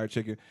 chicken, fried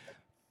chicken.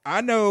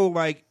 I know,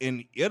 like,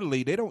 in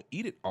Italy, they don't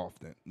eat it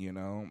often,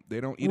 They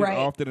don't eat it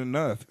often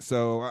enough.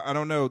 So, I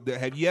don't know.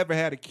 Have you ever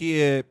had a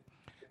kid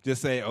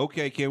just say,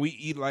 okay, can we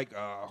eat, like,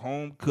 a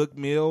home-cooked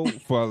meal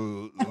for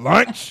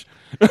lunch?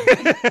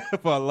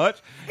 For lunch?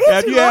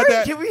 Have you had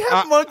that? Can we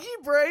have monkey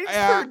brains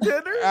for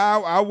dinner?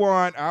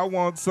 I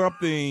want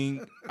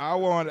something. I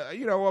want,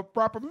 a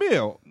proper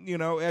meal.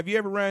 Have you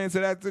ever run into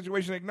that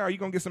situation? Like, no, you're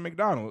going to get some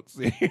McDonald's.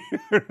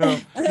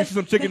 Get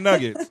some chicken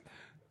nuggets.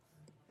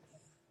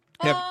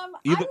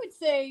 I would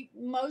say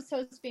most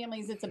host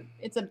families, it's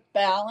a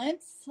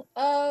balance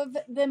of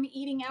them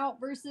eating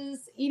out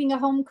versus eating a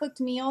home cooked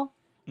meal.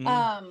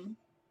 My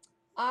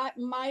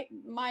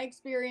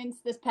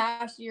experience this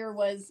past year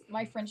was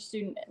my French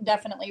student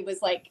definitely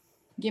was like,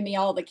 give me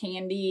all the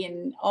candy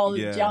and all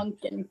the junk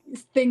and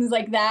things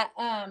like that.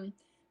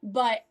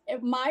 But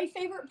my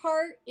favorite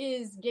part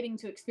is getting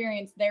to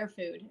experience their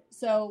food.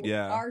 So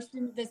our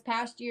student this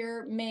past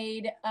year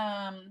made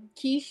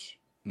quiche.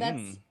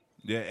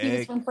 He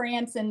was from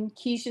France, and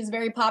quiche is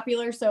very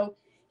popular. So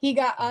he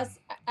got us.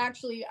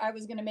 Actually, I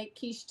was going to make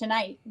quiche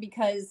tonight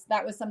because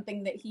that was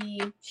something that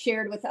he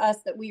shared with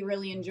us that we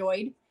really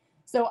enjoyed.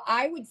 So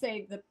I would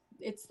say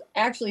it's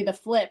actually the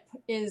flip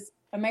is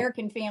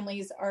American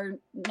families are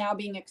now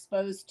being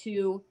exposed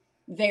to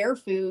their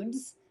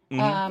foods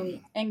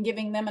and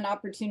giving them an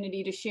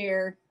opportunity to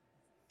share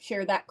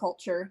that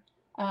culture.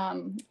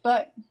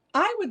 But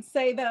I would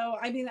say, though,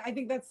 I mean, I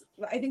think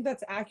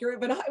that's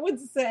accurate, but I would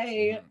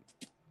say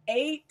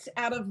 8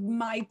 out of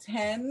my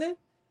 10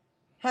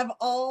 have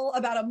all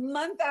about a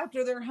month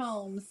after they're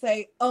home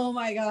say, oh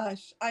my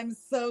gosh, I'm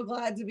so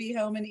glad to be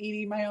home and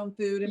eating my own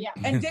food,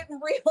 and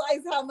didn't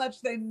realize how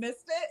much they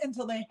missed it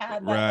until they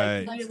had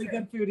that like, really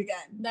good food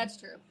again. That's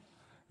true.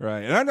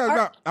 Right.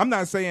 And I'm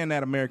not saying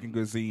that American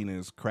cuisine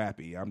is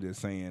crappy. I'm just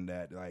saying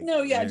that, like,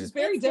 no, yeah, just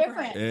very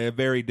different.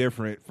 Very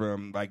different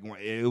from, like,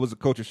 it was a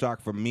culture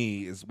shock for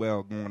me as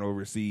well going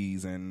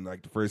overseas. And,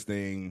 like, the first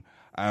thing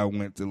I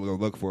went to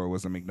look for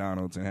was a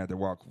McDonald's and had to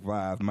walk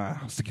 5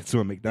 miles to get to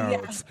a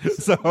McDonald's. Yeah.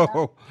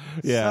 So,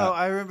 yeah. So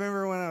I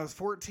remember when I was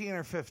 14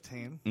 or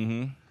 15,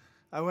 mm-hmm.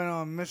 I went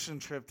on a mission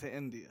trip to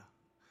India.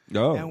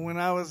 Oh. And when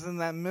I was in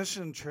that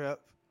mission trip,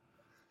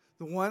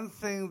 the one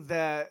thing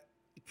that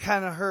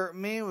kind of hurt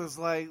me was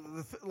like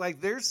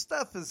their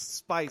stuff is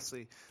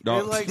spicy.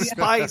 They're like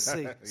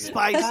spicy. Oh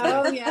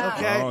yeah.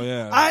 Okay. Oh,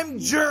 yeah. I'm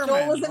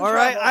German. All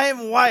right. I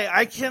am white.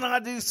 I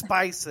cannot do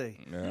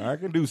spicy. Yeah, I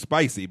can do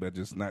spicy, but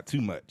just not too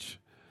much.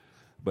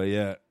 But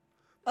yeah.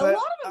 A lot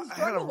of them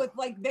struggle with,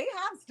 like, they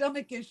have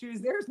stomach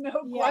issues. There's no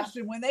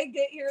question. When they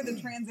get here, the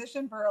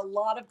transition for a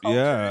lot of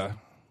cultures,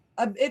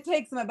 it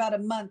takes them about a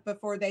month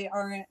before they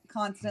aren't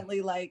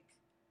constantly like,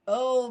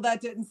 oh,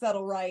 that didn't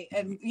settle right.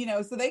 And,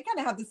 so they kind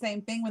of have the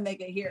same thing when they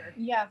get here.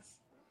 Yeah.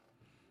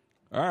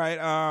 All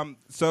right.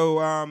 So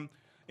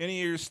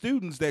any of your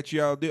students that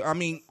y'all do, I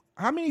mean,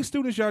 how many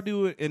students y'all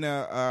do in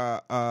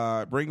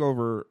bring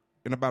over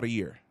in about a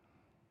year?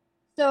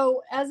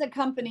 So as a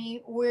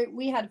company,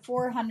 we had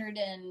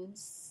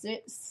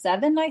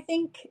 407, I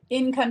think,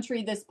 in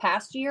country this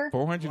past year.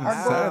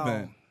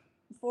 407.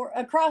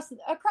 Across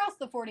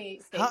the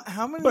 48 states.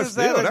 How many is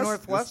that at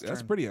Northwestern?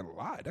 That's pretty a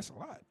lot. That's a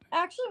lot.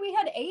 Actually, we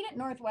had 8 at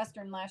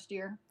Northwestern last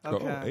year.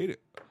 Okay. Oh, 8.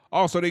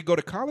 Oh, so they go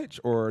to college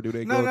or do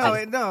they go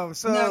No.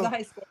 So the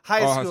high school.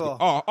 High school.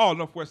 Oh,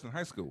 Northwestern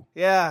High School.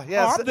 Yeah.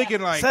 Oh, I'm thinking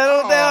like,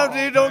 settle down,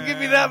 dude. Don't give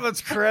me that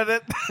much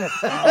credit.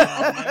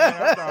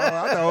 I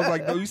thought I was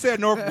like, no, you said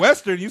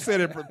Northwestern. You said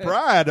it for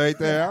pride right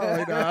there.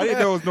 I didn't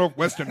know it was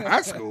Northwestern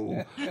High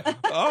School.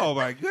 Oh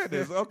my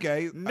goodness.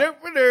 Okay. No.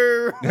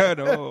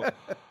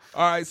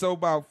 All right, so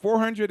about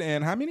 400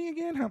 and how many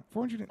again?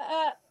 400.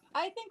 I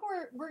think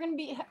we're going to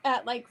be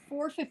at like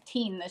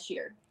 415 this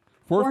year.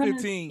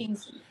 415.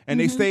 And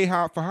they stay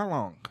for how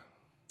long?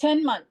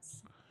 10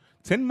 months.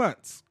 10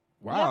 months.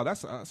 Wow, yep.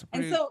 that's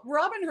pretty. And so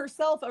Robin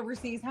herself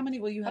oversees, how many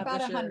will you have about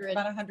this year? 100.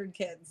 About 100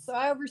 kids. So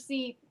I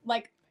oversee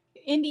like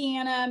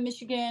Indiana,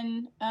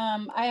 Michigan.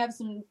 I have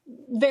some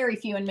very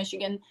few in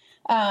Michigan.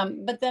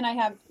 But then I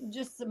have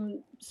just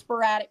some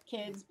sporadic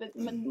kids, but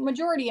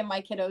majority of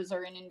my kiddos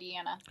are in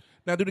Indiana.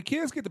 Now, do the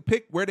kids get to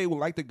pick where they would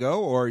like to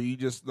go, or are you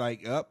just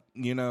like when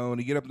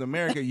you get up to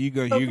America,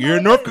 you're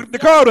in North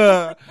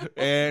Dakota,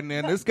 and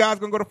then this guy's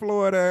gonna go to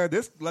Florida,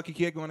 this lucky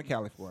kid going to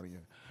California,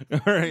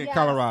 or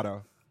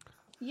Colorado.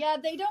 Yeah,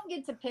 they don't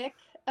get to pick.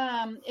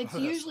 It's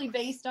usually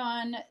based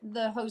on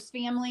the host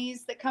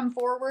families that come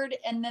forward,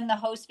 and then the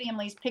host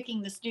families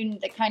picking the student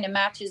that kind of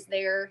matches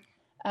their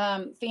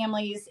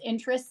family's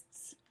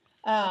interests.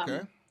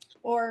 Okay.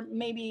 Or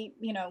maybe,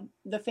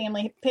 the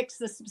family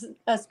picks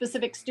a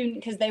specific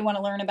student because they want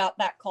to learn about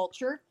that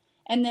culture.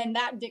 And then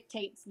that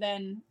dictates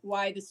then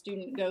why the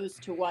student goes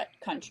to what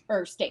country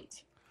or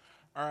state.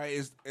 All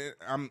right.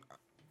 I'm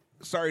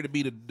sorry to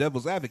be the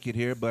devil's advocate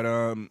here,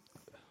 but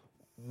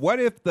what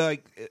if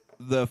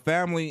the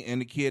family and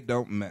the kid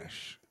don't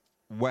mesh?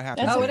 What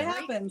happens? That's what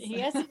happens.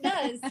 Yes, it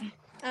does.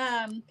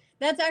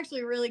 That's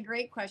actually a really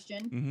great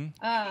question.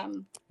 Mm-hmm.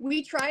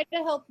 We try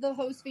to help the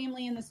host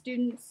family and the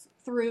students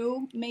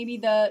through maybe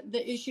the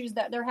issues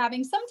that they're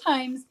having.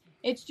 Sometimes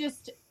it's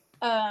just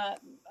a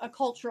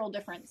cultural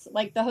difference.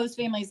 Like the host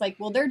family is like,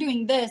 well, they're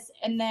doing this.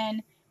 And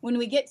then when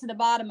we get to the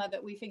bottom of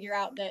it, we figure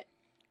out that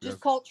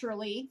just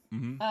culturally,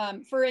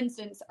 for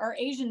instance, our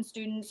Asian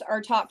students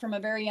are taught from a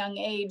very young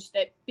age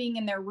that being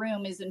in their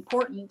room is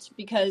important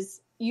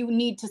because you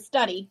need to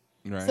study.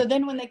 Right. So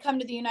then when they come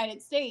to the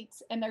United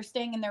States and they're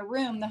staying in their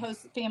room, the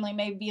host family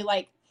may be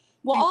like,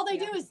 well, all they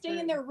do is stay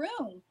in their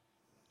room.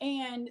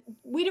 And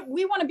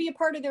we want to be a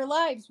part of their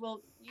lives.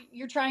 Well,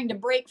 you're trying to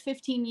break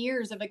 15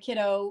 years of a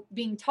kiddo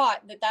being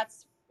taught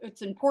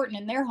it's important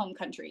in their home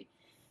country.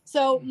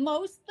 So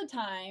most of the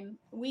time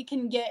we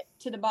can get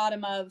to the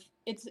bottom of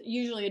it's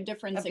usually a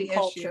difference in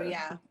culture.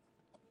 Yeah.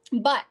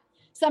 But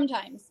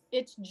sometimes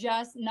it's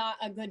just not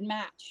a good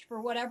match for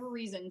whatever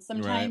reason.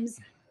 Sometimes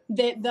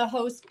the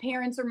host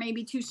parents are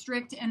maybe too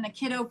strict and the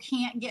kiddo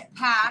can't get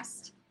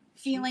past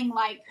feeling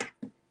like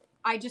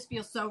I just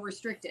feel so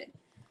restricted.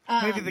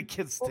 Maybe the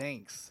kid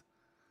stinks.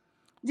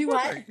 Do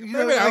what? Maybe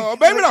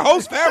the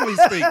host family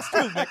stinks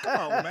too, man. Come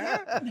on,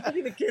 man.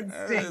 Maybe the kids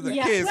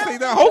stink.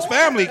 The host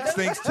family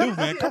stinks too,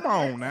 man. Come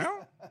on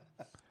now.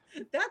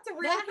 That's a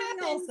real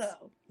thing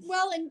also.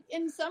 Well,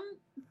 in some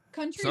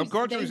countries, they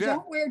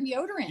don't wear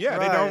deodorant. Yeah,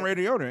 they don't wear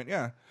deodorant.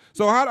 Yeah.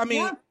 So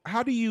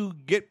how do you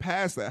get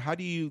past that? How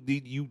do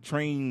you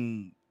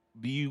train?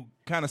 Do you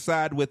kind of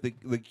side with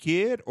the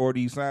kid, or do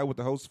you side with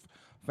the host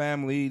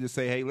family to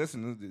say, hey,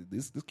 listen,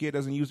 this kid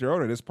doesn't use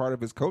deodorant. It's part of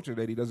his culture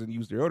that he doesn't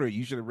use deodorant.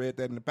 You should have read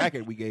that in the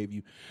packet we gave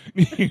you.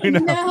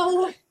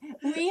 No,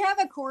 we have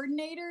a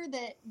coordinator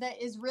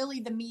that is really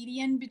the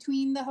median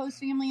between the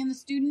host family and the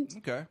student.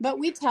 Okay. But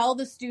we tell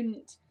the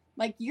student,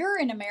 like, you're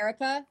in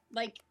America.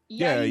 Like,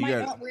 you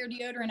might not wear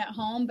deodorant at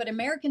home, but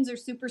Americans are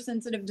super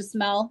sensitive to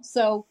smell.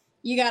 So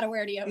you got to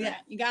wear deodorant. Yeah.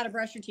 You got to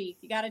brush your teeth.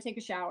 You got to take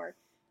a shower.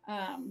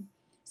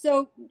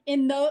 So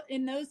in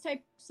those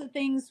types of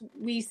things,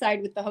 we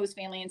side with the host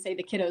family and say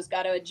the kiddos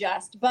got to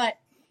adjust.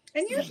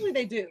 And usually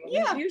they do.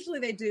 Yeah. Usually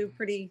they do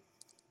pretty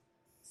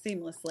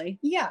seamlessly.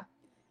 Yeah.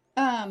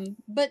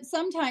 But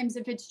sometimes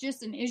if it's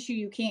just an issue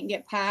you can't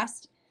get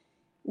past,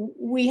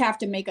 we have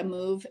to make a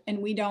move, and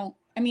we don't.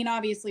 I mean,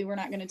 obviously, we're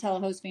not going to tell a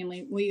host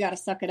family, well, you got to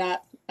suck it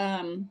up.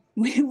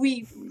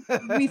 We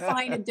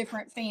find a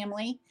different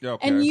family.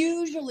 Okay. And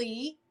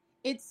usually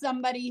it's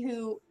somebody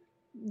who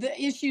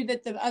the issue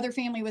that the other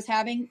family was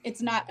having,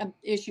 it's not an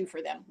issue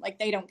for them. Like,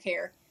 they don't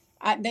care.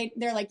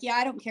 They're like, yeah,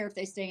 I don't care if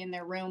they stay in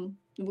their room.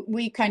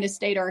 We kind of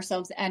stay to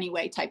ourselves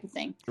anyway, type of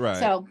thing. Right.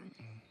 So.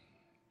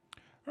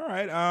 All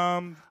right.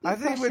 I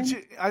think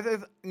you guys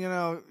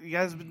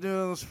have been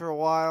doing this for a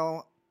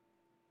while.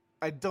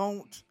 I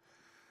don't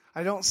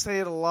say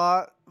it a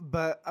lot,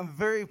 but I'm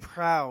very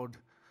proud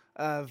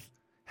of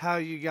how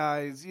you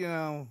guys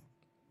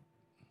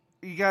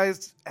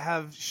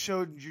have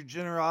showed your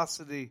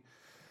generosity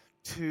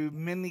to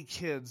many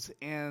kids,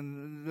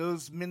 and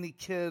those many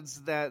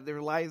kids that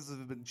their lives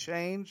have been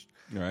changed,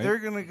 right. They're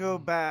going to go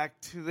back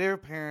to their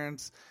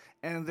parents,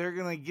 and they're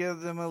going to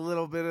give them a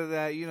little bit of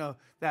that,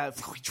 that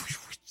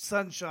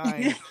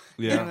sunshine,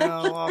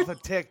 off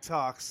of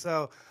TikTok.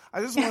 So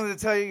I just wanted to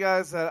tell you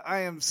guys that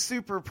I am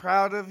super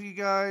proud of you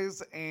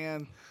guys,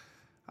 and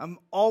I'm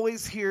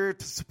always here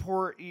to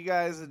support you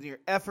guys in your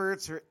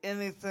efforts or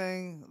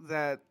anything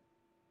that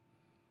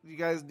you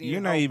guys need.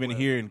 You're not even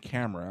here in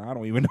camera. I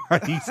don't even know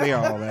how you say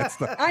all that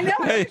stuff. I know.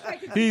 I wish I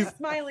could see a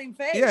smiling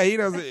face. Yeah, he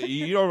doesn't.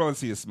 You don't want to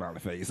see a smiling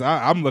face.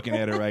 I'm looking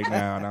at it right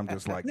now, and I'm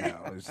just like, no.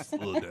 It's just,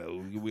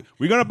 no.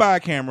 We're gonna buy a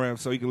camera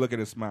so you can look at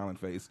his smiling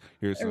face.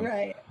 Here's some.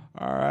 Right.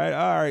 All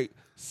right.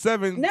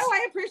 7. No,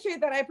 I appreciate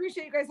that. I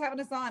appreciate you guys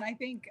having us on. I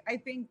think I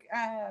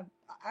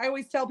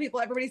always tell people,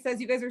 everybody says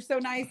you guys are so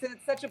nice and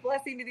it's such a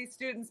blessing to these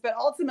students. But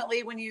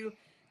ultimately, when you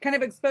kind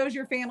of expose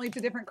your family to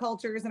different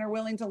cultures and are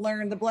willing to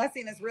learn, the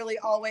blessing is really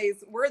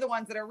always, we're the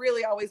ones that are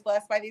really always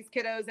blessed by these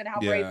kiddos and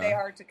how brave they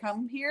are to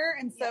come here.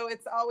 And so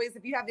it's always,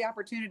 if you have the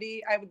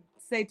opportunity, I would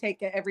say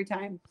take it every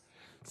time.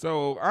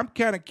 So I'm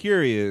kind of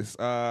curious,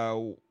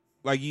 Robin,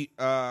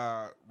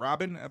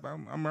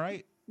 I'm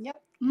right? Yep.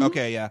 Mm-hmm.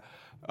 Okay, yeah.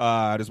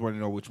 I just wanted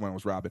to know which one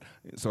was Robin,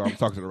 so I'm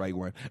talking to the right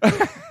one.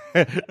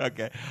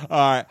 Okay,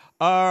 all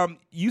right.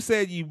 You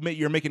said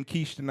you're making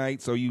quiche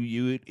tonight, so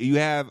you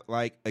have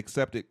like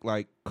accepted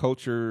like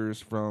cultures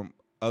from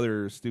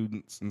other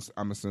students.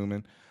 I'm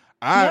assuming.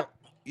 I've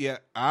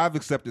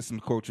accepted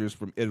some cultures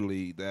from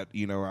Italy that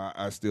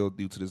I still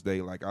do to this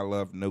day. Like I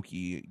love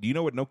gnocchi. Do you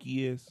know what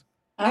gnocchi is?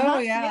 Oh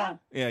yeah.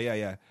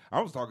 Yeah.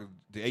 I was talking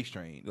to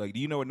H-Train. Like, do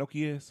you know what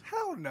gnocchi is?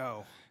 Hell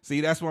no. See,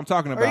 that's what I'm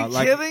talking about.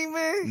 Are you kidding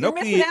me? You're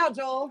missing out,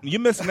 Joel.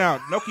 You're missing out.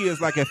 Gnocchi is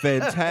like a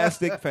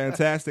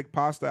fantastic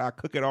pasta. I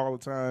cook it all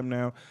the time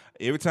now.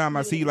 Every time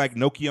I see like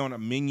gnocchi on a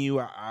menu,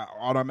 I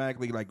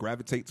automatically like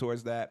gravitate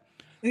towards that.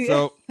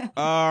 Yeah.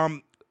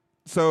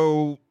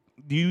 So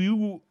do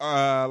you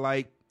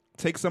like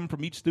take something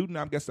from each student?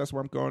 I guess that's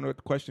where I'm going with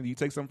the question. Do you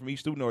take something from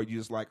each student, or are you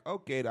just like,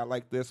 okay, I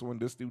like this one,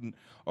 this student,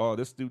 or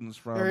this student's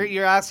from...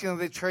 You're asking if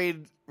they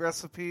trade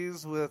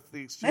recipes with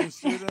the exchange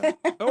student?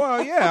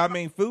 Well, yeah, I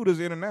mean, food is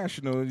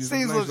international.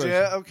 Seems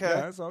legit, okay.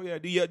 Yeah, so, yeah.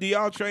 Do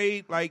y'all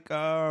trade, like,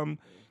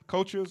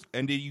 cultures,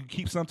 and do you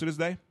keep some to this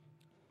day?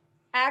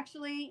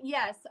 Actually,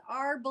 yes.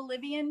 Our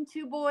Bolivian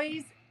 2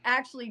 boys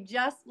actually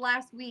just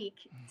last week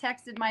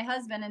texted my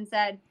husband and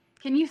said,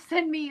 can you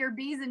send me your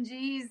B's and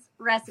G's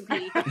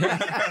recipe?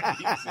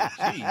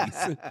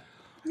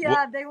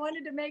 Yeah, they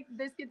wanted to make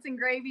biscuits and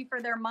gravy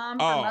for their mom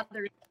for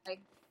Mother's Day.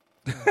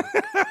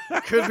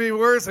 Could be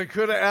worse. I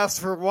could have asked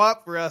for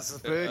WAP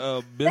recipe.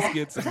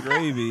 Biscuits and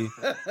gravy.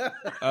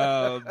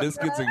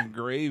 Biscuits and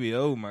gravy.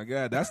 Oh my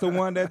God, that's the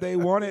one that they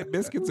wanted.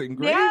 Biscuits and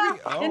gravy. Yeah,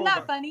 oh, isn't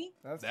that funny?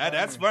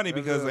 That's funny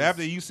because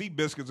after you see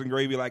biscuits and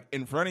gravy like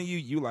in front of you,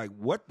 you like,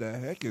 what the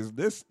heck is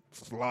this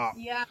slop?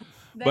 Yeah,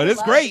 but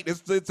it's great.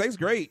 It tastes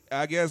great.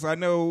 I guess I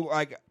know.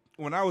 Like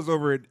when I was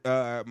over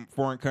at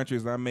foreign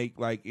countries, I make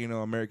like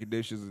American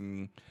dishes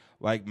and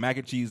like mac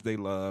and cheese. They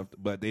loved,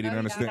 but they didn't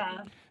understand.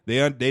 Yeah.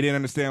 They didn't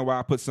understand why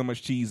I put so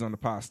much cheese on the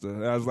pasta.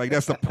 I was like,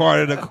 that's a part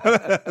of the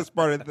that's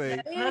part of the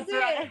thing. That's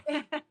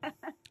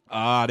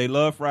right. They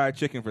love fried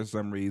chicken for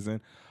some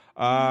reason.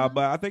 But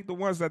I think the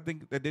ones that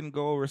didn't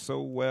go over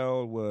so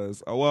well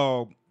was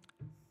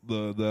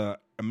the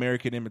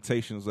American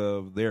imitations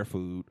of their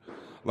food.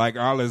 Like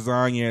our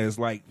lasagna is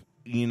like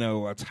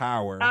a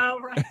tower. Oh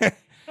right.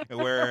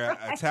 Where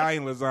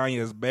Italian lasagna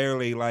is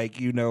barely like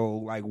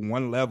like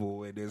one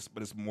level. It is,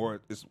 but it's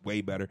way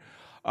better.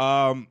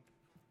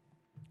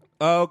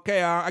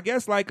 Okay, I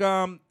guess like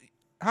how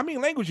many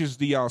languages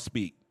do y'all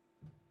speak?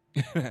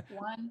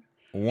 One.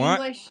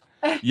 English.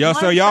 Yeah,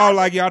 so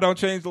y'all don't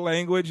change the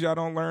language. Y'all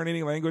don't learn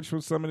any language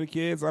from some of the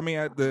kids. I mean,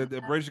 at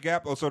the Bridge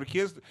Gap. Oh, so the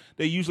kids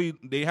they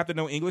have to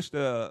know English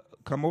to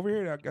come over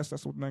here. I guess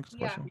that's what the next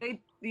question.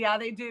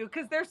 They do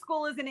because their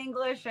school is in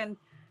English and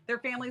their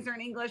families are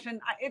in English.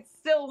 And it's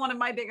still one of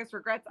my biggest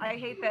regrets. I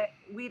hate that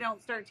we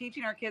don't start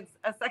teaching our kids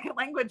a second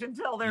language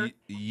until they're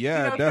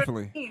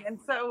definitely. 13. And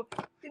so,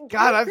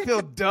 God, I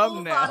feel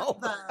dumb now.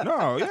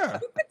 No, yeah.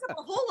 We picked up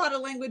a whole lot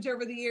of language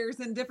over the years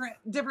in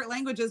different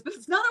languages, but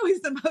it's not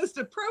always the most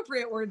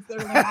appropriate words they're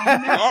learning.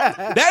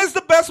 That is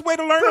the best way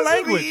to learn a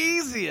language. The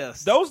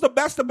easiest. Those the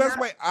best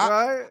way.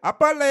 I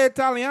parlo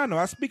Italiano.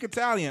 I speak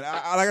Italian.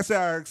 Like I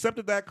said, I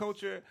accepted that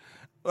culture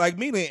like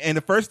me. And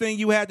the first thing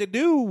you had to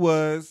do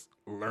was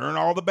learn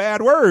all the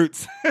bad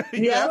words.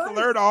 You have to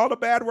learn all the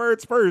bad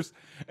words first,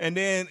 and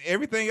then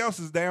everything else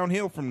is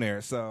downhill from there.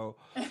 So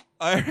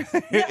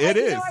it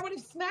is. I would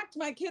have smacked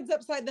my kids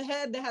upside the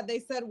head had they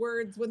said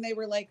words when they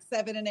were like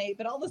 7 and 8.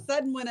 But all of a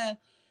sudden, when a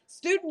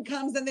student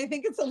comes and they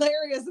think it's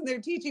hilarious and they're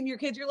teaching your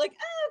kids, you're like,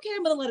 oh, okay,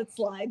 I'm going to let it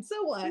slide.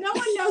 So what? No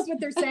one knows what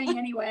they're saying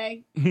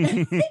anyway.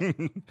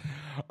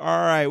 All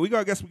right.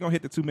 Guess we're going to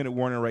hit the 2-minute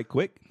warning right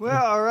quick.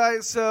 Well, all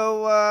right.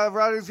 So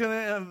Roddy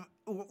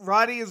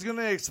is going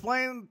to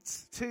explain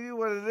to you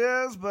what it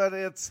is, but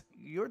it's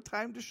your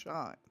time to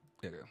shine.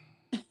 Yeah.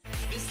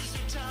 This is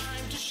your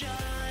time to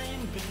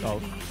shine, baby. Oh.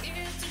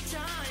 It's your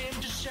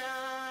time to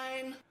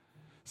shine.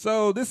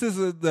 So this is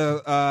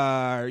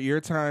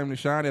your time to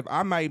shine. If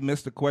I might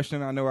miss the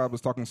question, I know I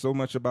was talking so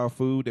much about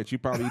food that you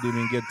probably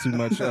didn't get too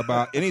much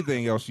about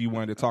anything else you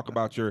wanted to talk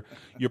about your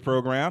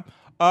program.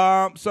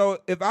 So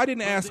if I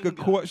didn't ask a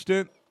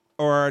question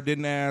or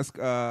didn't ask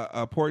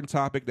an important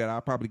topic that I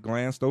probably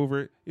glanced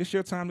over, it's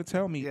your time to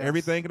tell me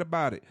everything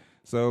about it.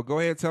 So go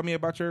ahead and tell me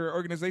about your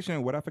organization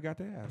and what I forgot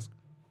to ask.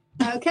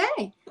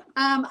 Okay.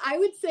 I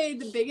would say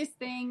the biggest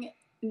thing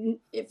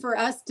for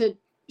us to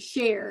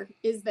share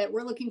is that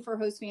we're looking for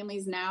host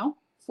families now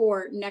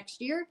for next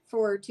year,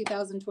 for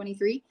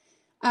 2023.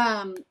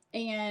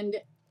 And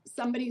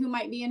somebody who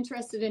might be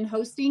interested in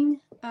hosting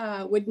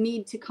would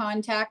need to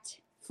contact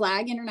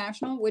FLAG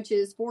International, which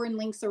is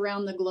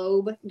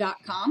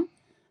foreignlinksaroundtheglobe.com.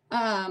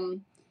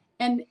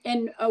 And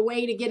a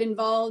way to get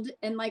involved.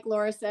 And like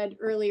Laura said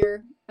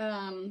earlier,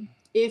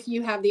 if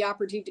you have the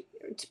opportunity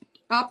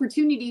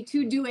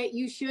to do it,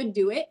 you should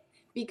do it,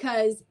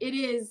 because it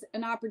is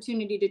an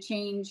opportunity to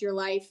change your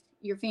life,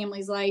 your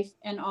family's life,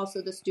 and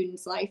also the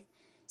student's life.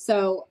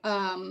 So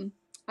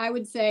I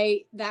would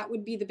say that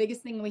would be the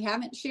biggest thing we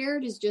haven't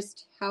shared, is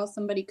just how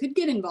somebody could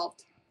get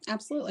involved.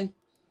 Absolutely.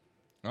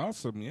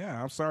 Awesome.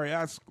 Yeah. I'm sorry.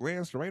 I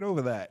glanced right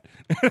over that.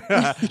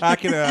 I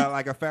can,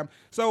 like a family.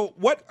 So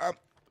what,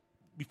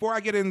 before I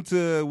get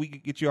into, we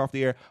could get you off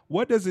the air.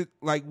 What does it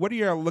like? What are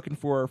you looking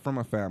for from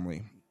a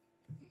family?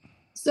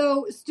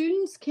 So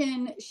students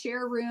can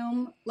share a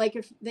room.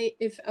 Like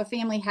if a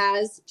family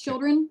has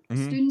children,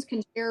 students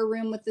can share a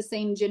room with the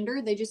same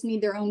gender. They just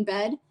need their own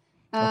bed.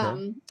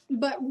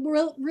 But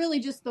really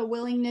just the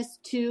willingness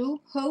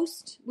to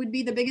host would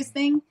be the biggest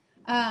thing.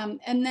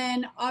 And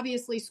then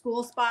obviously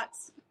school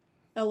spots,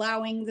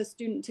 allowing the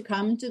student to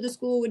come to the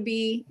school would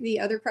be the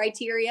other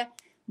criteria.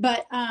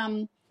 But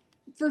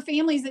for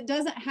families, it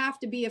doesn't have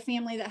to be a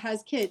family that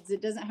has kids.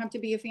 It doesn't have to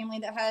be a family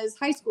that has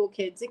high school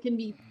kids. It can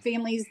be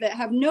families that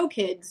have no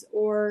kids,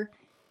 or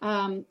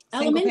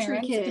elementary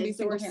kids,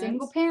 or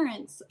single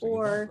parents,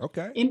 or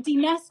empty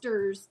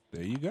nesters.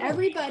 There you go.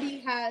 Everybody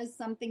has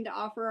something to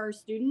offer our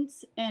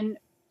students and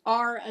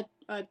are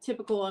a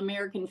typical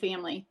American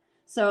family.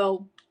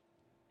 So,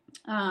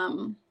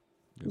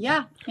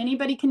 yeah,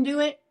 anybody can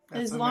do it.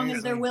 As long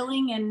as they're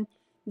willing, and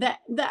that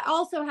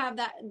also have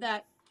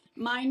that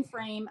mind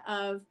frame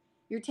of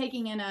you're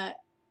taking in a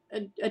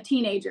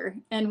teenager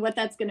and what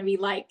that's going to be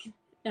like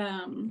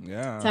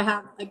to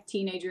have a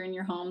teenager in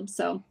your home.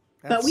 So,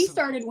 but we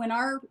started when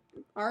our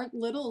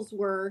littles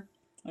were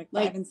like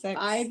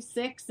 5,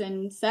 6,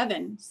 and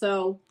 7.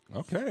 So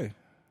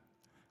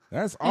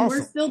that's awesome. And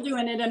we're still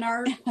doing it, and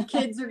our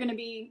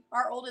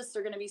oldest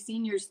are going to be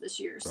seniors this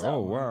year. So. Oh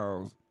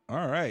wow!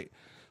 All right.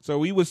 So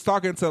we was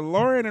talking to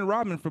Lauren and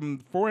Robin from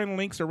Foreign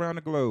Links Around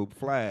the Globe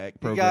Flag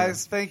program. You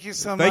guys, thank you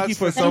so much. Thank you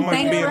for so much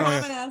being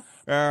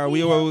on.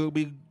 We will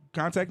be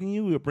contacting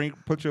you. We'll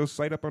put your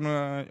site up on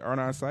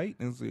our site,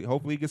 and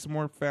hopefully get some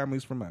more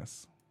families from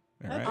us.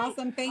 All right.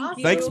 Awesome. Thank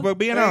you. Thanks for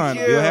being on.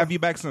 We'll have you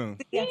back soon.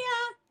 Yeah.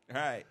 All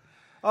right.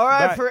 All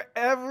right.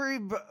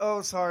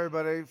 Sorry,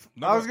 buddy.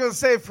 I was going to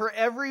say, for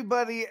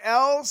everybody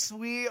else,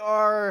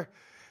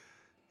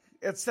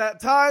 it's that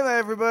time,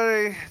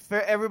 everybody.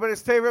 For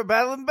everybody's favorite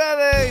Battle and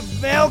Betty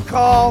mail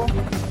call.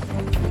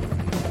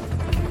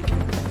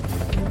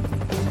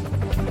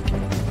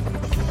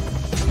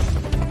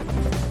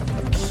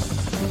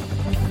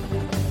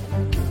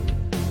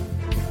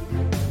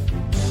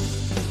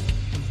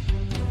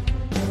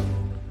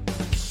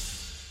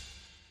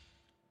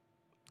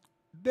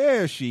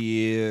 There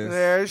she is.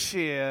 There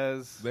she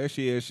is. There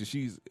she is.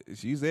 She's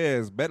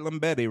there. It's Bedlam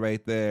Betty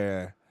right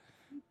there.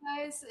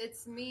 Guys,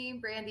 it's me,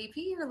 Brandy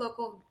P, your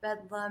local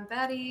Bedlam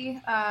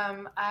Betty.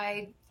 Can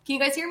you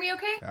guys hear me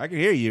okay? I can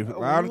hear you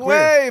loud and clear.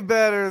 Way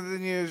better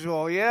than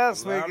usual.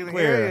 Yes, we can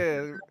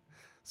hear you.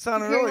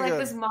 Sounding really like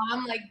good. this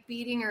mom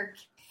beating her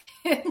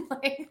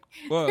like,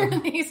 Whoa.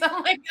 these.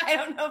 I'm like, I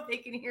don't know if they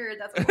can hear it.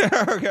 That's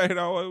Okay,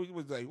 no, it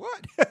was like,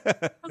 what?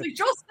 I was like,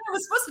 Joel Smith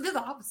was supposed to do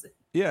the opposite.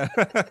 Yeah.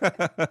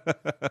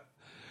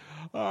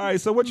 All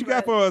right, so what you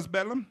got for us,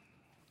 Bedlam?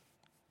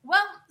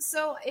 Well,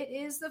 so it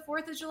is the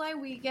 4th of July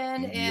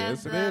weekend, and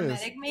Yes, it the is.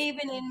 medic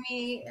maven in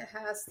me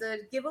has to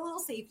give a little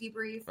safety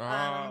brief.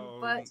 Oh.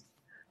 But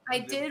I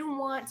did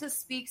want to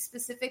speak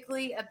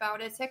specifically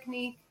about a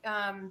technique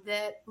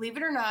that, believe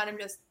it or not, I'm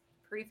just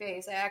pretty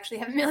face. I actually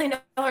have $1 million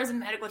in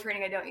medical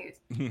training I don't use.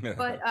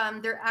 But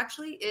there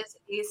actually is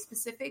a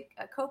specific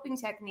coping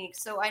technique.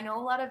 So I know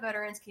a lot of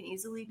veterans can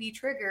easily be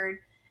triggered,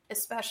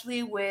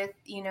 especially with,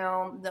 the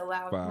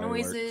loud Fireworks.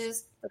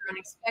 noises that are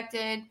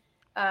unexpected.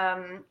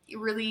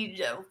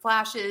 Really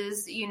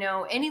flashes,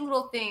 any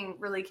little thing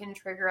really can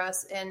trigger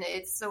us, and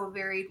it's so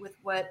varied with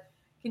what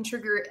can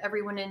trigger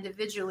everyone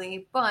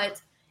individually.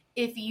 But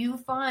if you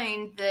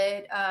find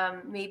that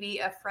maybe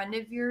a friend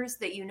of yours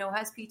that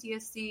has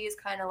PTSD is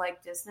kind of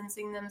like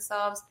distancing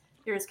themselves,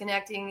 they're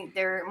disconnecting,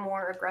 they're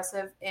more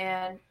aggressive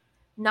and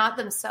not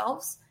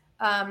themselves,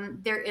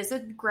 there is a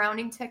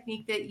grounding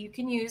technique that you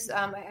can use.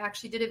 I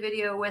actually did a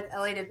video with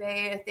Ellie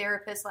DeBay, a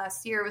therapist,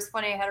 last year. It was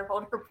funny. I had her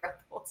hold her breath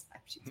the whole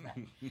time she was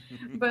mad.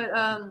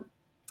 But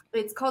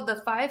it's called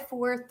the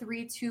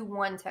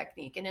 5-4-3-2-1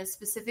 technique, and it's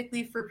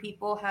specifically for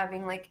people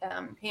having like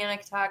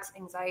panic attacks,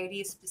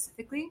 anxiety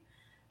specifically.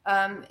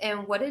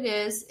 And what it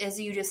is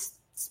you just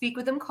speak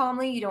with them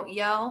calmly. You don't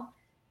yell.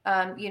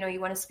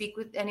 You want to speak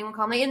with anyone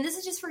calmly. And this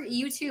is just for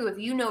you too. If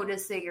you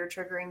notice that you're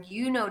triggering,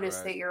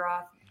 that you're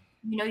off,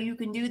 you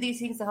can do these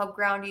things to help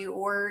ground you,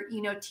 or,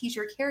 teach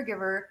your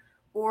caregiver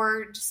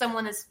or just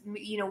someone that's,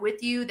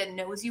 with you that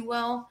knows you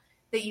well,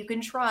 that you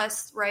can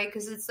trust, right?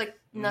 Because it's like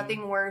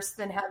nothing worse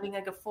than having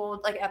like a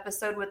full like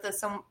episode with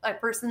a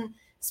person,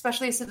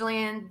 especially a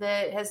civilian,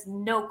 that has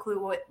no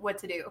clue what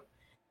to do.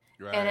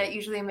 Right. And it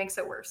usually makes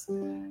it worse.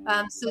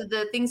 So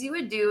the things you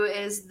would do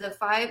is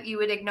you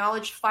would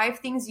acknowledge 5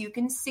 things you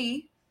can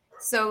see.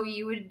 So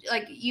you would,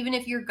 like, even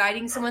if you're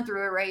guiding someone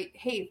through it, right?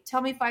 Hey,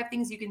 tell me 5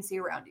 things you can see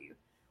around you.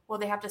 Well,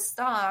 they have to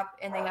stop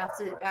and they have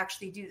to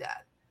actually do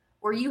that.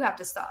 Or you have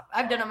to stop.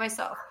 I've done it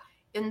myself.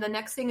 And the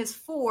next thing is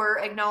 4,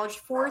 acknowledge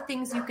 4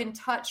 things you can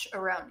touch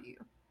around you.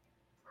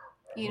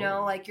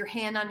 Like your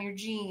hand on your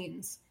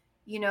jeans,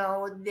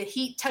 the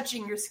heat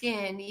touching your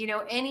skin,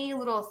 any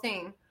little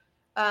thing.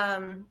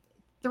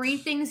 3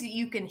 things that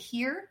you can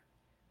hear.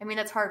 I mean,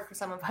 that's hard for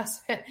some of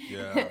us.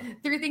 Yeah.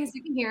 3 things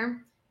you can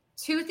hear.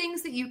 2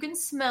 things that you can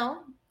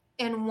smell.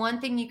 And 1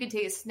 thing you can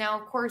taste. Now,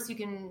 of course, you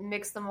can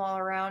mix them all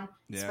around,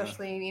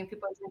 especially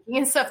people are drinking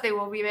and stuff, they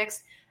will be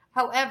mixed.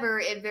 However,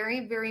 it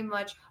very, very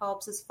much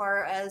helps as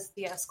far as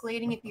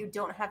de-escalating if you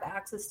don't have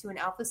access to an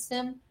alpha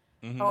stim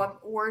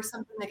or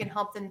something that can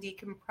help them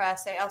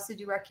decompress. I also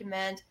do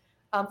recommend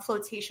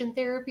flotation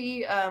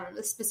therapy,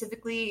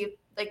 specifically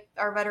like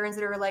our veterans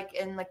that are like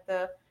in like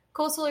the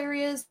coastal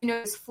areas,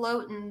 just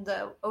float in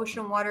the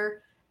ocean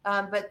water.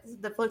 But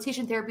the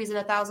flotation therapy is in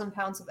 1,000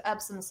 pounds of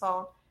Epsom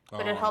salt,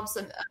 but it helps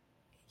them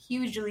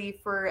hugely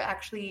for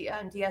actually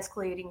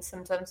de-escalating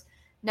symptoms.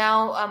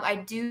 Now, I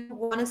do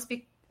want to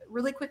speak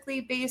really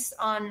quickly based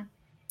on,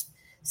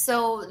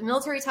 so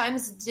Military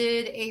Times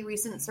did a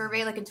recent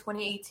survey like in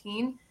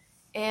 2018,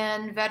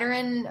 and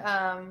veteran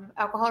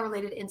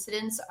alcohol-related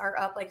incidents are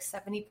up like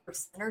 70%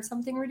 or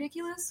something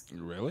ridiculous.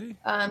 Really?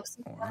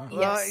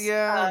 Yes.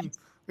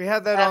 We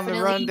had that on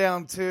the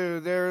rundown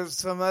too. There's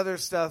some other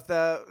stuff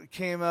that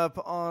came up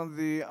on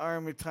the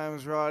Army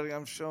Times, Roddy.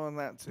 I'm showing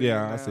that too.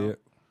 Yeah, I see it.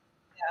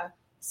 Yeah.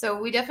 So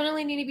we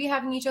definitely need to be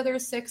having each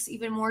other's 6,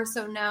 even more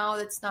so now.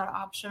 That's not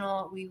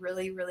optional. We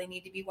really, really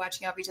need to be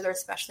watching out for each other,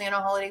 especially on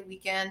a holiday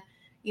weekend.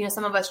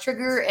 Some of us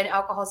trigger, and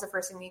alcohol is the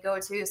first thing we go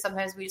to.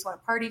 Sometimes we just want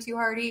to party too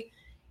hardy.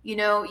 You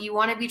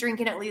want to be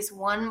drinking at least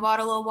 1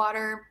 bottle of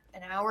water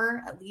an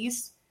hour, at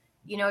least.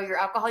 Your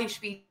alcohol, you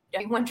should be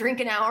 1 drink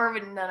an hour,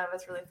 but none of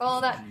us really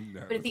follow that.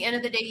 No. But at the end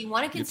of the day, you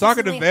want to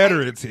consistently. You're talking to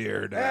veterans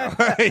here now.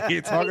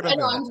 You're talking I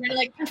know,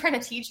 I'm trying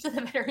to teach to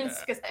the veterans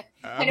because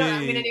I know what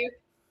I'm going to do.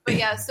 But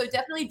yeah, so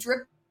definitely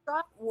drip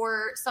drop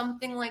or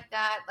something like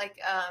that, like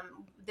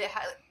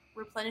that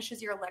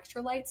replenishes your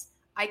electrolytes.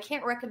 I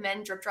can't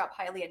recommend drip drop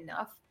highly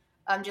enough,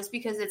 just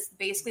because it's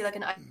basically like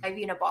an IV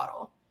in a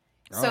bottle.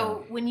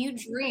 So when you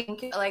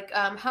drink, like,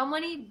 how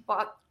many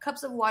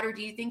cups of water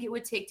do you think it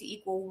would take to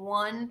equal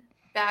 1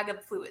 bag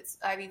of fluids,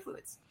 IV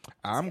fluids?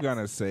 I'm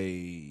gonna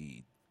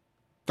say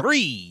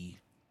 3.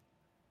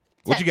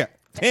 What you got?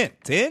 10?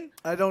 10?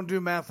 I don't do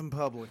math in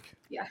public.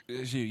 Yeah.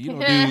 You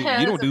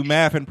don't do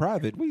math in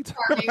private. What are you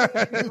talking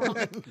about?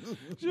 At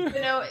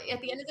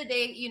the end of the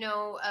day,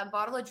 a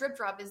bottle of drip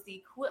drop is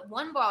the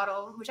 1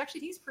 bottle, which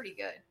actually tastes pretty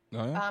good.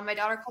 Oh, yeah? My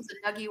daughter calls it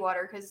Nugget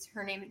water because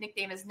her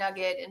nickname is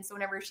Nugget, and so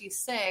whenever she's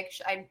sick,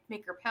 I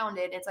make her pound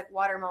it. It's like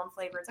watermelon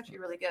flavor. It's actually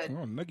really good.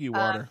 Oh, Nugget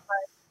water.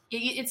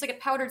 It's like a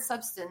powdered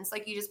substance.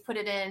 Like you just put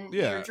it in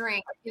your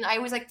drink. I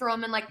always like throw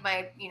them in like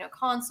my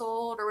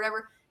console or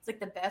whatever. It's like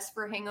the best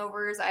for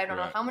hangovers. I don't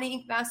know how many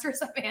Ink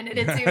Masters I've handed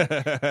it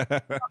to.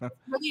 It's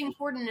really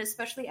important,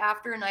 especially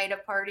after a night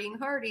of partying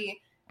hardy,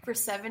 for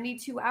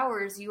 72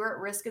 hours, you are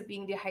at risk of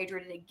being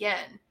dehydrated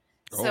again.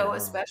 Oh, So wow.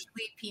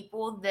 especially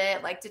people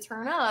that like to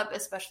turn up,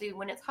 especially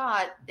when it's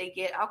hot, they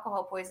get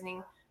alcohol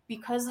poisoning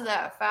because of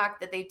that fact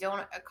that they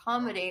don't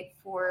accommodate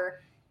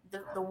for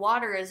the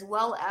water as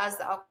well as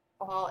the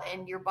alcohol,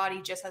 and your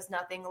body just has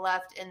nothing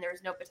left, and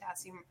there's no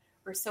potassium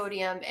or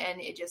sodium, and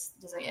it just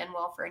doesn't end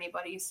well for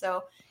anybody.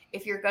 So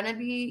if you're going to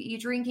be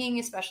drinking,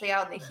 especially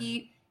out in the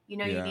heat, you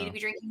know, you need to be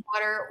drinking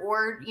water,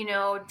 or, you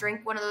know,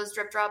 drink one of those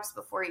drip drops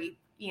before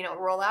you know,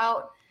 roll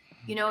out,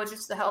 you know,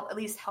 just to at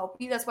least help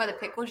you. That's why the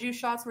pickle juice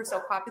shots were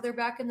so popular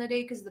back in the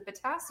day, because the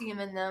potassium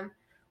in them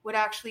would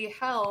actually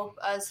help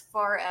as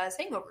far as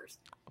hangovers.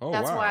 Oh,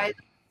 That's wow. why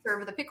they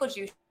serve the pickle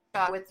juice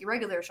shot with the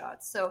regular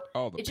shots. So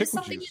the it's just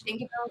pickle something juice. to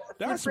think about.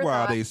 That's Food for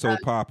why thought. they so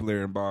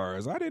popular in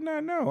bars. I did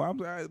not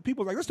know.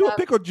 People like, let's do a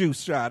pickle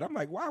juice shot. I'm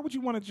like, why would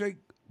you want to drink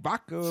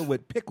vodka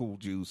with pickle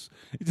juice?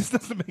 It just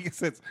doesn't make any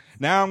sense.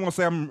 Now I'm gonna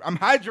say I'm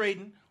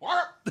hydrating.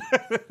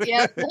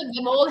 Yeah,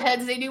 them old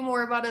heads, they knew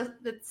more about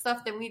the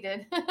stuff than we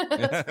did.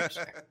 That's for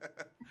sure.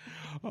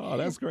 Oh,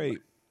 that's great.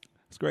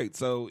 It's great.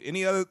 So,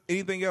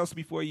 anything else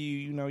before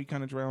you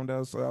kind of drowned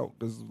us out?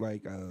 This is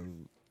like,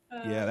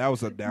 yeah, that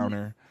was a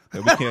downer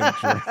that we can't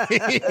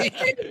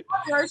drink.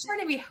 I was trying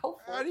to be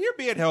helpful. You're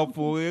being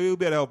helpful. You're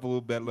being helpful a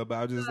little bit.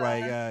 I was just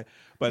like,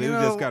 but it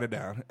was just kind of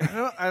down.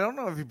 I don't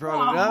know if you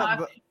brought it up,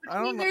 but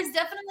I mean, there's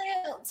definitely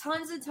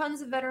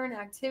tons of veteran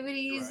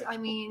activities. Right. I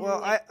mean,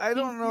 well, I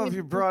don't know if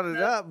you brought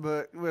it up,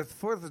 but with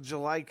 4th of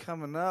July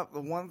coming up, the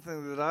one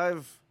thing that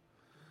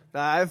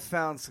I've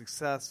found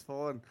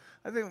successful, and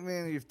I think me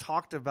and you've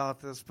talked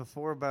about this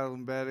before, Battle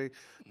and Betty,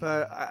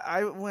 but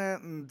I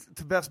went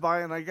to Best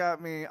Buy and I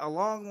got me a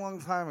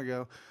long time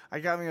ago. I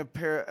got me a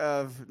pair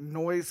of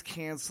noise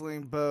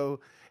canceling Bose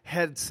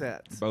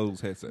headsets. Bose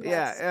headsets.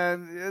 Yeah,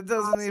 and it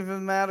doesn't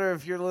even matter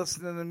if you're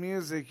listening to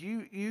music.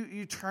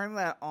 You turn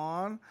that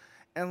on,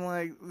 and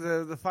like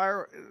the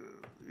fire,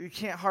 you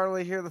can't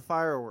hardly hear the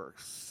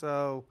fireworks.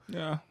 So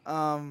yeah,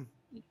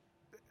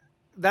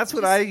 that's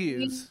what I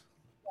use.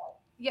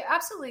 Yeah,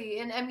 absolutely.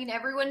 And I mean,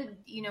 everyone,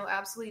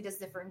 absolutely does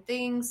different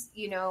things.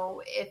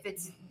 If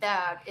it's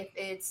that, if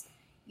it's,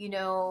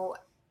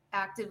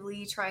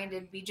 actively trying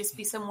to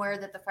be somewhere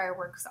that the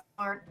fireworks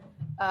aren't,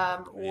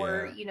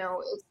 or,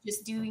 it's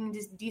just doing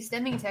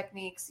de-stemming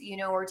techniques,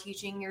 or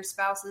teaching your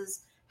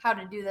spouses how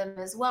to do them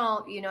as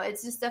well.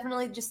 It's just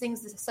definitely just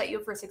things to set you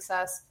up for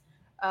success.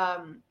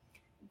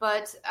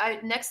 But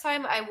next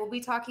time I will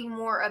be talking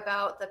more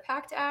about the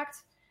PACT Act.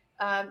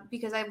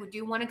 Because I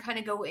do want to kind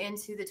of go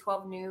into the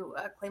 12 new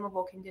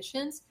claimable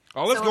conditions.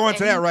 Oh, let's go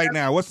into that right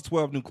now. What's the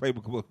 12 new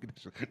claimable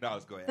conditions? No,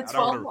 let's go ahead.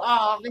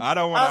 I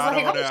don't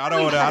want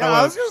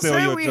to steal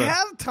your we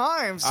have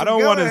time. So I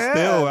don't want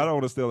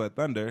to steal that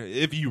thunder.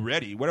 If you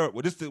ready, we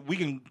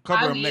can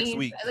cover them next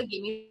week.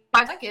 Give me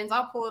 5 seconds.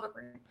 I'll pull it up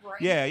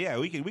right. Yeah,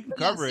 we can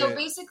cover it. So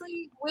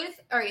basically,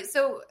 all right.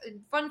 So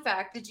fun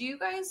fact: did you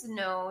guys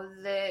know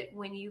that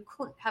when you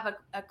have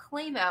a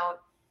claim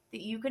out,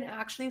 that you can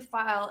actually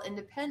file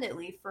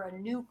independently for a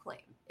new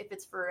claim if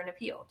it's for an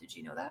appeal? Did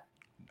you know that?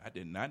 I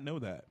did not know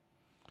that,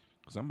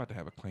 because I'm about to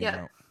have a claim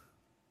out.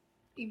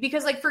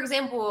 Because, like, for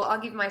example, I'll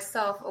give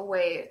myself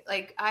away.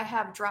 Like, I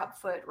have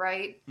drop foot,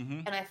 right?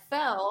 Mm-hmm. And I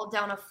fell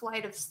down a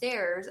flight of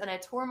stairs and I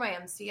tore my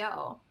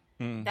MCL.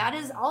 Mm-hmm. That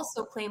is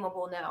also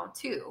claimable now,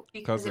 too,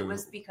 because it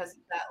was because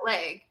of that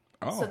leg.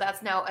 Oh. So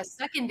that's now a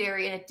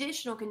secondary and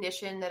additional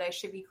condition that I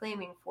should be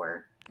claiming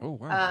for. Oh,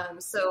 wow.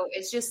 So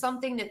it's just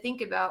something to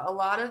think about. A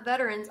lot of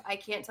veterans, I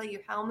can't tell you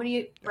how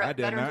many I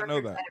did not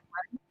know that.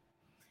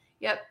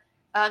 Yep.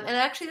 And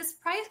actually, this is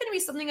probably going to be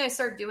something I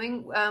start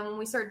doing when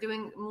we start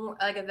doing more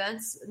like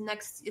events in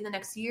the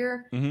next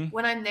year. Mm-hmm.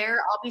 When I'm there,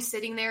 I'll be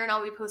sitting there and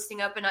I'll be posting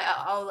up, and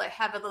I'll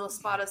have a little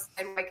spot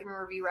aside where I can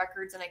review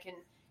records and I can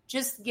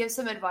just give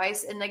some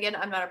advice. And again,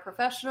 I'm not a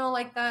professional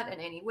like that in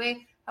any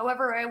way.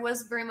 However, I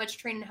was very much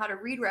trained in how to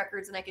read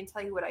records, and I can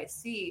tell you what I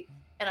see,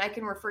 and I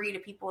can refer you to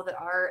people that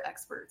are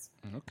experts.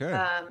 Okay.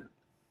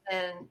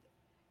 And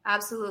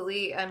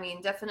absolutely, I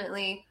mean,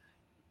 definitely,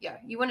 yeah,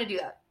 you want to do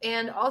that.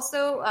 And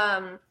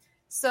also,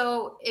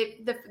 so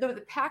if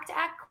the PACT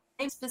Act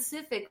claim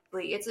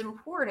specifically, it's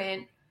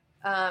important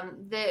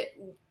that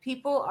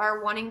people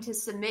are wanting to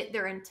submit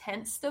their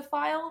intents to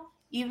file,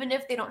 even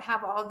if they don't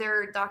have all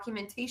their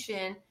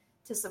documentation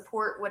to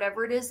support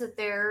whatever it is that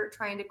they're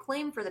trying to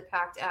claim for the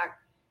PACT Act.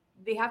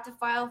 They have to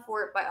file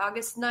for it by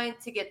August 9th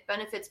to get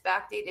benefits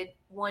backdated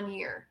 1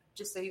 year,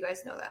 just so you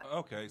guys know that.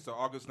 Okay, so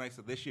August 9th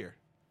of this year.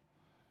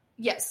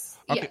 Yes,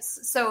 okay. Yes.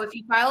 So if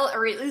you file,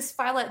 or at least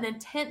file an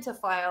intent to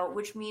file,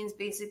 which means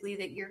basically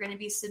that you're going to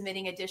be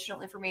submitting additional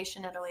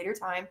information at a later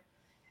time,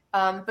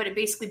 but it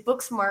basically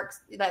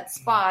bookmarks that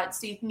spot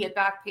so you can get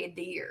back paid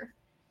the year.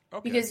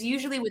 Okay. Because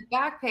usually with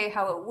back pay,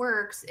 how it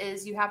works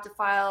is you have to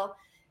file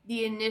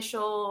the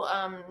initial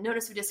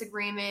notice of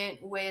disagreement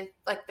with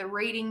like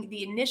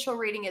the initial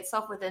rating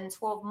itself within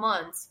 12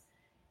 months.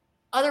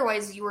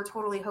 Otherwise, you are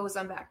totally hosed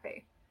on back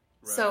pay.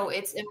 Right. So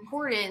it's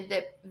important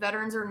that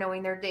veterans are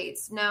knowing their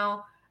dates.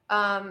 Now,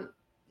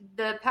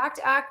 the PACT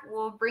Act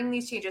will bring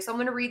these changes. So I'm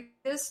going to read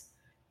this.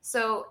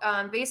 So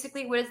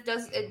basically what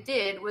it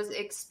did was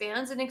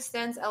expands and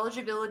extends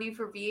eligibility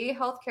for VA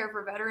healthcare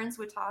for veterans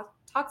with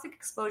toxic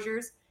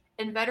exposures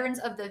and veterans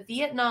of the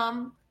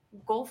Vietnam,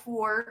 Gulf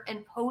War,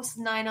 and post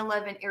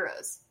 9/11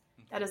 eras.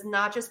 That is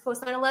not just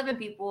post 9/11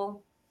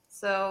 people.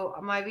 So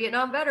my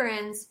Vietnam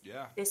veterans,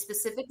 they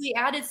specifically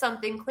added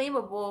something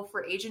claimable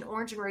for Agent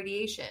Orange and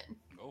radiation.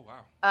 Oh,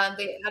 wow.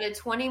 They added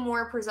 20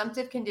 more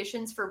presumptive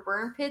conditions for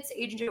burn pits,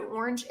 Agent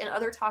Orange, and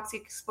other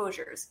toxic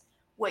exposures.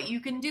 What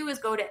you can do is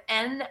go to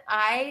nih.gov,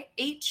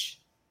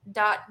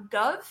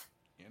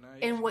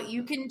 and what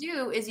you can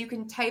do is you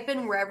can type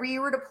in wherever you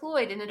were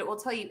deployed, and it will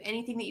tell you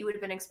anything that you would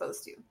have been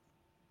exposed to.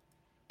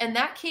 And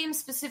that came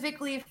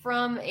specifically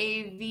from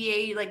a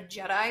VA, like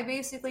Jedi,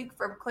 basically,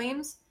 from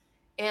claims.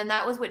 And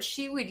that was what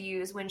she would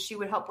use when she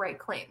would help write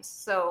claims.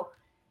 So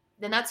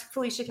then that's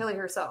Felicia Kelly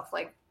herself,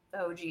 like the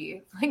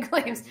OG, like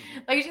claims.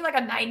 Like she's like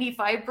a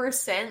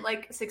 95%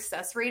 like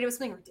success rate. It was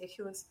something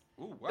ridiculous.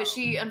 Ooh, wow. But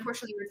she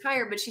unfortunately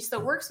retired, but she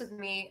still works with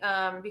me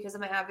because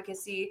of my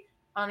advocacy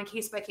on a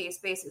case-by-case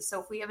basis. So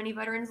if we have any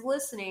veterans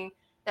listening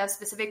that have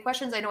specific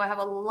questions, I know I have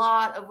a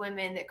lot of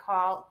women that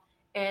call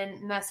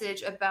and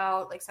message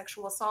about like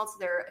sexual assaults.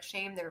 They're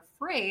ashamed, they're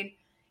afraid.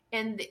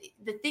 And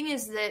the thing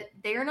is that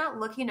they're not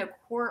looking to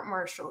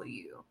court-martial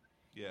you.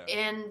 Yeah.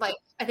 And like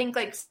I think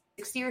like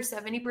 60 or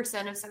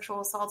 70% of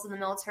sexual assaults in the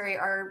military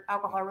are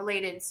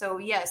alcohol-related. So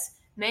yes,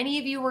 many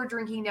of you were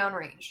drinking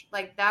downrange.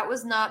 Like that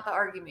was not the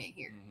argument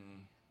here.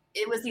 Mm-hmm.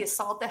 It was the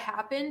assault that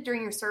happened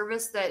during your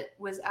service that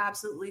was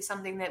absolutely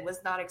something that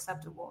was not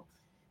acceptable.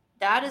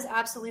 That is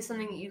absolutely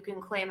something that you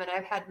can claim, and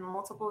I've had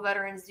multiple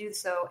veterans do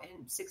so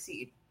and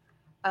succeed.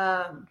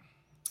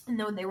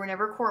 No, they were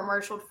never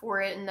court-martialed for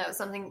it, and that was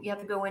something you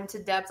have to go into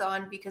depth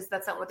on because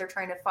that's not what they're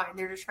trying to find.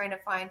 They're just trying to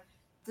find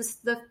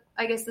the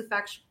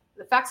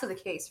facts of the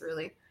case,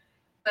 really.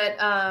 But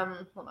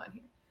hold on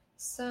here.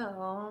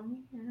 So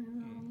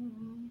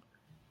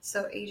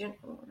Agent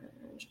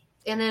Orange,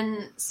 and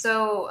then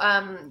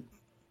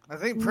I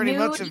think pretty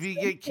much if you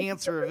get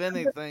cancer of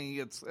anything,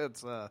 it's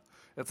a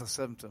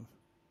symptom.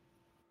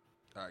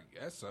 I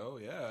guess so,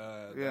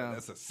 yeah.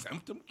 That's a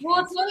symptom. Well,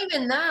 it's not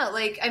even that.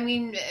 Like, I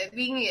mean,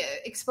 being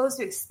exposed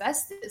to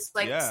asbestos,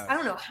 like, I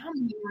don't know how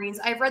many Marines,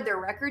 I've read their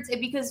records,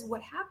 because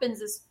what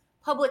happens is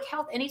public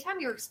health,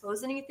 anytime you're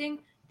exposed to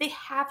anything, they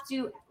have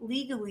to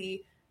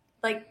legally,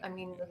 like, I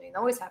mean, it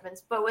always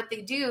happens, but what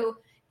they do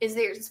is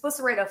they're supposed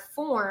to write a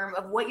form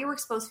of what you were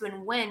exposed to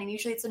and when, and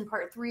usually it's in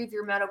part 3 of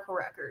your medical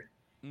record.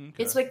 Okay.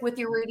 It's like with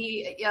your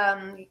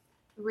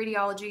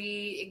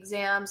radiology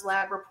exams,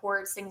 lab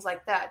reports, things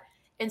like that.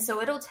 And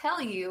so it'll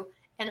tell you,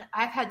 and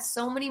I've had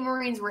so many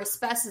Marines where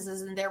asbestos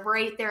is, and they're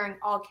right there in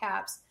all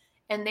caps,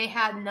 and they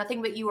had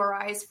nothing but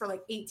URIs for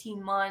like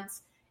 18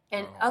 months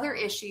and other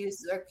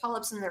issues, or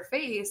polyps in their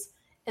face,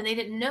 and they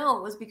didn't know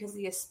it was because of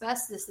the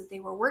asbestos that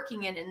they were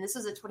working in, and this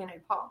is at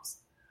 29 Palms.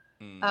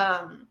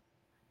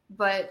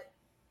 But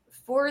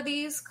for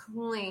these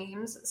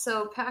claims,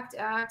 so PACT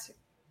Act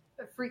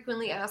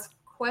frequently asked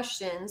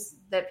questions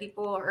that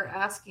people are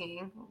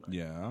asking.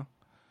 Yeah.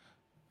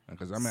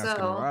 Because I'm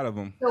asking a lot of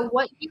them. So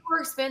what newer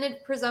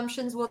expanded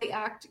presumptions will the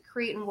act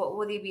create and what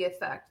will they be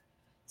affect?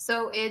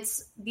 So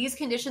these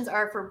conditions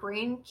are for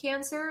brain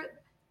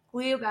cancer,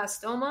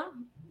 glioblastoma,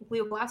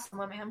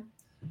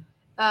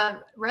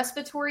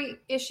 respiratory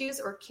issues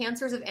or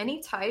cancers of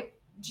any type,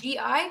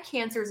 GI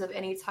cancers of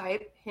any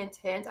type, hint,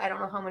 hint. I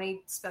don't know how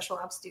many special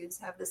ops dudes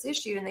have this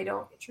issue and they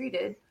don't get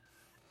treated.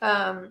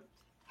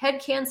 Head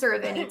cancer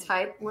of any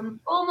type,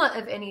 lymphoma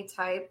of any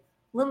type,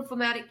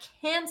 lymphomatic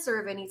cancer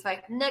of any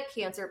type, neck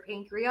cancer,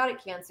 pancreatic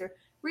cancer,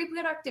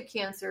 reproductive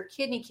cancer,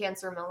 kidney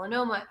cancer,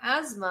 melanoma,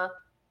 asthma,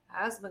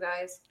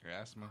 guys,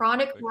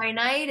 chronic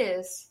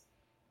rhinitis,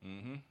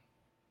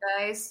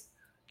 guys,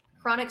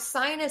 chronic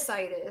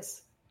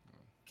sinusitis,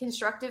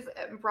 constructive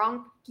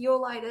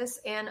bronchiolitis,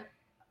 and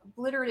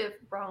obliterative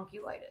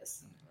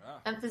bronchiolitis,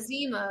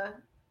 emphysema,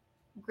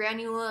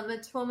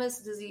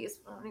 granulomatosis disease,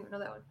 I don't even know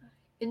that one,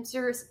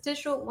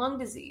 interstitial lung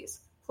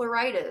disease,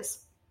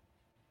 pleuritis,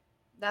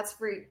 that's a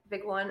very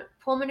big one.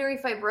 Pulmonary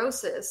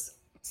fibrosis,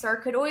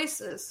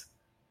 sarcoidosis,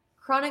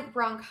 chronic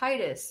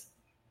bronchitis,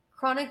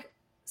 chronic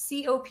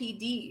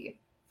COPD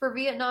for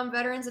Vietnam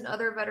veterans and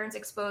other veterans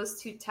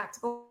exposed to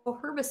tactical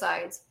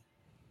herbicides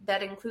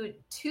that include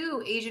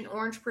 2 Agent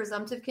Orange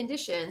presumptive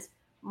conditions,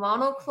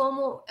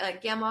 monoclonal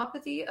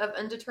gammopathy of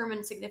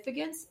undetermined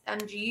significance,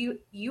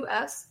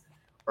 MGUS,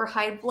 or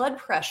high blood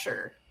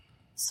pressure,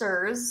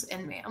 sirs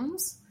and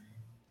ma'ams.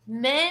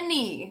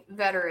 Many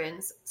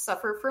veterans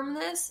suffer from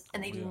this,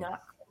 and they do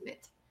not claim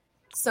it.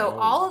 So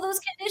all of those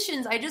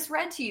conditions I just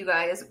read to you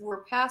guys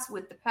were passed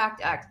with the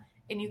PACT Act,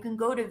 and you can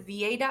go to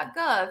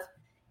va.gov,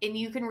 and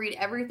you can read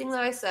everything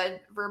that I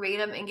said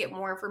verbatim and get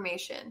more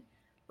information.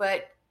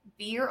 But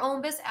be your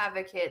own best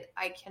advocate.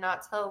 I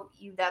cannot tell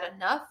you that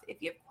enough.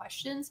 If you have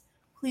questions,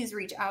 please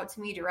reach out to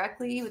me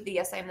directly with the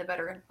Yes, I Am the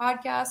Veteran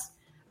podcast.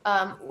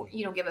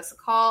 Give us a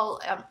call.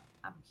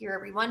 I'm here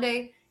every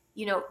Monday.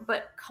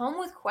 But come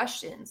with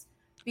questions,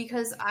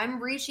 because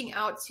I'm reaching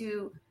out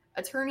to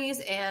attorneys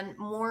and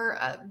more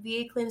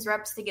VA claims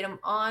reps to get them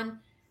on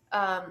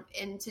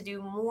and to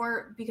do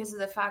more because of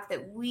the fact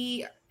that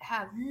we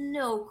have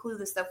no clue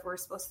the stuff we're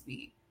supposed to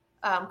be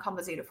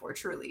compensated for,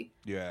 truly.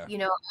 Yeah. You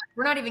know,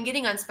 we're not even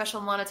getting on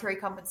special monetary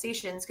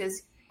compensations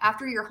because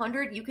after you're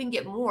 100, you can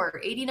get more.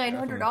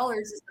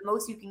 $8,900 is the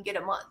most you can get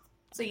a month.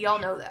 So y'all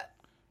know that.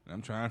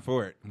 I'm trying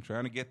for it. I'm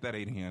trying to get that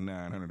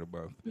 $8,900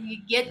 above. You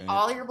get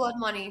all your blood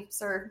money,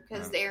 sir,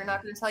 because they are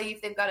not going to tell you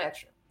if they've got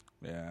extra.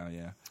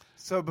 Yeah.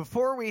 So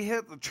before we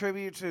hit the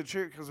tribute to the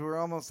troop, because we're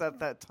almost at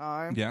that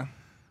time. Yeah.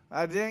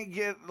 I didn't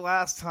get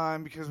last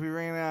time because we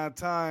ran out of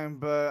time,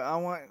 but I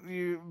want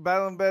you,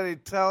 Battling Betty,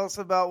 tell us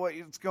about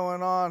what's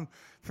going on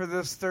for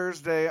this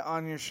Thursday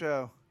on your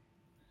show.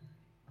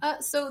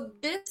 So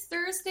this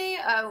Thursday,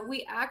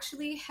 we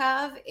actually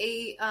have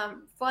a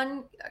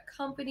fun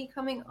company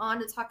coming on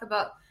to talk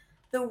about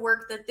the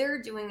work that they're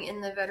doing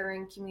in the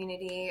veteran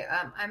community.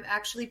 I'm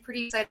actually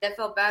pretty excited. I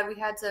felt bad we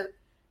had to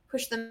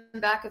push them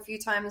back a few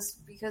times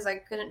because I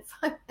couldn't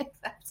find my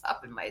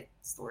laptop in my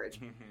storage.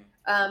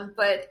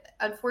 But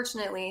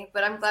unfortunately,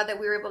 I'm glad that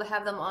we were able to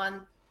have them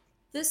on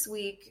this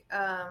week.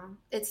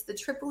 It's the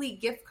Tripoli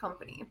Gift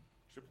Company.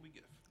 Tripoli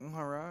Gift.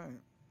 All right.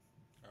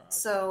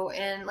 So,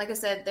 and like I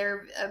said,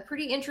 they're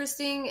pretty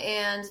interesting,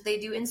 and they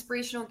do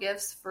inspirational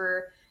gifts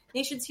for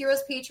nation's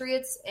heroes,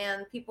 patriots,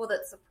 and people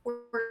that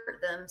support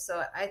them.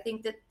 So I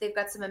think that they've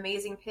got some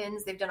amazing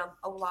pins. They've done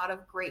a lot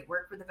of great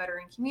work for the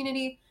veteran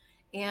community,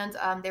 and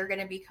they're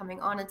going to be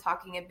coming on and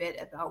talking a bit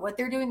about what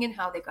they're doing and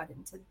how they got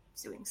into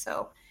doing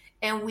so.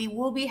 And we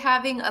will be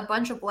having a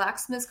bunch of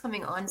blacksmiths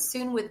coming on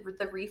soon with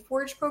the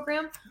Reforge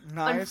program.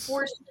 Nice.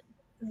 Unfortunately,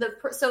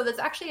 so that's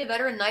actually a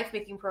veteran knife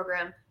making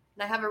program.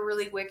 And I have a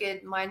really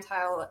wicked Mind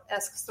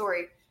Tile-esque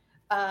story.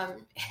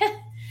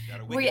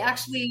 We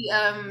actually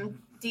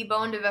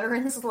deboned a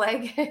veteran's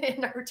leg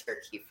in our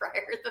turkey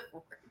fryer at the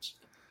forge.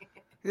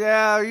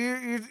 Yeah,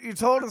 you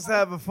told us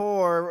that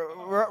before.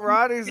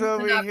 Roddy's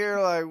over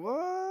here like,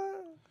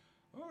 what?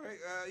 All right,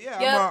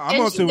 I'm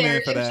going to tune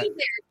in for that.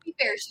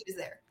 She was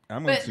there.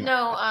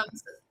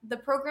 The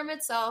program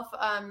itself,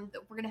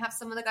 we're going to have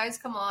some of the guys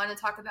come on and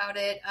talk about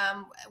it.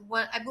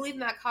 I believe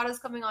Matt Cotta's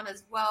coming on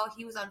as well.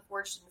 He was on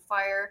Forged in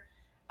Fire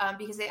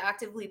because they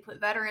actively put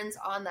veterans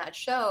on that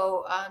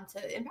show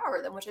to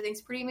empower them, which I think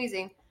is pretty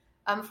amazing.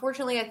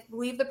 Unfortunately, I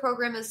believe the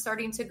program is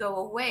starting to go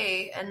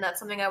away, and that's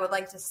something I would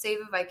like to save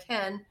if I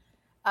can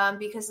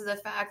because of the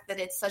fact that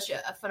it's such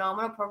a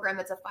phenomenal program.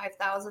 It's a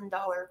 $5,000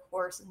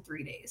 course in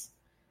 3 days.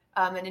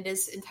 And it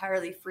is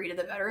entirely free to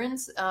the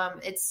veterans.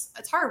 It's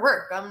hard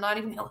work. I'm not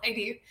even gonna lie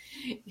to you.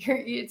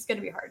 It's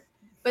gonna be hard.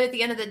 But at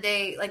the end of the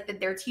day,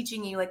 they're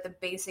teaching you the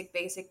basic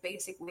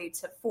way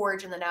to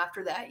forge, and then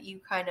after that, you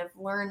kind of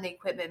learn the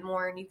equipment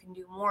more, and you can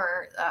do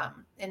more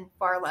in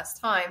far less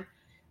time.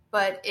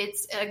 But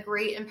it's a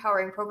great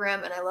empowering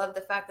program, and I love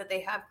the fact that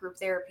they have group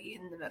therapy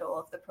in the middle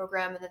of the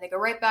program, and then they go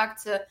right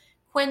back to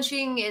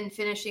quenching and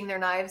finishing their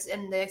knives,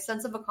 and the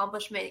sense of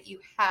accomplishment you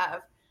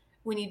have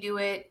when you do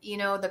it,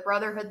 the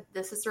brotherhood,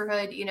 the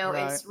sisterhood,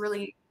 right. It's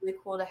really, really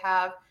cool to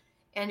have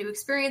and to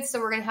experience. So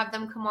we're going to have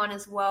them come on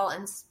as well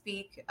and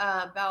speak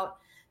about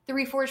the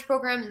Reforge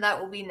program. And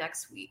that will be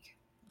next week.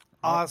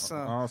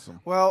 Awesome.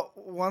 Well,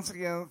 once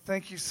again,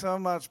 thank you so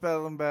much,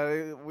 Battling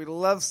Betty. We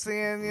love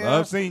seeing you.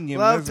 Love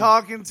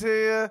talking to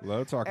you.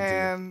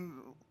 And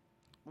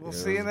we'll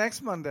see you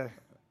next Monday.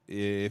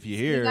 If you're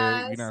here,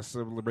 you're not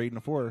celebrating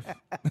the 4th.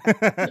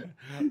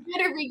 You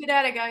better be good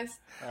at it, guys.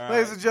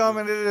 Ladies and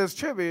gentlemen, it is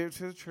Tribute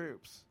to the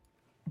Troops.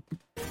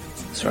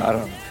 Sir, I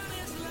don't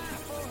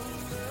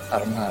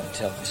know how to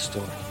tell this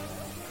story.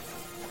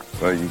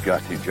 Well, you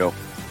got to, Joe.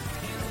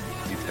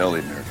 You tell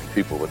the American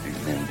people what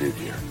these men did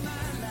here.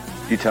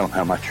 You tell them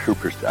how my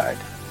troopers died.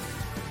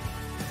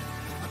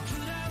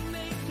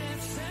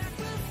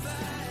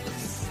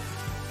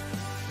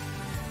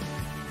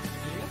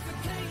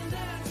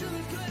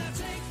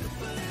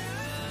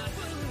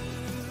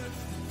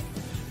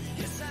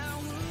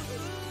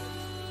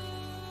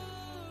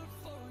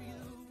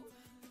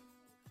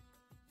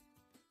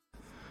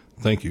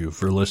 Thank you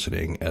for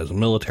listening as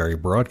Military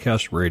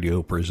Broadcast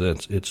Radio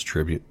presents its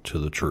tribute to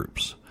the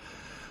troops.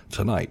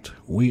 Tonight,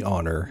 we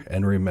honor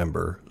and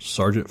remember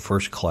Sergeant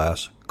First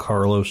Class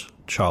Carlos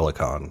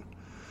Chalacan.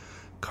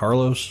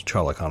 Carlos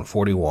Chalacan,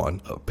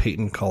 41, of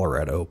Peyton,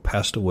 Colorado,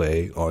 passed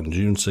away on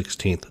June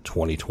 16,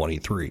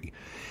 2023.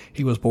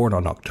 He was born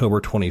on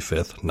October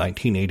 25,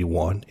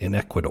 1981, in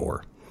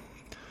Ecuador.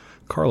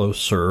 Carlos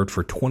served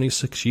for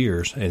 26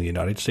 years in the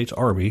United States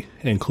Army,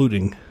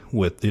 including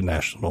with the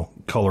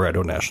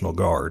Colorado National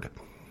Guard.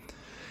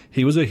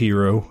 He was a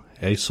hero,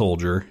 a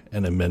soldier,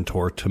 and a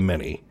mentor to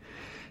many.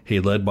 He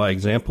led by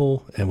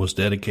example and was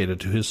dedicated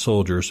to his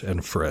soldiers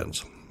and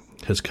friends.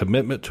 His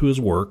commitment to his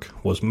work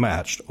was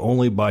matched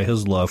only by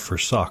his love for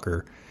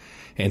soccer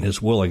and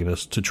his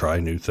willingness to try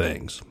new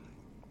things.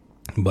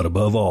 But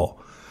above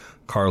all,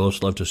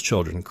 Carlos loved his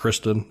children,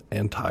 Kristen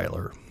and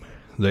Tyler.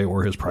 They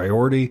were his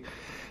priority,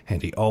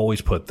 and he always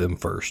put them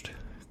first.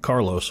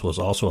 Carlos was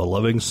also a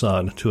loving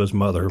son to his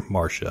mother,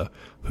 Marcia,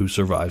 who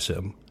survives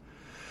him.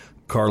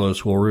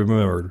 Carlos will be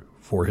remembered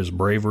for his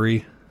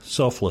bravery,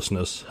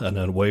 selflessness, and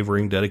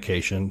unwavering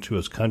dedication to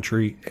his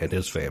country and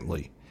his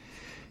family.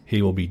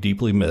 He will be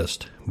deeply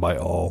missed by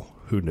all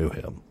who knew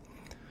him.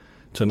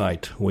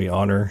 Tonight, we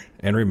honor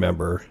and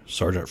remember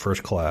Sergeant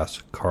First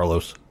Class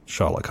Carlos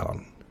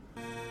Chalakan.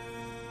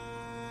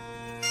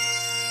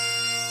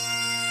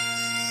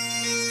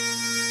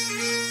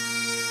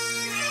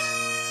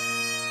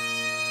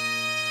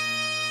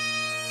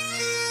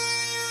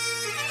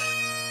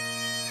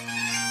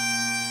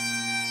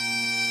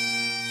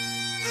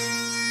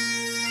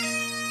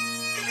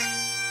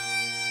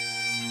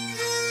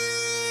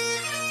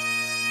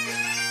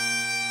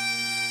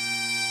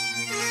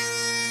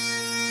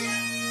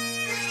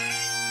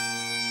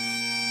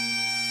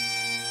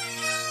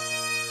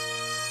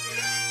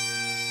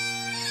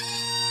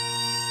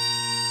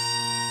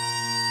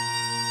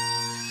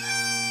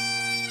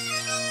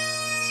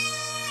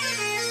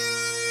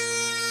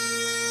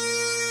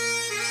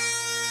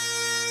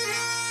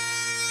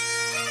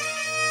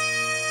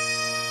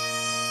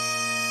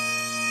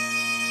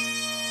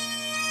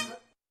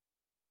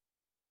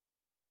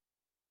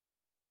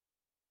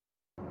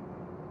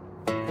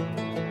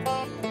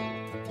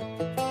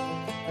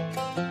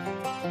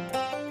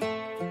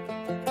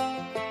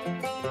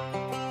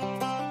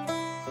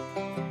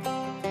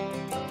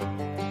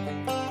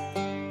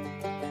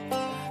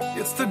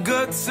 It's the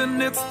guts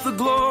and it's the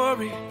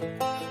glory.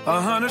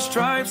 100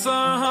 stripes,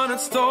 100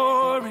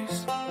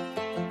 stories.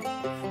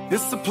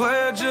 It's the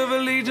Pledge of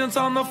Allegiance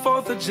on the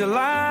 4th of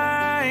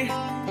July.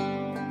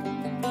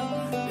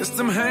 It's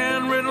them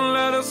handwritten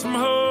letters from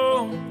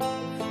home.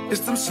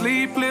 It's them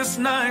sleepless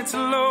nights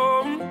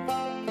alone.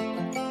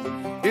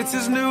 It's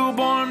his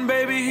newborn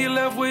baby he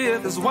left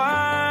with his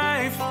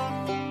wife.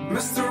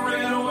 Mr.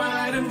 Red,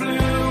 White, and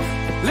Blue,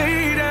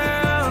 lay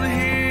down,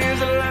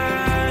 here's a line.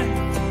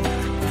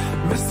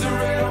 Mr.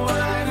 Red,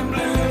 White, and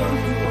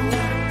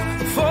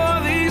Blue, for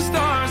these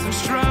stars and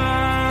stripes.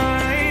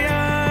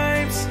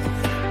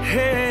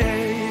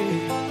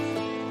 Hey.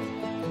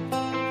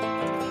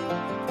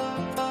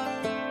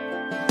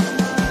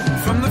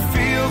 From the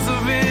fields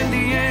of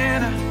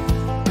Indiana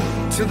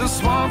to the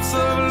swamps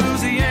of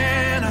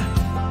Louisiana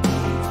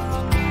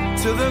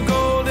to the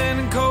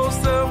golden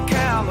coast of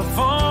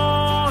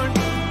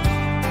California,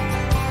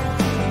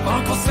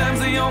 Uncle Sam's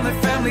the only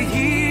family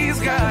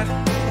he's got.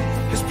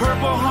 His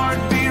purple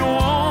heartbeat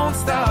won't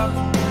stop.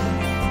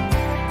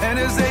 And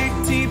his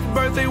 18th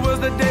birthday was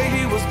the day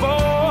he was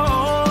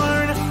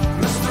born.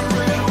 Mr.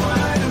 Red,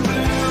 White, and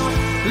Blue,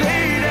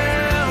 lay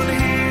down,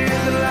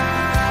 here's the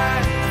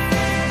light.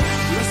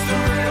 Mr.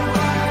 Red,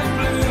 White, and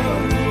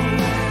Blue,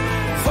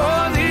 for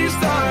these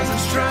stars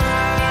and stripes.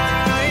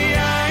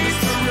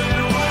 Mr.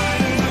 Red,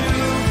 White, and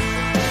Blue,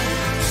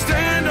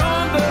 stand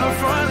on the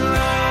front line.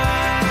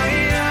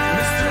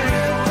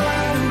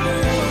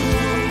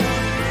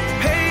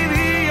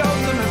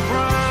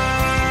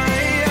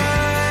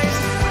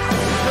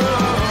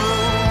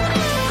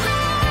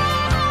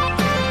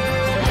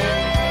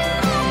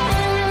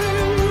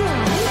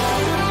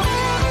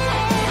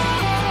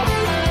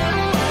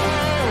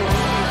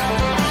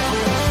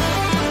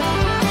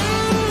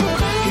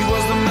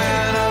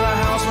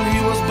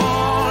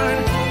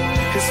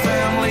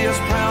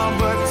 Proud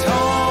but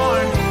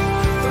torn,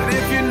 but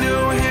if you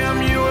knew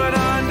him you would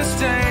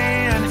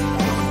understand.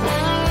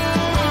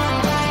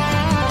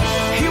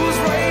 He was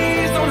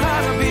raised on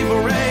how to be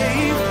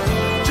brave,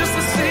 just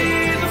to see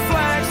the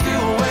flag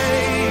still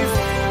wave.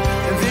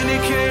 And then he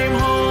came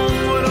home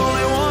with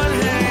only one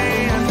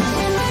hand.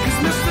 'Cause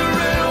Mr.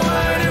 Red,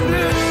 White, and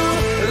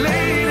Blue,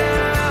 lay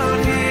down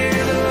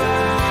here the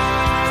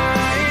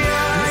light.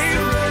 Mr.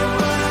 Red,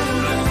 White, and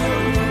Blue,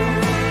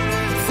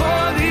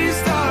 for these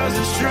stars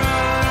and stripes.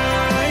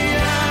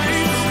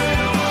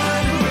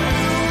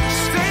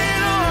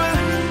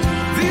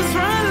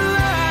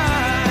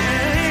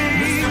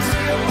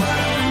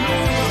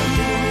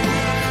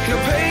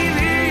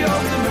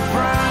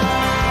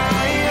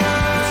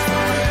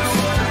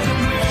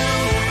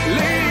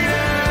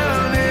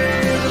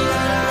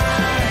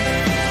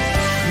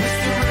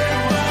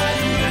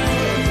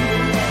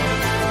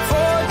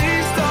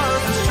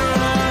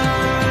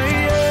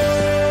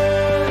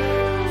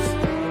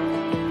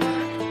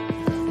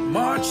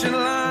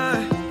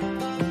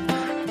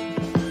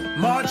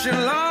 Marching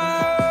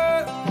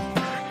line.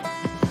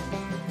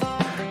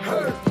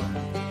 Hey.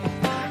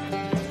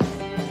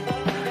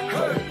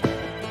 Hey.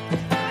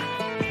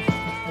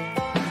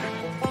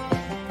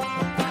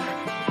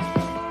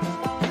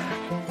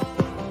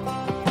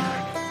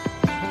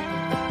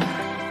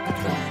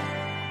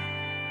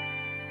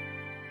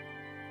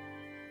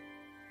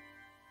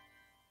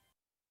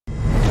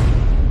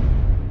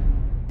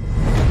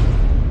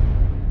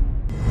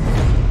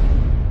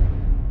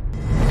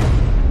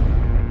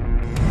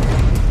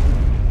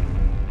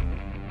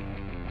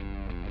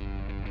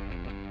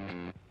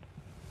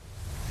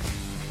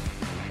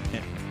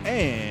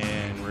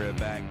 And we're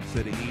back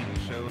to the evening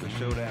show, the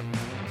show that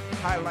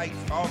highlights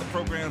all the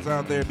programs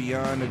out there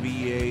beyond the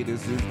VA.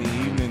 This is the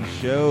evening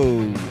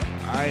show.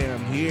 I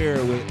am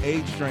here with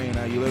H Train.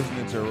 Now you're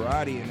listening to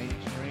Roddy and H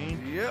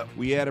Yep.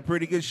 We had a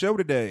pretty good show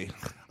today.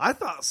 I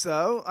thought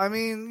so. I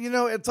mean,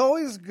 it's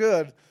always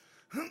good.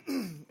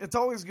 It's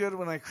always good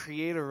when I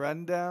create a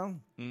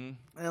rundown and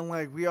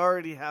like we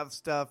already have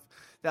stuff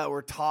that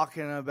we're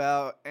talking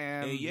about,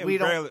 and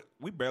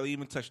we barely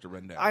even touched the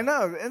rundown. I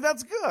know, and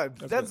that's good.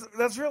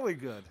 That's really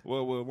good.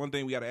 Well, one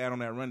thing we got to add on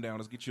that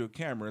rundown is get you a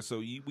camera so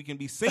we can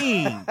be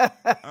seen.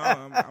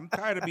 I'm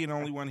tired of being the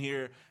only one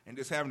here and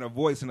just having a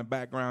voice in the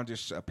background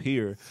just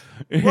appear.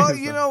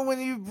 Well, when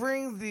you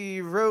bring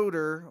the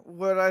rotor,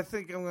 what I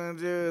think I'm going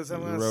to do is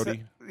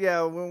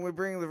when we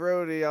bring the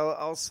roadie,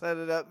 I'll set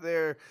it up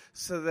there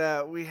so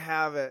that we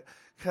have it,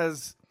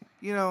 because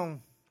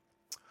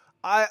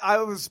I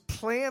was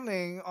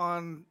planning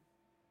on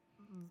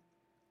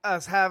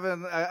us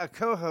having a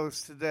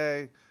co-host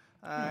today,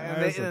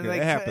 and they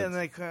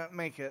couldn't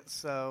make it.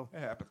 So it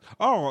happens.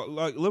 Oh,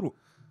 like little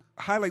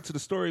highlight to the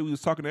story we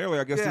was talking earlier.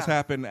 I guess this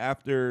happened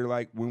after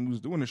like when we was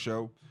doing the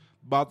show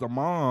about the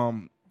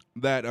mom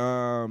that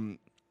and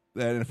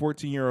a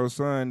 14-year-old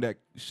son that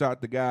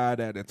shot the guy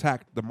that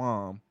attacked the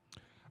mom.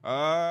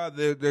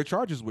 Their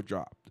charges were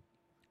dropped.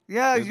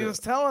 Yeah, you was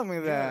telling me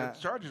that. Yeah, the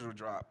charges were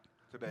dropped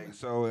today,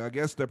 so I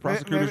guess the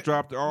prosecutors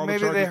dropped all the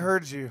charges. Maybe they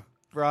heard you,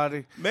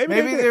 Roddy.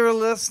 Maybe they were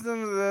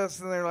listening to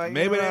this and they're like,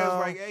 maybe they was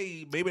like,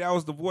 hey, maybe that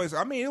was the voice.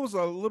 I mean, it was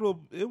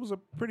a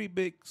pretty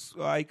big,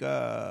 like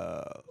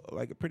a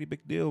pretty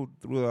big deal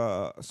through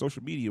a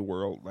social media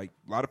world. Like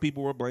a lot of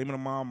people were blaming the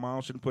mom.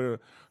 Mom shouldn't put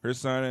her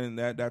son in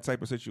that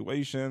type of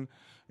situation.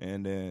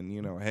 And then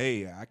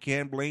hey, I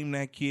can't blame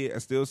that kid. I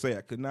still say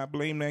I could not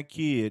blame that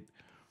kid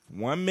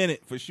 1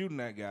 minute for shooting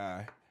that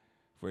guy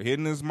for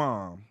hitting his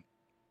mom.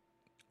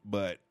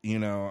 But,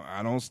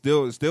 I don't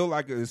still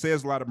like it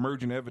says a lot of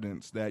emergent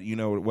evidence that, it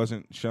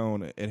wasn't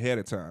shown ahead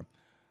of time,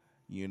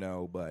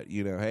 but,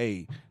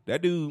 hey,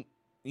 that dude,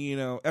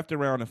 effed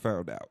around and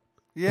found out.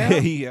 Yeah.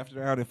 He effed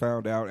around and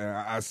found out.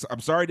 And I'm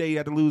sorry that he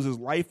had to lose his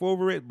life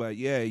over it, but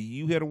yeah,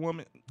 you hit a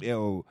woman.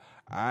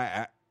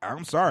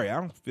 I'm sorry. I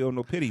don't feel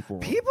no pity for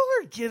him. People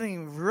are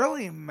getting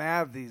really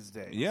mad these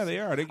days. Yeah, they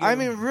are.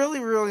 Really,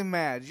 really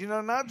mad.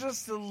 not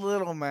just a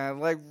little mad,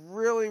 like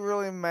really,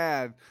 really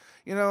mad.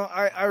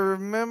 I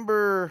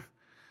remember,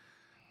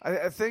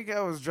 I think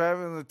I was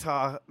driving the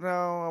Tahoe.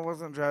 No, I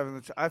wasn't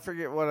driving I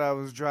forget what I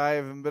was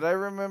driving, but I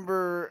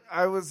remember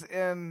I was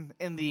in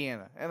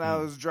Indiana, and I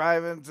was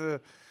driving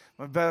to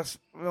one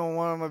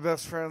of my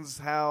best friend's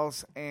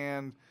house,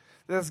 and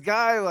this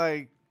guy,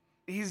 like,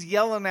 he's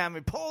yelling at me,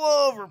 pull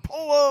over,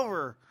 pull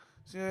over.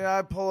 So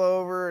I pull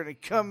over, and he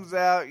comes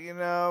out,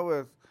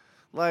 with,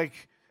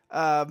 like,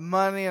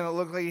 money, and it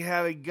looked like he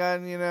had a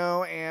gun,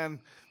 and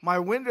my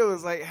window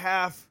is like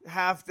half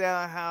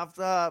down, half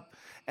up,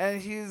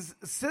 and he's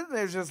sitting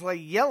there just like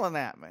yelling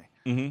at me.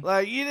 Mm-hmm.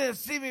 Like, you didn't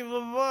see me, blah,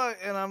 blah, blah.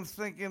 And I'm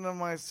thinking to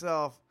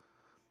myself,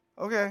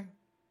 okay,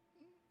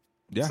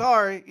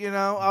 sorry,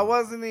 I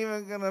wasn't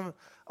even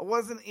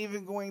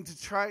going to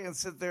try and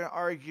sit there and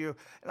argue.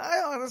 And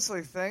I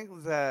honestly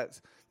think that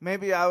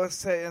maybe I was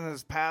set in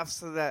his path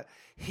so that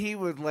he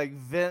would like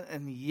vent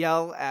and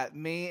yell at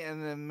me,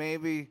 and then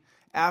maybe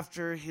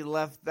after he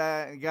left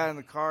that and got in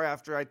the car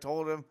after I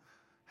told him,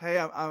 hey,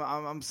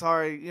 I'm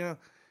sorry.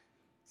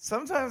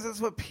 Sometimes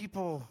that's what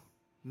people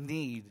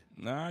need.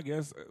 I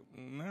guess.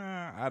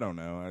 I don't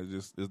know.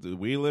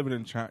 We living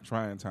in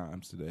trying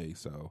times today,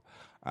 so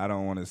I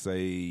don't want to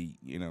say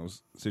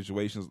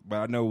situations, but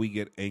I know we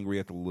get angry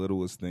at the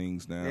littlest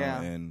things now,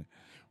 and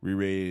we're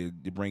ready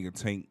to bring a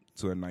tank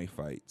to a knife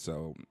fight.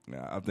 So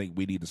I think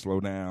we need to slow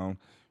down.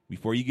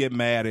 Before you get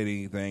mad at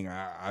anything,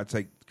 I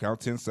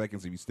count 10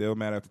 seconds. If you're still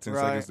mad after 10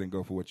 seconds, then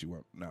go for what you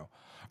want. No.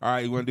 All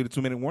right, you want to do the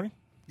 2-minute warning?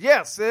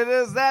 Yes, it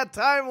is that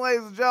time,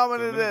 ladies and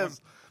gentlemen. It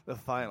is the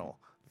final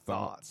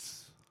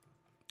thoughts.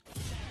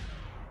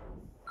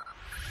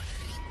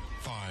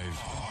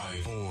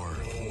 5, 4,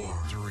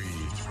 3,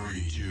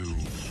 2,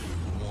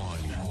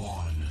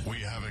 1. We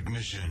have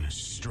ignition.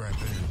 Strap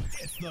in.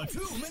 It's the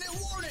 2-minute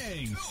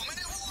warning.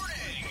 2-minute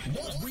warning.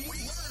 What we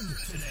learned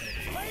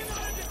today. Are you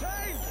not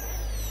entertained?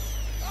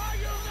 Are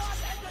you not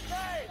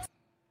entertained?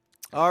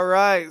 All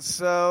right,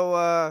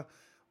 so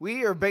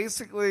we are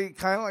basically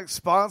kind of like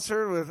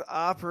sponsored with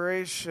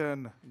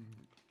Operation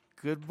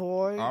Good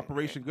Boy.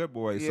 Operation Good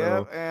Boy. Yep,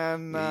 so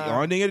and the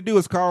only thing you got to do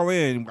is call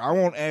in. I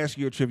won't ask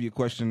you a trivia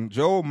question.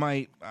 Joe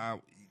might.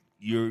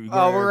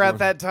 We're at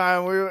that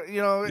time.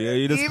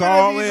 You just even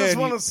call if you in. just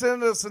want to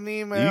send us an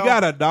email. You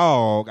got a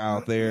dog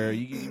out there.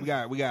 We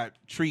got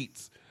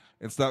treats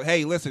and stuff.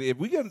 Hey, listen, if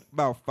we get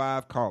about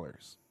 5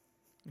 callers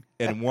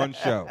in one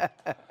show,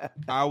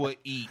 I would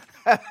eat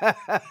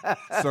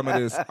some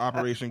of this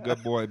Operation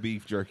Good Boy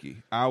beef jerky.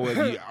 I would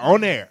eat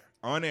on air.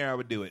 I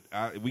would do it.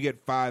 We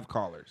get 5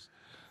 callers.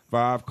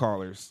 5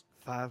 callers.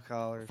 5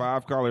 callers.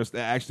 5 callers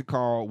that actually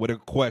call with a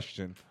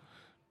question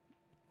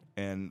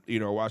and,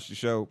 watch the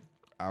show.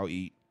 I'll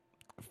eat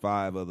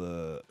 5 of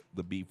the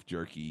beef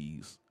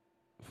jerkies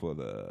for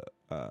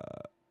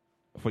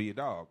your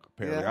dog.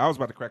 Apparently, I was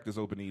about to crack this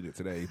open and eat it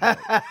today. But,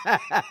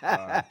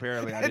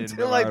 apparently, I didn't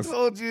until realize. I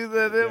told you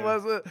that it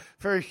wasn't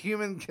for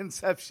human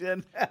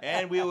conception.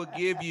 And we will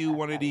give you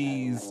one of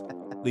these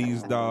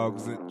these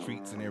dogs and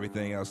treats and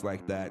everything else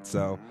like that.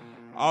 So,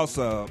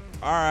 also,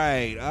 all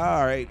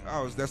right.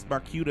 Oh, that's my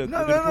cue to No.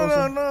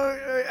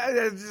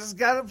 I just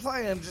got it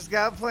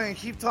playing.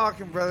 Keep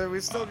talking, brother. We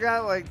still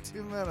got like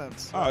 2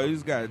 minutes. Oh, you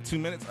just got 2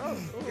 minutes? Oh,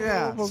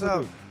 yeah.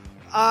 So,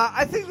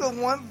 I think the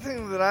one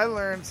thing that I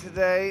learned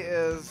today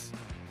is,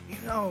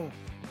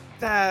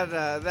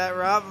 that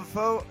Robin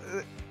Faux,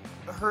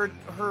 her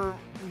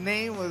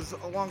name was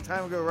a long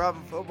time ago,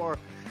 Robin Faubar,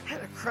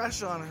 had a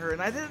crush on her,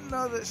 and I didn't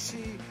know that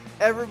she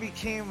ever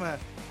became a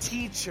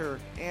teacher,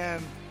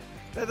 and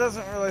that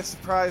doesn't really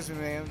surprise me,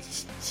 man.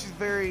 She's a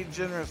very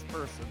generous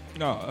person.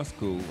 No, that's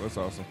cool. That's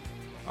awesome.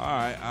 All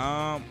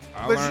right.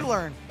 What'd you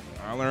learn?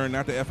 I learned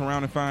not to F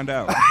around and find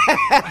out. All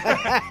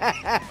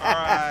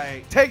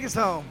right. Take us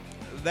home.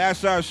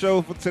 That's our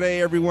show for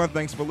today, everyone.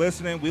 Thanks for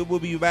listening. We will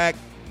be back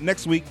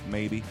next week,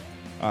 maybe.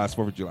 It's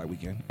 4th of July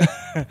weekend.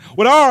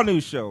 With our new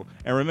show.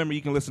 And remember,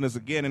 you can listen to us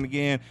again and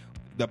again.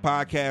 The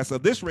podcast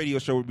of this radio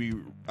show will be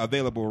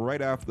available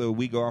right after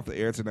we go off the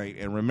air tonight.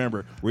 And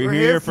remember, we're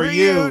here for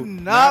you,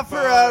 not for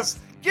us,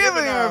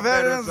 giving our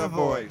veterans a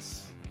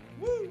voice.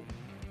 Woo!